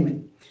concluding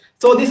statement.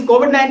 So this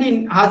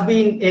COVID-19 has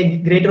been a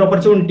greater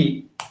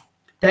opportunity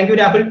Thank you,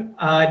 Rahul.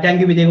 Thank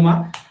you, Vijay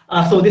Kumar.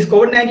 So this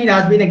COVID-19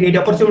 has been a great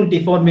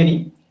opportunity for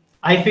many.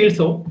 I feel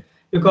so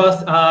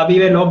because we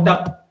were locked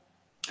up.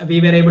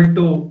 We were able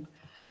to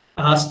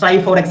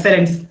strive for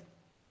excellence.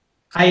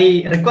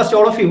 I request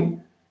all of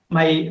you,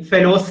 my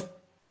fellow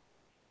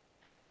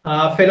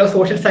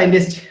social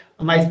scientists,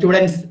 my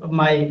students,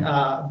 my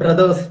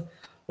brothers,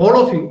 all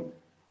of you,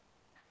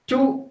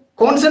 to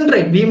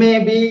concentrate. We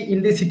may be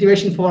in this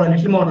situation for a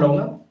little more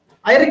longer.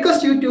 I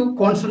request you to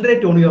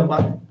concentrate on your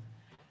work,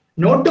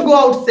 not to go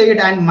outside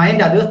and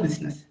mind others'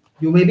 business.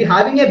 You may be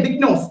having a big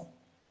nose.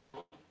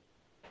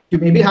 You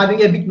may be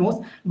having a big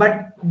nose,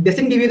 but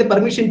doesn't give you the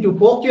permission to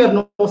poke your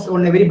nose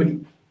on everybody.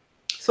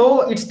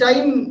 So it's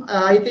time,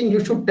 I think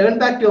you should turn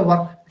back to your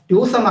work,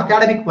 do some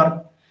academic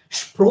work,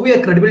 prove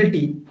your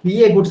credibility,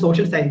 be a good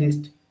social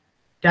scientist.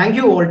 Thank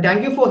you all.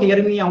 Thank you for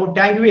hearing me out.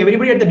 Thank you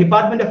everybody at the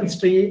Department of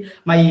History,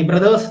 my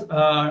brothers,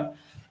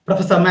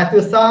 Professor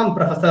Matthew Sam,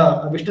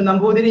 Professor Vishnu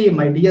Nambudiri,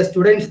 my dear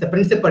students, the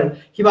principal,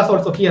 he was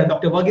also here,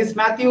 Dr. Varghese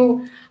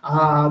Matthew,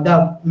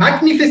 the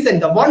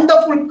magnificent, the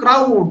wonderful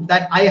crowd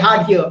that I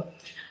had here.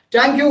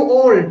 Thank you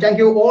all. Thank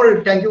you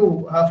all. Thank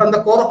you from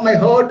the core of my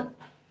heart.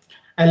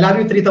 I love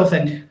you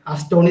 3000,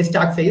 as Tony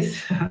Stark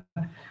says.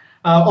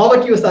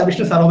 Over to you, sir.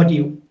 Vishnu sir, over to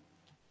you.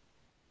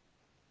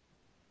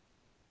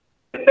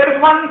 There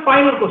is one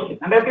final question,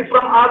 and that is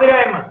from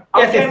Adira Ahmed.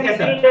 Yes,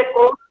 sir.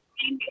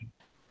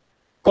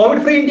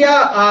 COVID-free India,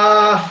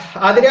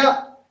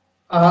 Adira,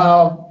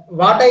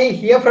 what I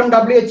hear from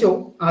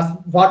WHO, as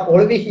what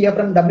all we hear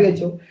from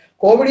WHO,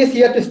 COVID is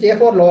here to stay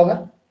for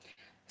longer.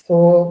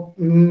 So,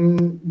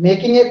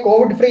 making a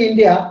COVID-free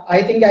India,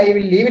 I think I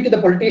will leave it to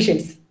the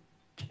politicians.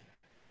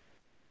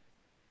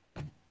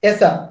 Yes,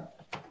 sir.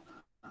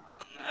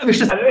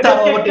 Vishnu sir,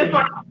 over to you.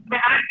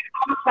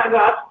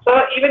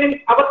 Sir, even in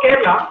our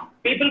Kerala,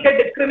 people get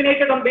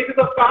discriminated on basis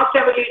of caste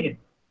and religion.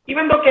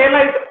 Even though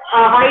Kerala is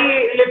a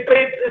high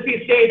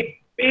literacy state,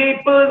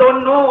 people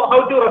don't know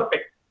how to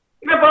respect.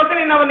 If a person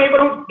in our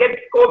neighborhood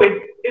gets COVID,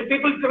 if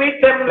people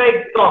treat them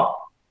like dog.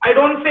 I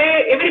don't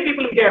say every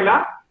people in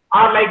Kerala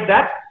are like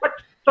that, but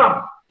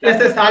some.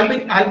 Yes,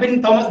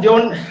 Albin Thomas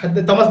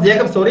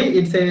Jacob, sorry,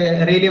 it's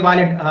a really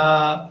valid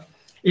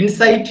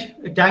insight.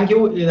 Thank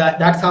you.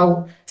 That's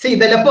how, see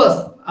the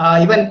lepers,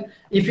 even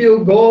if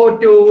you go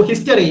to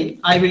history,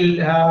 I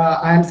will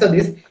answer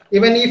this.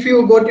 Even if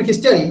you go to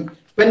history,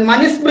 when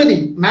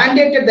Manusmriti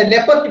mandated the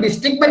leper to be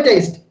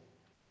stigmatized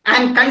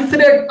and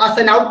considered as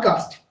an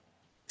outcast.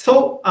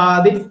 So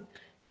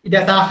it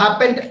has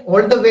happened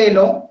all the way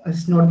along.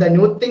 It's not the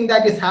new thing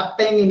that is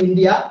happening in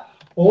India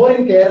or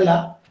in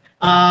Kerala.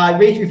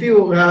 If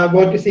you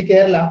go to see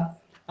Kerala,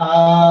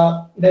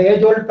 the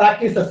age-old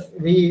practices,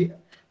 we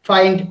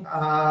find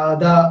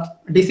the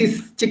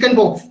disease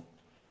chickenpox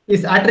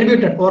is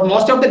attributed, or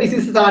most of the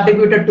diseases are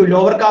attributed to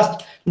lower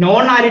caste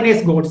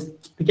non-arenaceous goats.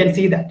 We can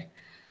see that.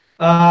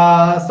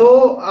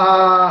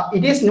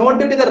 It is not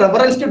due to the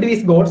reverence to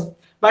these gods,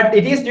 but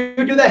it is due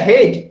to the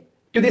hate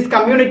to these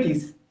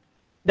communities,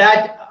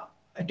 that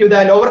to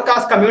the lower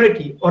caste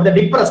community or the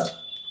depressed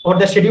or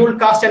the scheduled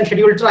caste and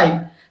scheduled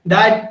tribe,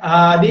 that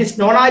these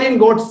non-Aryan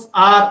gods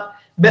are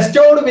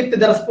bestowed with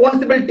the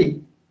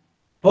responsibility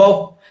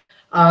of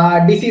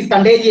disease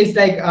contagions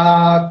like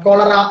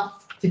cholera,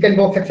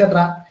 chickenpox,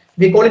 etc.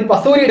 We call it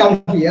pasuri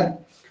down here.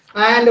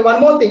 And one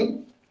more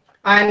thing,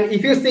 and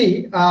if you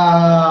see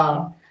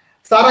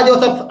Sarah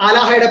Joseph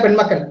Alahayda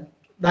Penmakal,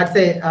 that's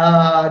a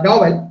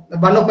novel,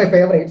 one of my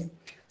favorites.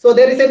 So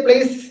there is a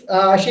place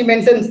she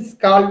mentions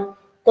called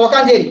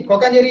Kokanjeri.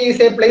 Kokanjeri is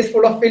a place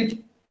full of filth,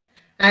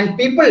 and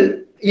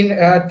people in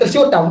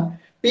Thrissur town,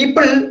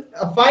 people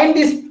find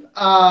these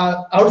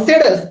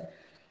outsiders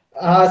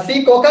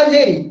see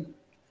Kokanjeri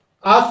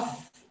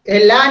as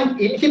a land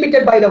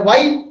inhabited by the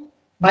wild,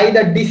 by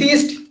the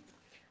deceased,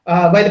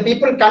 by the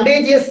people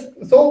contagious.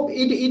 So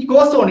it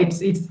goes on. It's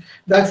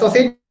the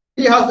society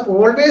has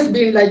always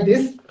been like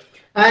this,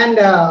 and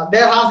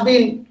there has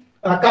been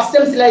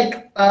customs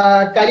like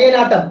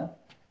Kaliyanatam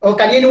or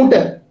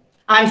Kaliyanootu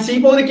and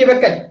Sripodi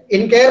Kivakal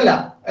in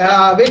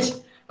Kerala, which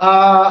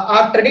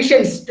are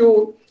traditions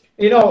to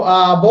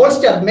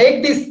bolster,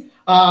 make these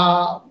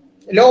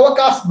lower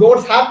caste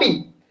gods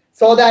happy,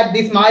 so that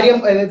this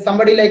Mariam,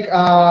 somebody like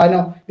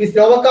this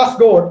lower caste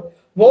god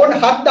won't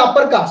hurt the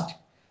upper caste.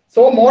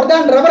 So more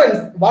than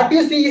reverence, what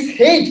you see is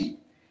hate.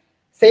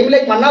 Same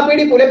like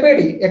Mannapedi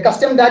Pulepedi, a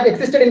custom that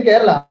existed in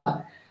Kerala.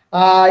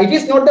 It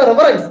is not the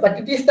reverence, but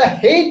it is the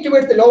hate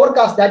towards the lower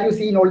caste that you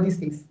see in all these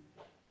things.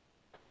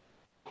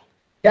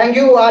 Thank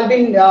you,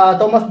 Albin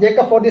Thomas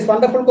Jacob, for this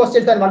wonderful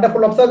questions and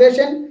wonderful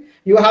observation.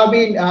 You have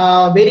been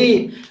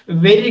very,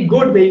 very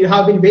good. You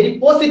have been very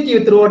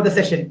positive throughout the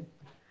session,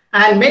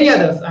 and many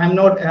others. I'm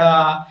not,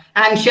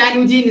 and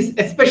Shan Eugene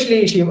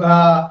especially.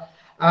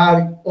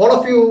 All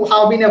of you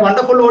have been a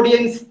wonderful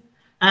audience.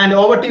 And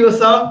over to you,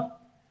 sir.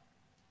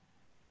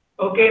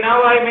 Okay,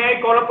 now I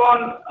call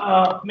upon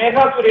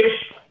Megha Suresh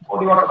for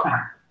the order of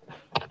hand.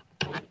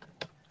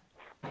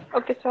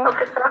 Okay, sir.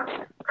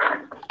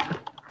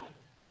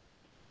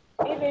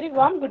 In very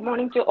warm good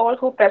morning to all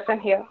who present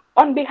here.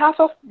 On behalf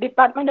of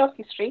Department of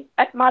History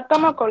at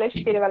Marthoma College,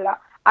 Tiruvalla,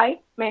 I,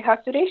 Megha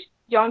Suresh,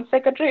 Joint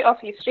Secretary of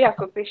History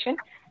Association,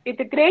 with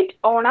the great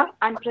honor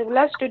and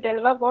privilege to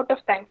deliver vote of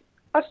thanks.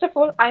 First of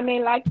all, I may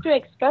like to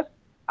express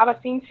our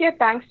sincere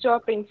thanks to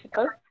our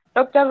principal,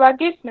 Dr.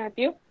 Varghese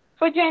Matthew,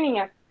 for joining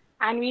us.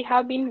 And we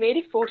have been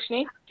very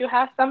fortunate to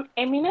have some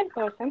eminent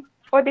persons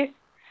for this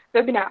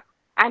webinar.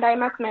 And I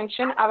must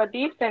mention our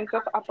deep sense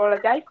of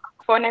apologize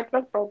for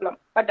network problem.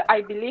 But I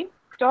believe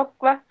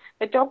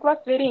the talk was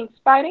very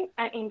inspiring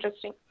and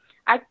interesting.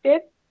 I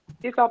take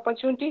this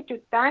opportunity to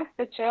thank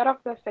the chair of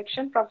the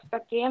section, Professor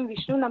K.M.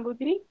 Vishnu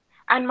Nambudiri,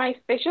 and my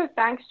special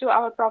thanks to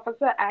our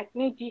Professor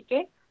Agni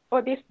GK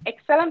for this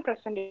excellent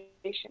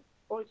presentation.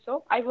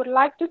 Also, I would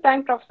like to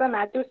thank Professor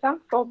Matthew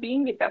Sam for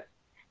being with us.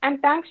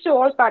 And thanks to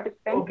all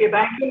participants, Okay,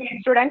 thank you.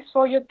 students,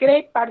 for your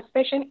great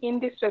participation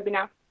in this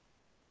webinar.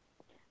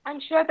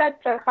 I'm sure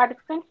that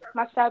participants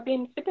must have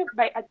been fitted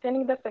by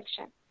attending the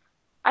section.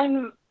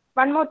 And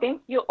one more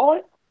thing, you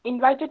all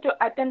invited to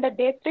attend the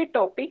day 3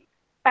 topic,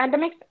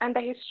 Pandemics and the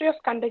History of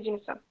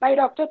Contagionism by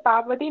Dr.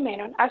 Parvati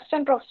Menon,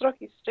 Assistant Professor of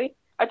History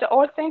at the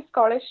All Saints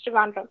College,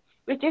 Trivandrum,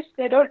 which is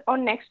scheduled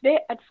on next day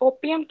at 4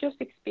 p.m. to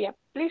 6 p.m.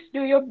 Please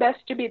do your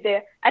best to be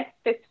there at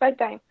specified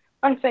time.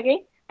 Once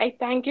again, I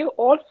thank you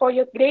all for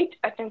your great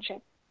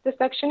attention. The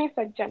section is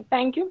adjourned.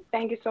 Thank you.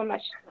 Thank you so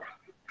much.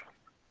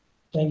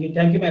 Thank you,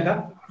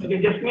 Megha. Okay,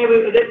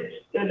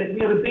 let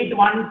me repeat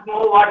once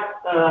more what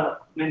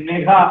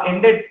Megha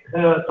ended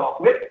her talk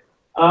with.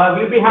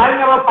 We'll be having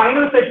our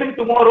final session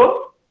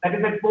tomorrow, that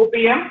is at 4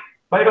 p.m.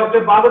 by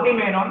Dr. Parvati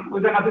Menon, who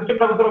is an assistant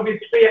professor of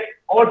history at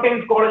All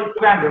Saints College,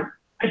 Trivandrum,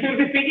 and she will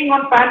be speaking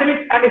on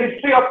pandemics and the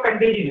history of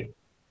contagion.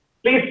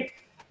 Please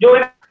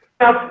join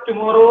us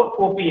tomorrow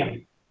 4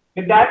 p.m.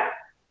 With that,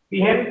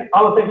 we end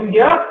our session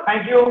here.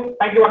 Thank you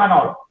one and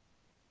all.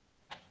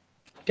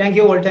 Thank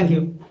you all. Thank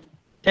you.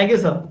 Thank you,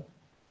 sir.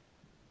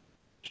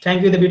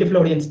 Thank you, the beautiful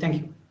audience. Thank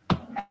you.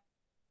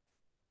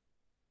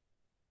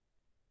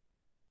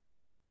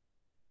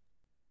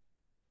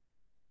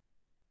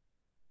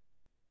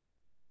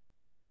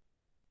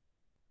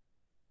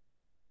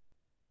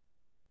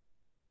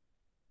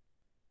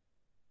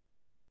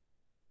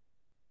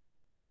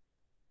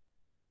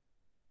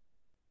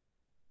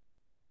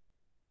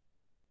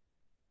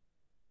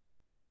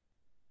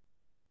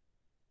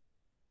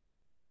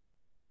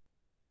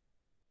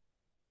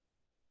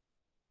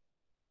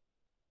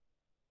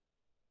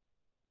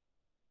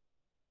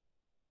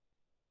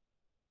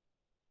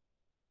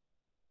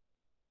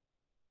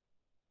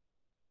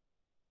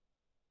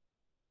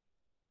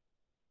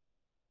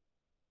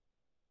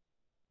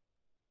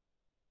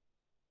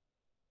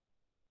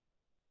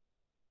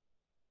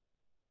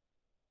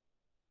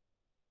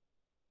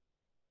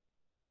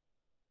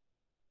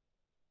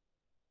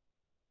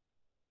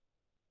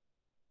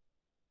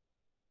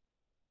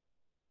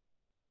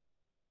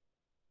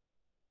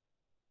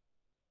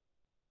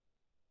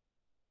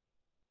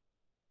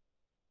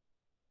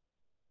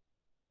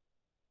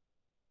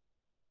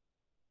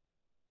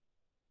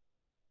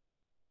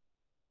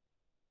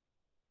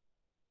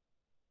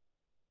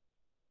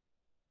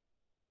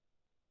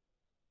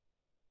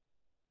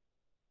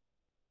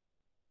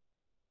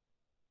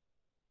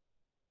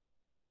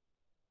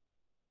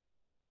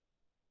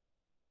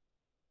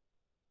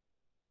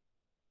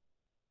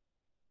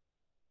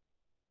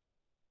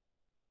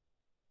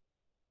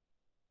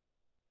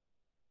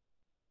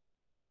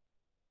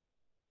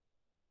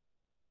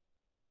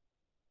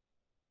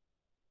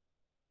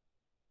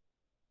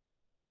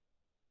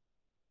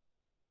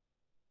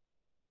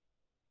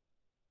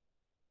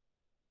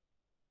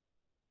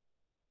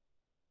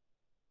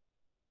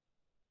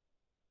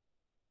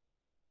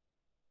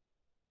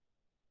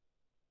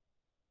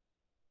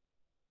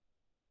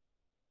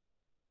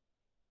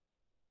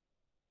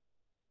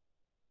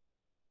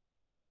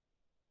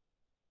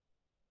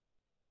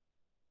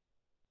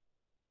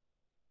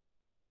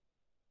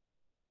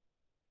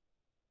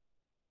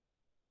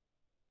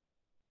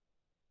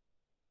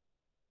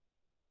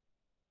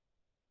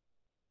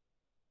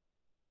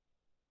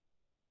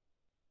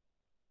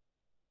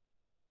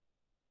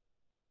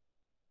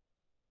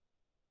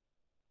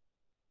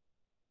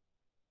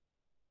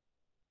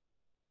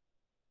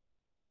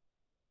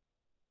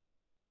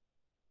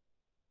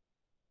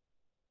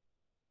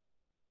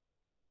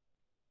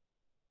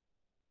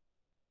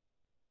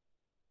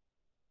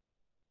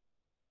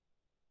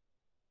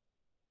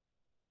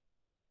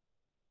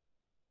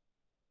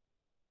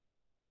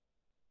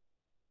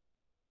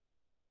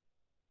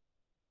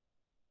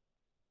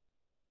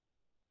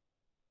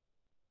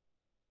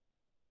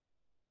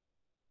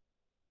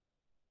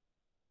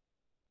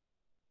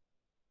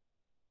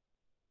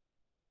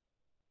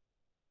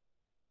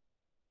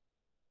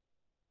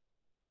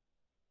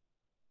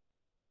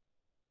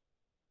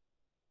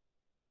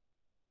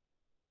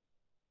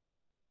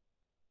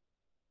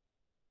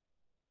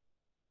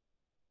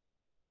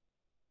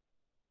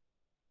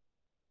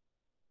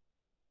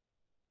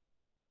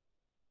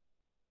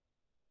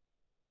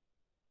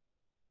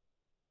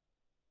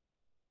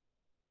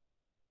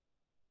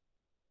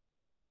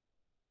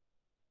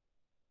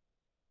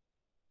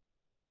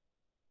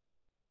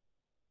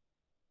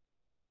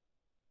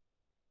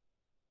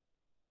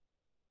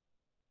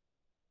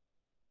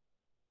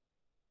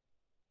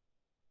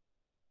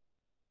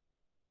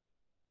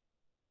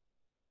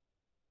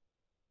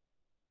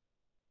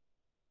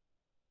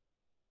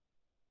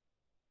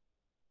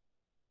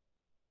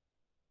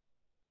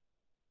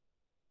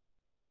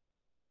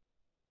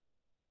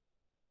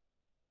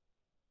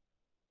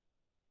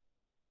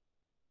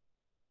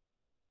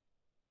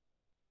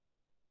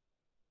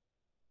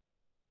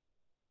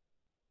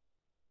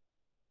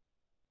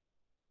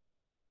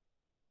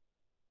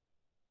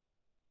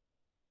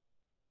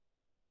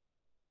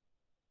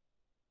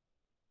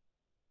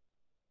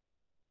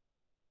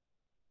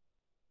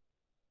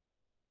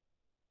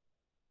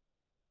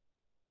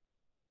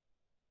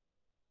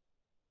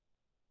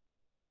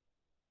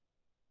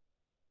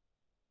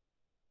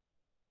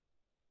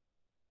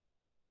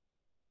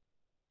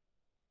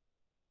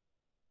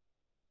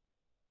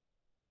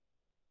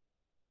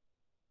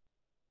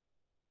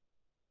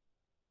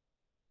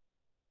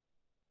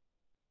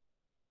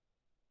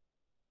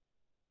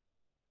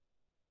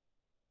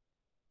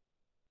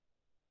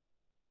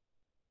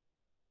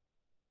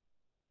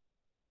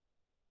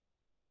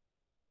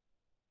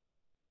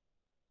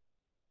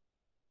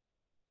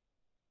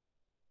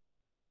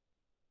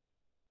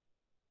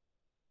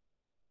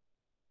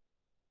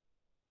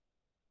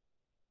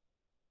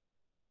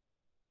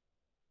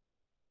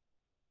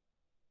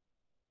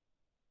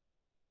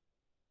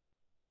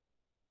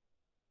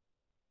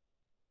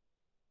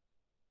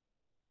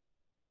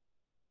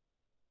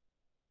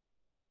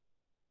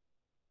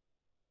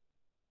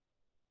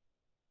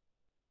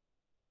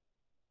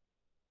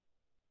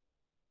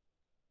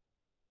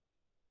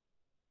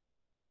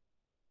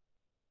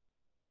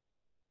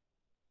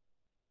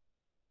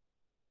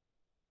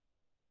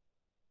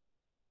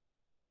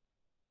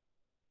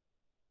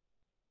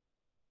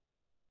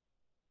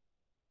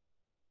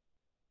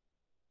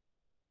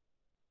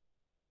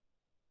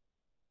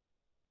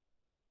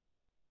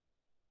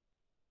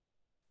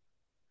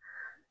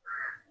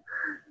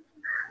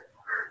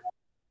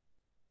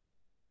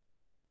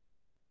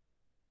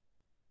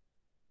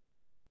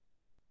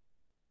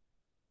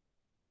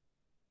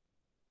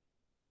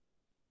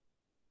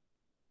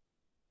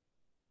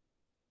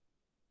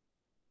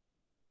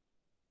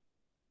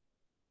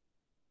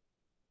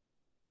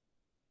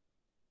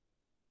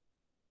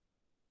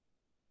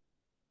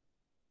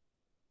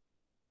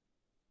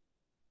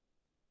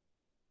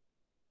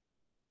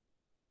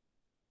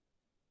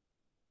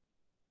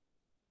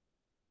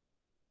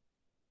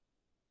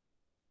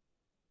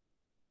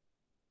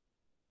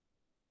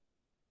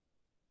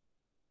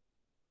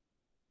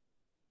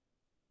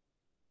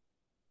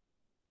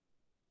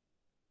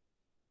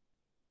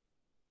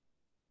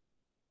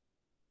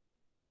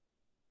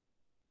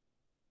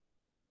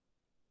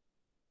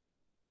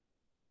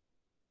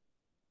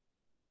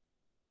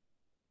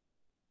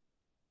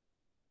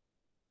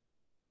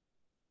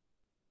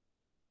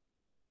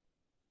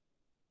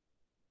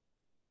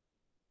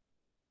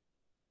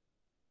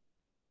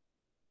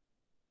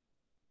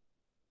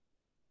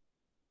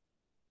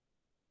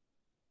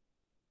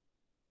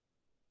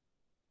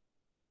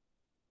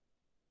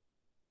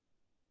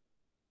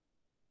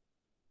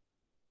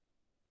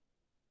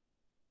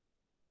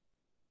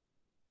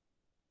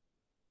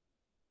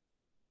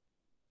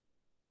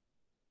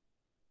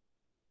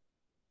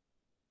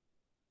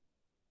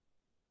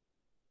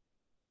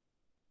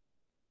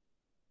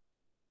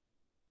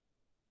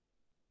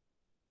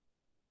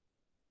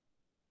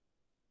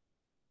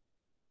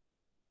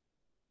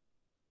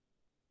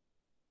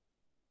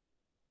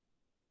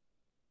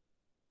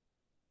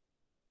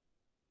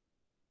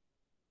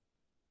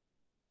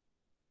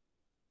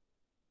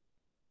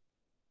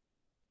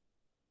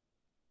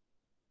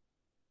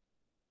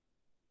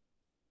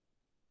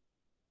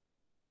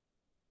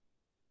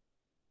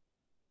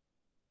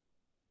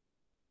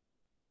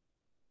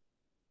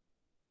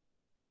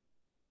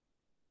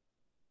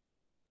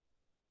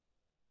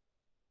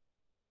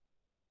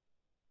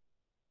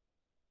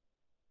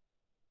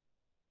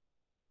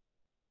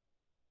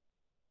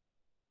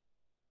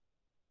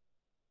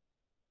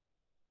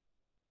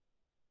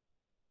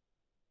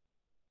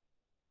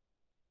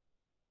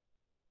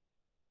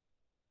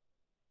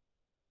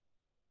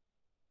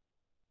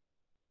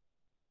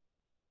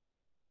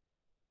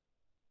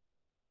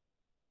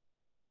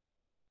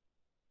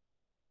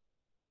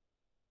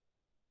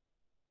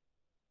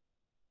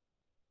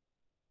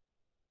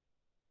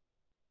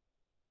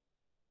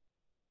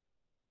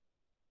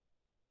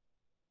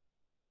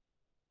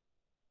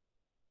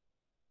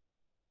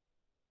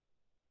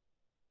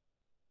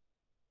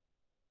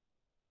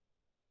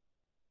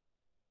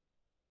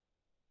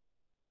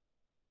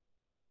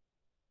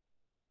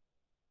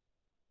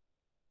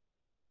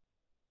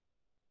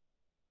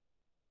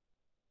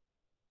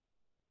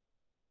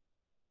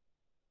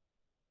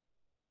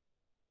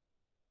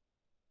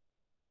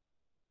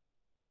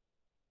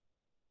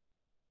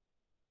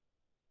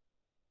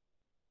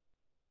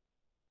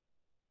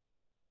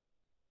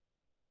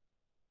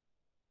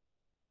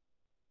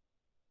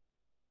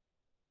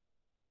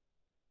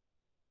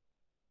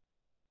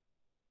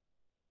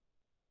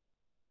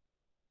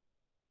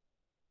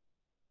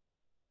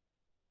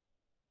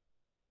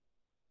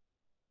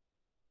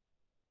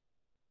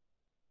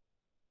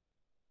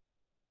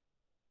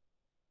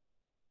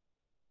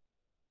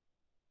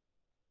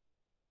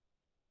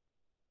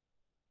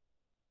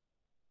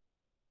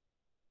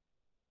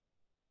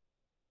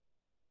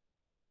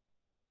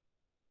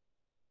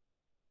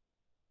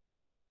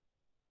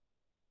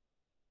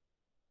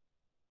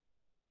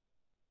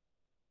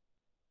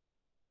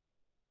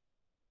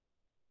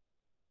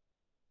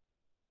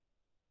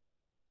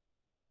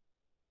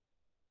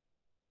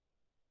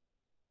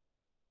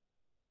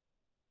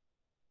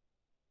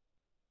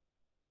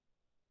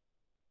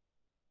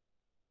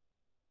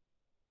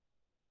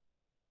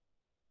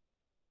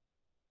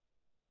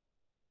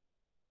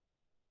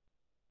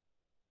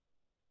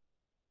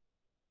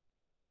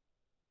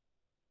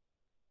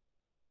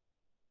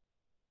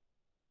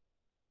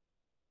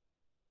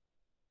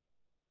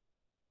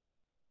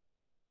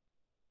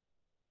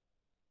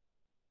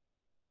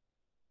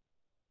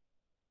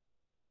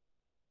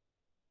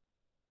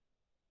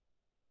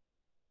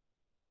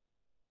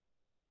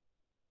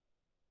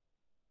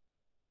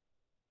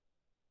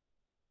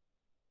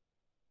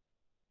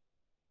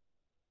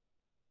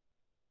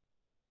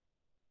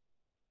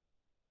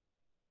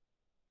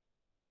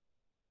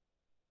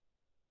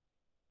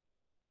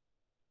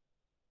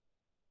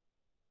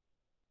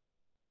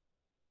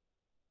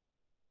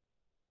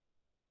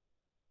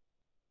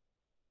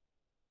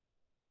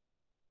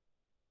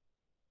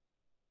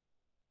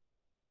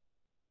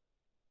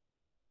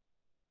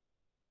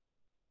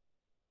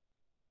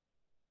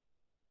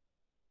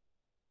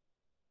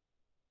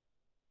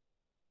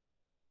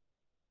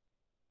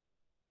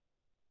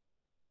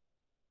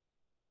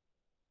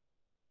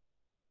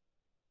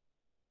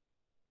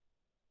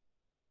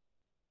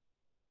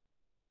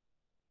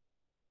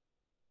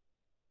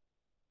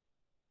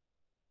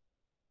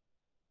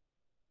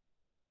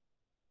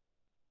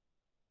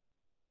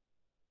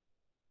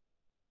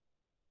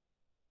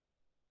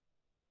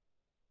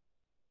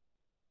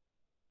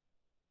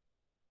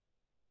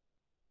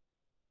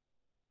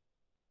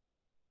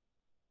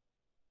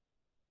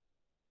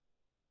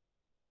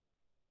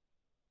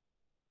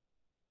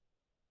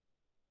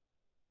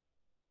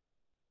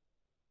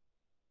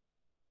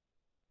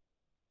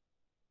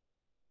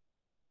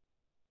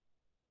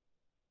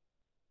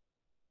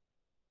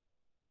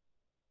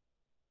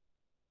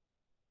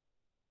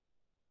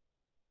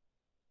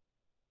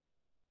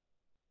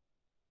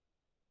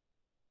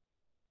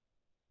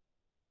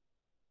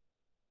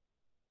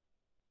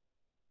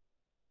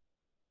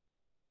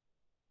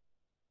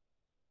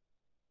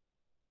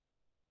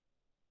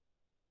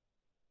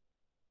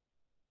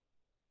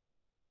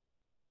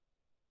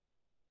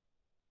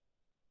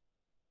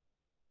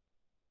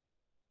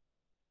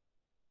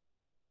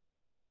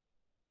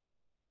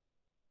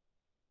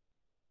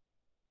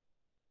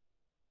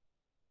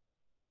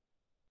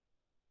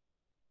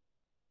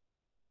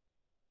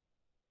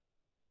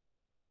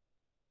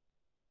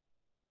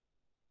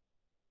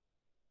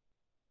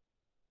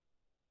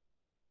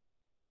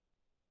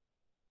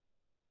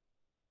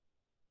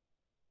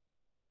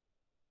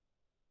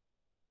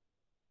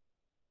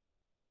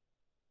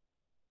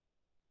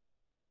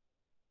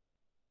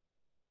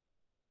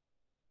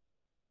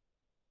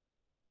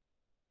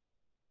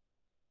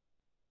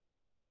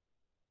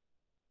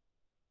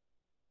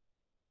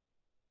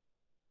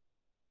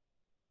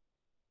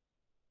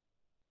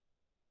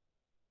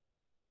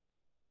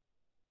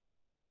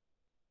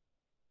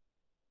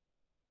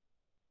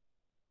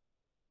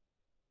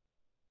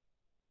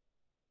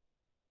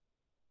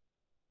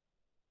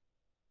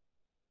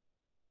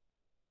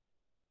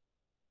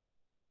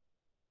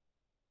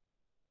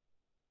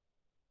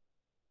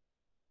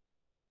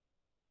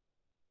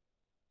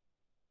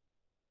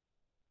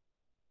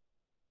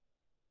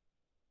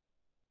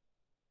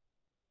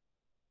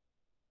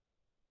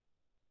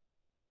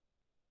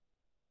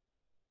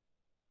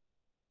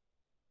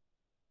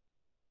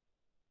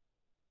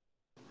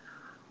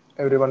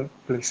 Everyone,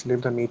 please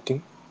leave the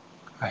meeting.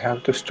 I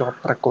have to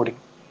stop recording.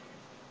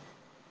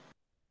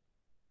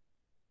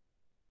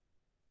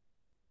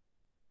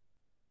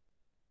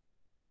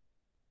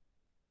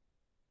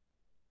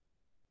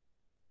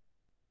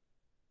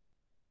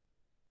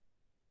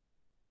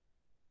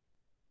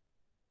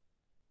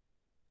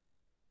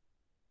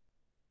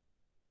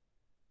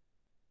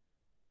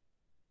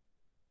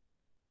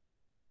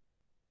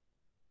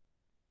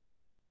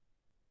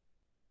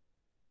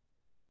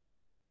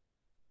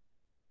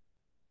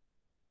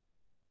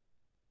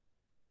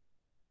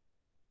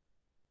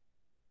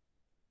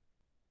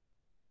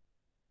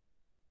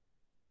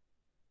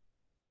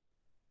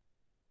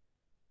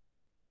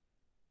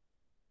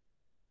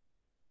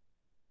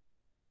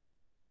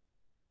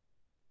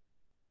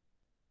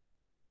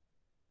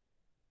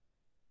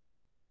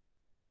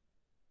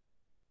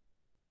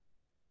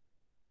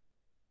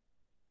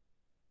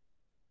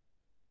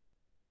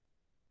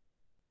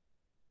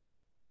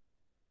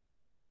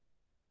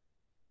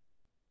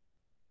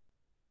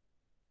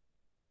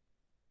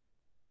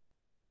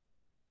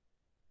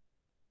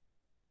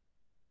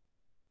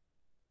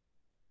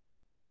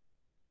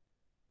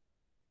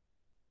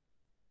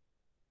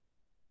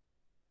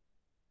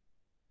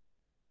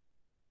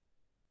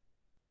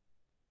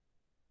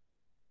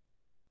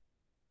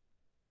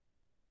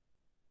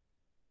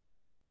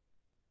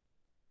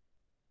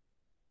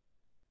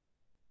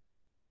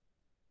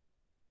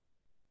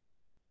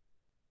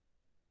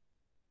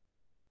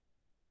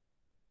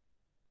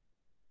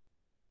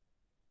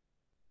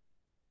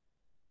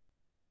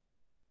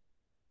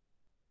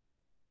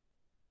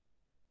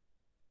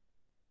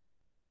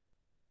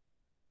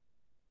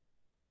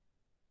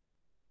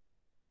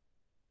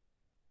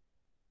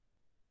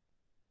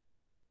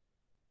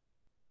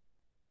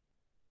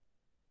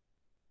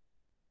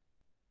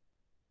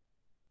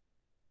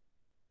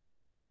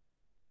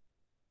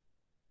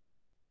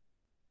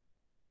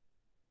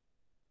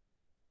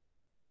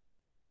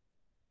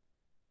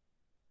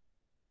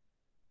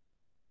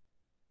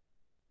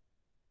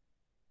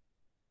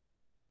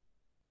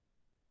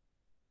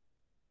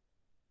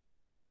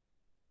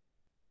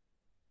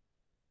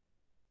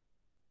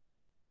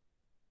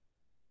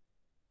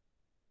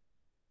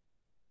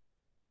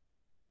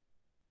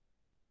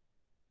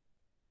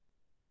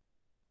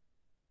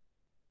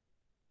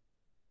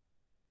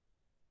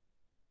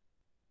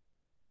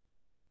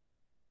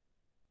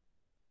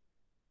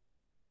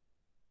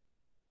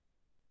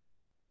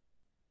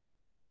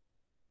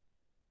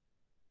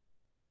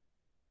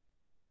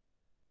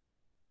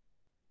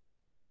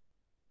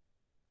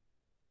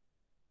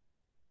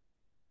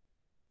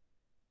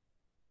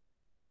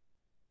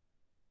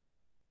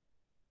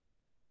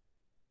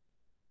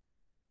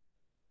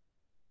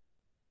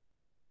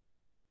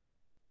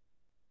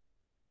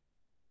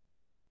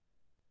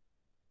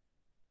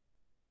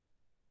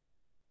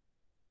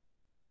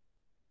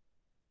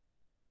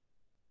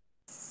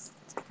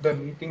 The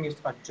meeting is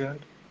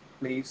adjourned.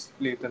 Please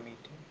leave the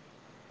meeting.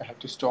 I have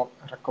to stop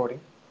recording.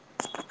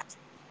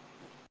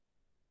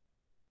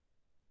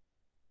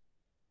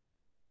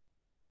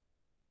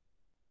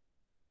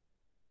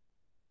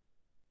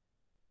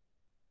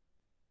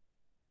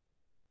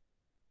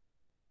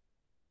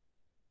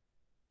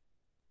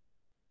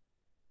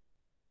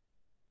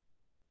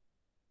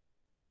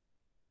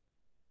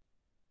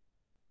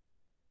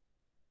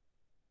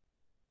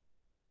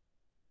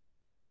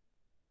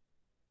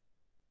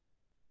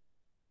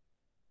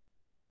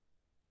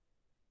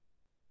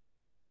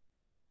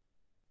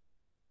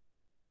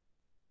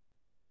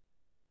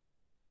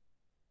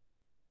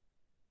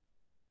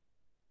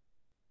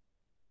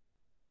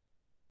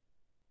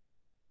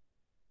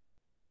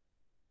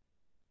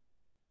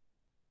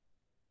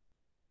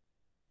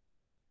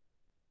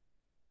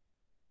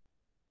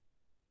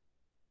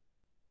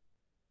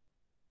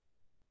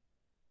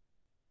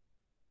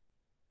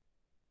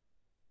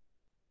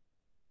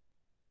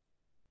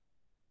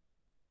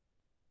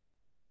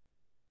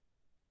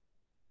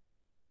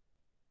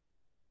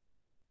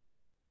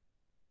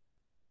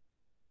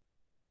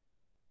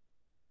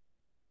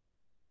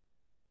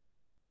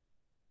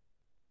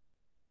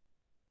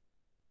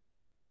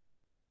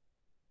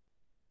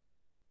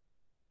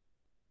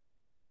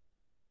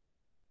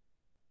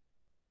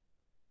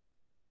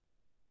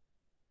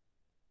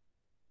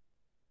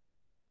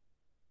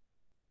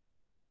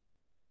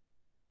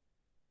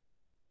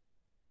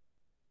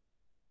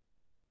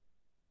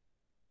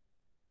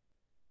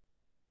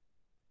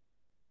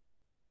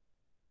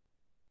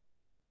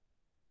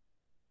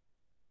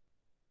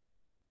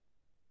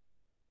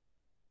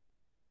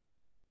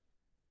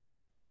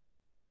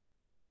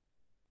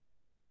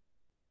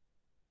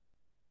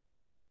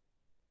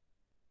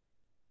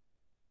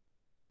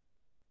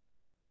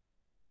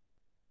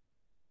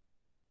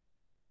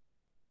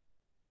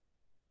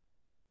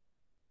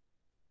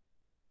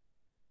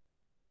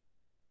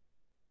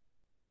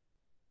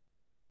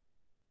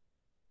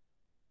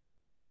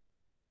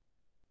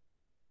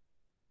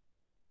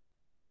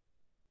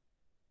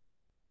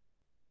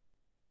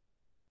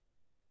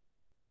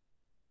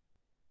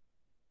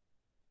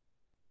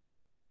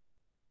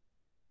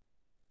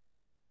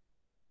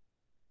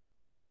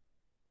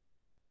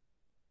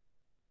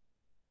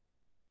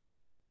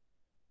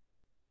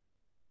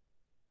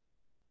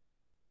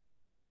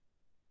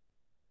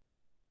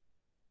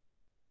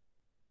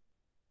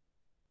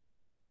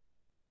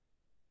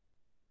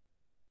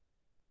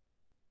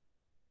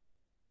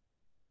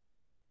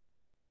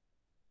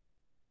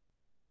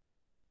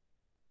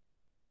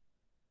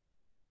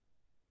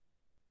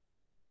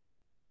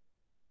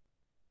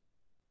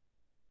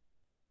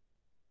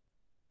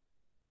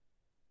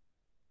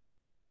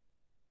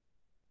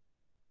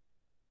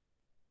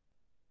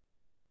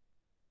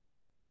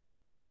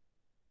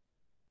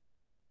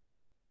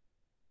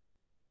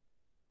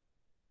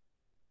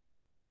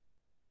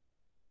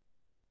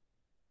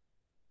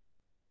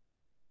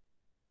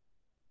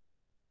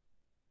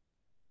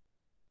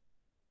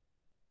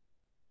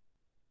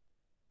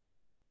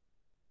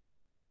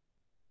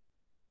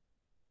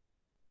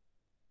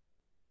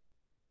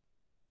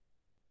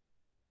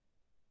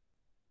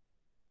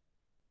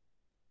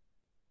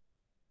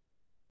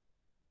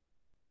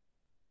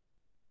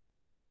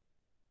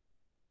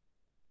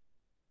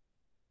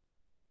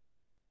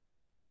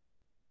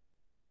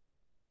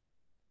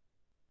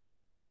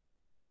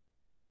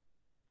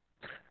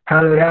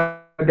 Hello,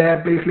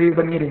 Dad, please leave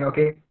the meeting,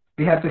 okay?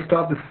 We have to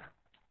stop this.